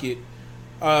pocket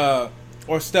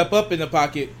or step up in the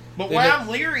pocket. But where I'm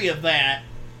leery of that,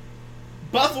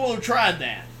 Buffalo tried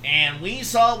that, and we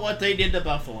saw what they did to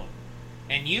Buffalo.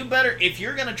 And you better, if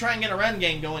you're going to try and get a run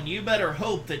game going, you better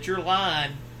hope that your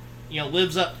line,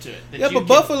 lives up to it. But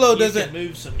Buffalo doesn't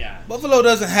move some guys. Buffalo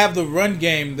doesn't have the run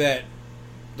game that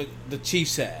the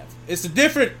Chiefs have. It's a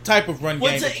different type of run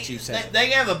game that the Chiefs have. They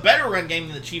have a better run game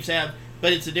than the Chiefs have,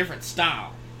 but it's a different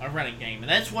style of running game,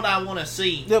 and that's what I want to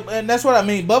see. Yeah, and that's what I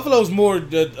mean. Buffalo's more of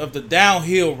the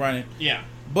downhill running. Yeah.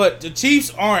 But the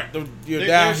Chiefs aren't your downhill.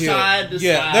 They're side to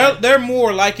side. They're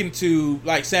more likened to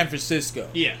like San Francisco.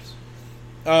 Yes.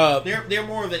 They're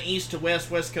more of an east to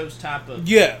west, West Coast type of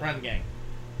run game.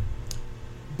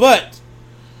 But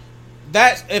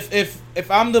that's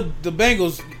if I'm the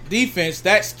Bengals defense,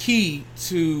 that's key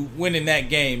to winning that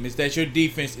game, is that your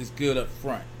defense is good up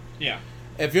front. Yeah.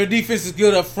 If your defense is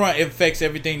good up front, it affects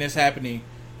everything that's happening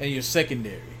in your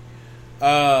secondary.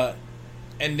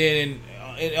 And then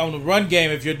on the run game,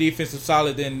 if your defense is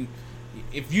solid, then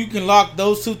if you can lock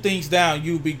those two things down,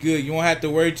 you'll be good. You won't have to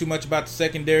worry too much about the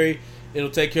secondary.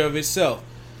 It'll take care of itself.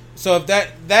 So if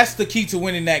that's the key to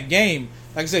winning that game.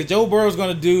 Like I said, Joe Burrow's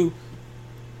going to do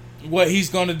what he's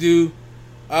going to do.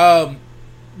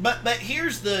 But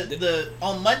here's the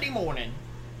on Monday morning,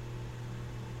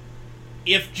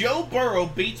 if Joe Burrow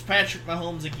beats Patrick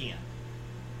Mahomes again,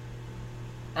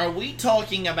 are we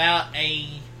talking about a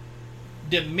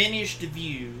diminished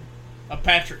view of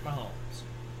Patrick Mahomes?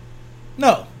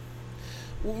 No.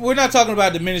 We're not talking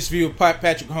about a diminished view of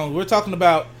Patrick Mahomes. We're talking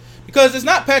about, because it's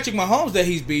not Patrick Mahomes that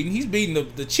he's beating. He's beating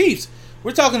the Chiefs.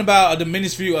 We're talking about a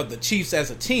diminished view of the Chiefs as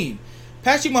a team.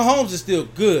 Patrick Mahomes is still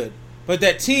good, but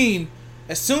that team,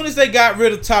 as soon as they got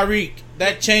rid of Tyreek,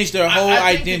 that changed their whole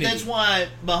identity. That's why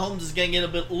Mahomes is going to get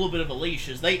a little bit of a leash.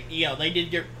 Is they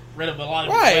did get rid of a lot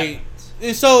of his weapons.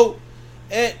 And so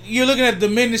you're looking at the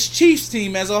diminished Chiefs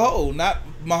team as a whole. Not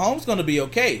Mahomes going to be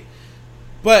okay,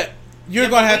 but you're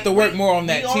going to have to work more on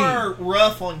that team. We are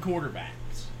rough on quarterbacks.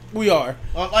 We are.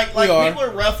 People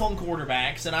are rough on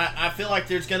quarterbacks, and I feel like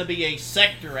there's going to be a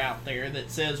sector out there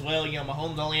that says, well,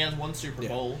 Mahomes only has one Super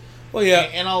Bowl. Well, yeah.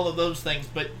 And all of those things.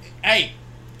 But, hey,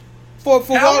 for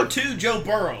power to Joe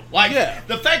Burrow.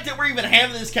 The fact that we're even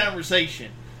having this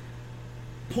conversation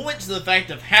points to the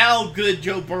fact of how good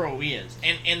Joe Burrow is,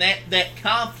 and that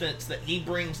confidence that he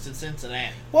brings to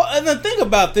Cincinnati. Well, and the thing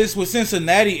about this with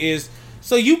Cincinnati is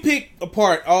So you pick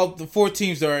apart all the 4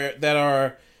 teams that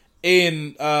are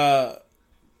in the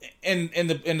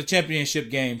championship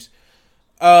games.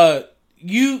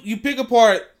 You pick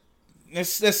apart. Let's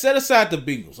set aside the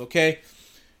Bengals, okay?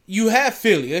 You have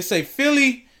Philly. Let's say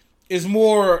Philly is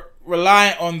more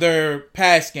reliant on their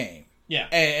pass game. Yeah.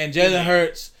 And Jalen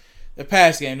Hurts, the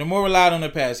pass game. They're more reliant on their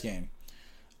pass game.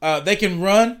 They can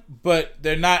run, but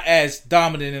they're not as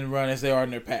dominant in the run as they are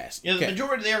in their pass. Yeah, the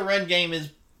majority of their run game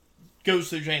goes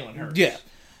through Jalen Hurts. Yeah.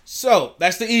 So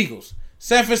that's the Eagles.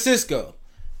 San Francisco,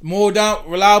 more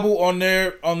reliable on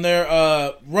their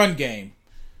run game,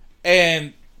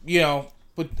 and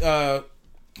but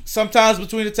sometimes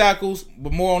between the tackles,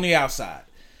 but more on the outside.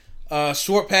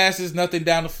 Short passes, nothing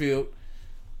down the field.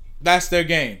 That's their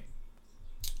game.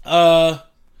 And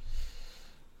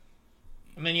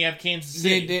then you have Kansas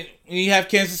City. Then you have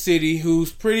Kansas City,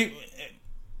 who's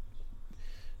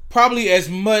probably as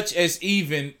much as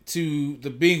even to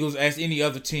the Bengals as any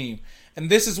other team.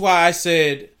 And this is why I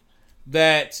said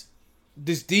that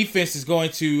this defense is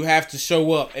going to have to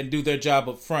show up and do their job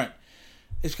up front.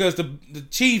 It's because the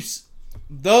Chiefs,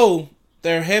 though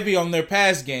they're heavy on their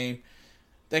pass game,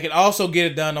 they can also get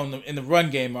it done in the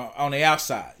run game on the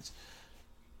outsides.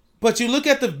 But you look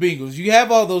at the Bengals, you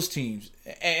have all those teams,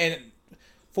 and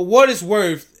for what it's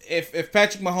worth, if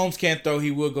Patrick Mahomes can't throw,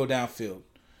 he will go downfield.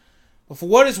 But for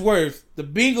what it's worth, the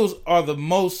Bengals are the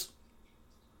most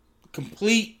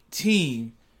complete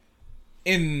team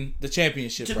in the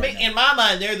championship. To right me, now. in my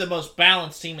mind, they're the most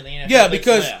balanced team in the NFL. Yeah,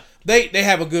 because they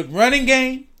have a good running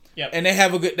game, and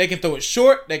they can throw it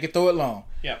short, they can throw it long.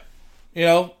 Yep.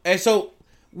 And so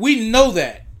we know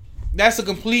that. That's a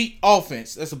complete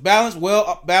offense. That's a balanced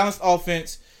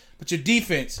offense. But your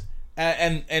defense,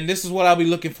 and this is what I'll be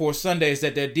looking for Sunday, is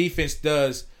that their defense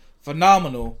does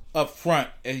phenomenal up front,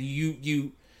 and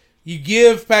you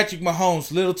give Patrick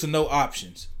Mahomes little to no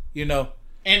options.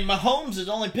 And Mahomes is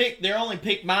only picked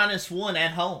 -1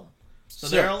 at home. So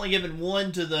they're only giving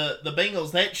 1 to the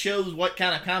Bengals. That shows what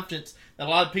kind of confidence that a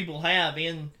lot of people have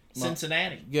in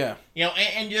Cincinnati. Yeah.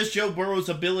 And just Joe Burrow's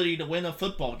ability to win a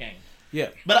football game. Yeah.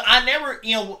 But I never,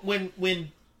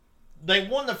 when they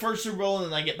won the first Super Bowl and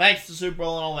then they get back to the Super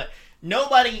Bowl and all that,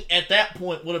 nobody at that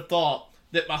point would have thought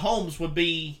that Mahomes would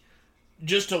be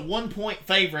just a 1-point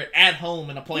favorite at home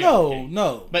in a playoff game.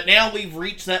 No. But now we've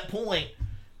reached that point.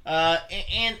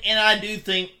 And I do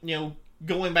think,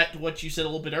 going back to what you said a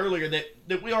little bit earlier,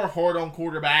 that we are hard on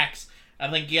quarterbacks. I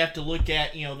think you have to look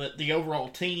at, the overall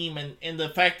team and the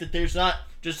fact that there's not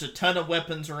just a ton of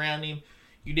weapons around him.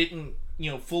 You didn't,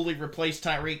 fully replace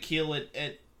Tyreek Hill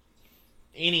at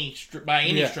any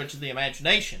stretch of the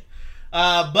imagination.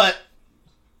 But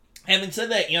having said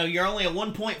that, you're only a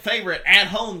 1-point favorite at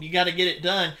home. You got to get it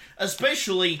done,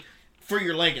 especially for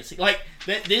your legacy. Like,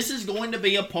 this is going to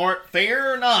be a part,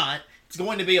 fair or not, it's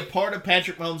going to be a part of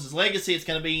Patrick Mahomes' legacy. It's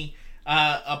going to be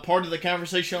a part of the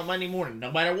conversation on Monday morning.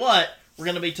 No matter what, we're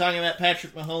going to be talking about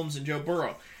Patrick Mahomes and Joe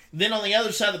Burrow. Then on the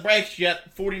other side of the bracket, you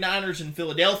got 49ers in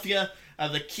Philadelphia.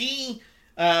 The key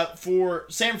for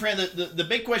San Fran, the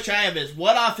big question I have is,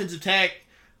 what offensive attack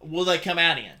will they come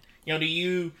out in? Do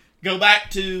you go back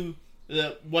to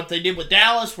what they did with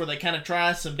Dallas, where they kind of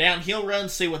try some downhill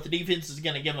runs, see what the defense is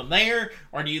going to give them there,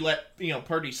 or do you let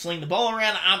Purdy sling the ball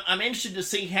around? I'm interested to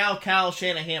see how Kyle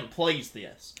Shanahan plays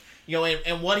this,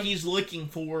 and what he's looking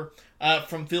for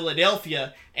from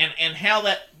Philadelphia, and how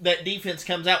that defense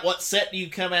comes out. What set do you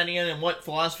come out in, and what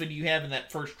philosophy do you have in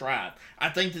that first drive? I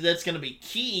think that's going to be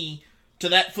key to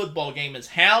that football game, is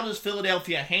how does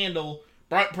Philadelphia handle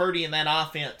Brock Purdy and that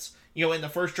offense? In the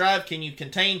first drive, can you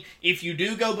contain, if you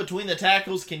do go between the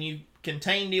tackles, can you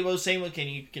contain Deebo Samuel? Can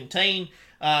you contain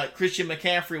Christian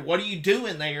McCaffrey? What do you do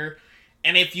in there?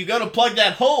 And if you go to plug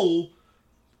that hole,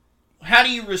 how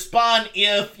do you respond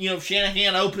if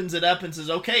Shanahan opens it up and says,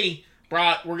 "Okay,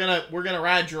 Brock, we're gonna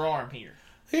ride your arm here"?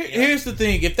 Here's the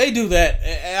thing: if they do that,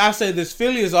 I say this: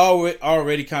 Philly is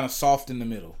already kind of soft in the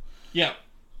middle. Yeah.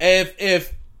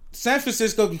 If San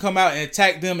Francisco can come out and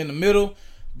attack them in the middle,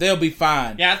 they'll be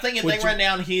fine. Yeah, I think if they run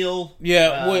downhill...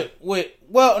 Yeah,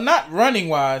 well, not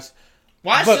running-wise,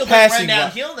 well, I but still think run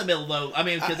downhill in the middle, though. I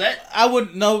mean, because I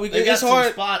wouldn't know. Because they got it's hard.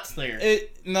 Some spots there.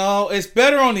 It's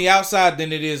better on the outside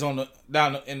than it is on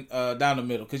down the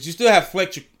middle, because you still have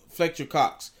Fletcher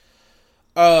Cox.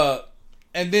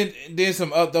 And then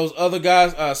some of those other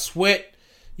guys, Sweat.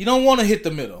 You don't want to hit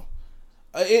the middle.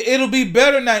 It'll be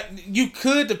better now. You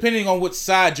could, depending on which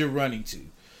side you're running to,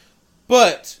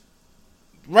 but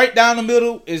right down the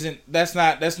middle that's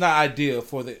not ideal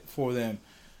for them.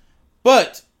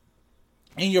 But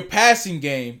in your passing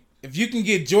game, if you can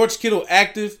get George Kittle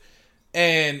active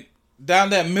and down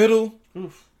that middle,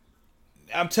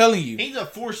 I'm telling you, he's a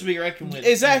force to be reckoned with.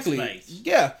 Exactly. In space.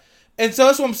 Yeah, and so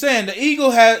that's what I'm saying. The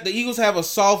Eagles have a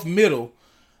soft middle.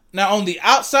 Now on the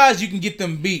outsides, you can get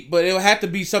them beat, but it'll have to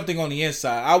be something on the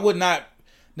inside. I would not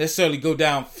necessarily go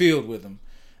downfield with them.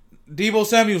 Deebo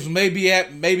Samuels may be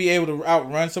able to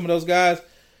outrun some of those guys,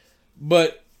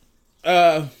 but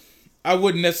I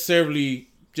wouldn't necessarily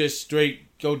just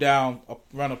straight go down,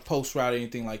 run a post route or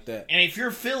anything like that. And if you're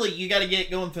Philly, you got to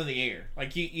get going through the air.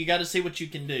 Like you got to see what you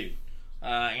can do,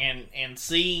 and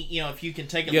see if you can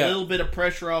take a little bit of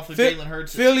pressure off of Jalen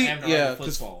Hurts. Philly, having to run the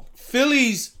football.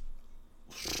 Philly's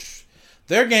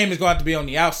their game is going to have to be on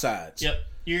the outsides. Yep.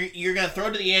 You're going to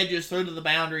throw to the edges, throw to the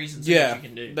boundaries, and see what you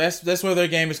can do. That's where their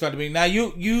game is going to be. Now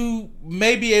you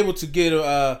may be able to get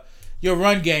your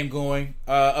run game going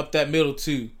up that middle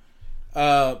too.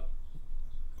 San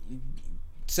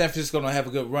Francisco don't have a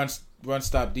good run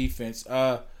stop defense.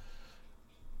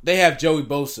 They have Joey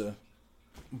Bosa,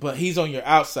 but he's on your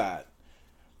outside.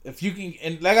 If you can,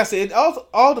 and like I said, it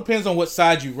all depends on what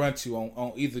side you run to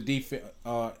on either defense,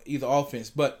 either offense.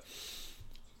 But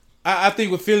I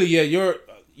think with Philly,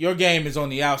 your game is on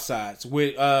the outsides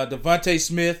with Devontae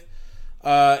Smith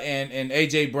and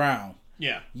AJ Brown.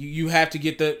 Yeah, you have to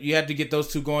get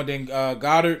those two going. Then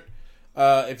Goddard,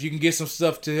 if you can get some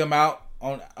stuff to him out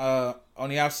on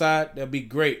the outside, that'd be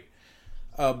great.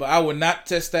 But I would not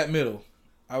test that middle.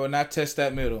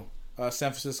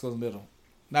 San Francisco's middle.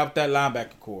 Not with that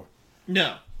linebacker core.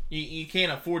 No, you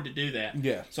can't afford to do that.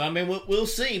 Yeah. So I mean, we'll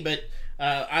see, but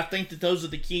I think that those are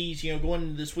the keys. Going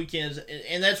into this weekend,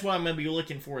 and that's what I'm going to be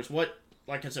looking for. Is what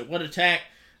attack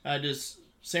does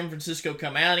San Francisco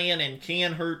come out in, and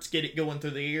can Hurts get it going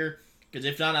through the air? Because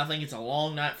if not, I think it's a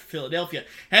long night for Philadelphia.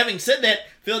 Having said that,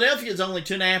 Philadelphia is only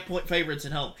 2.5-point favorites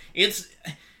at home. It's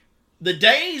the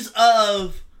days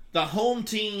of the home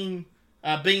team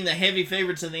being the heavy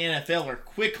favorites in the NFL are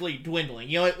quickly dwindling.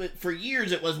 For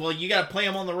years it was, well, you got to play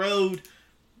them on the road.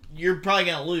 You're probably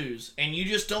going to lose, and you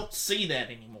just don't see that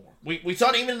anymore. We saw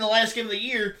it even in the last game of the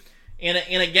year in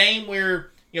a game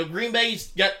where Green Bay's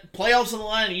got playoffs on the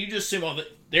line, and you just assume,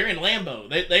 they're in Lambeau.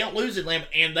 They don't lose at Lambeau,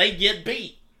 and they get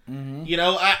beat. Mm-hmm.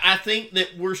 I think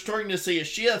that we're starting to see a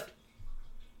shift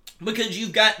because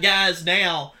you've got guys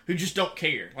now who just don't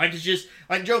care. Like, it's just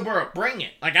like Joe Burrow, bring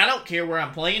it. Like, I don't care where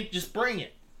I'm playing, just bring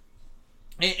it.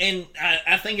 And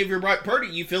I think if you're Brock Purdy,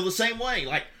 you feel the same way.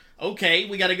 Like, okay,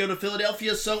 we got to go to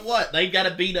Philadelphia, so what? They've got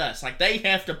to beat us. Like, they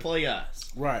have to play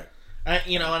us. Right.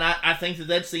 And I think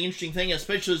that's the interesting thing,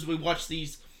 especially as we watch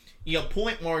these,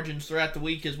 point margins throughout the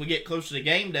week as we get closer to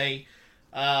game day.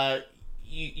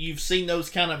 You've seen those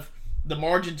kind of, the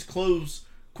margins close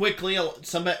quickly.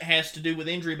 Some of it has to do with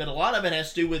injury, but a lot of it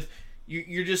has to do with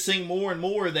you're just seeing more and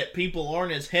more that people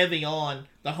aren't as heavy on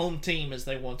the home team as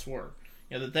they once were.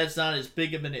 That's not as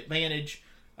big of an advantage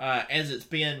as it's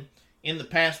been in the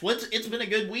past. It's been a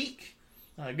good week,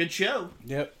 good show.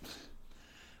 Yep.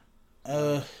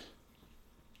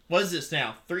 What is this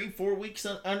now? 3-4 weeks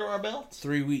under our belts?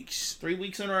 3 weeks. 3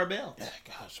 weeks under our belts.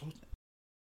 Gosh,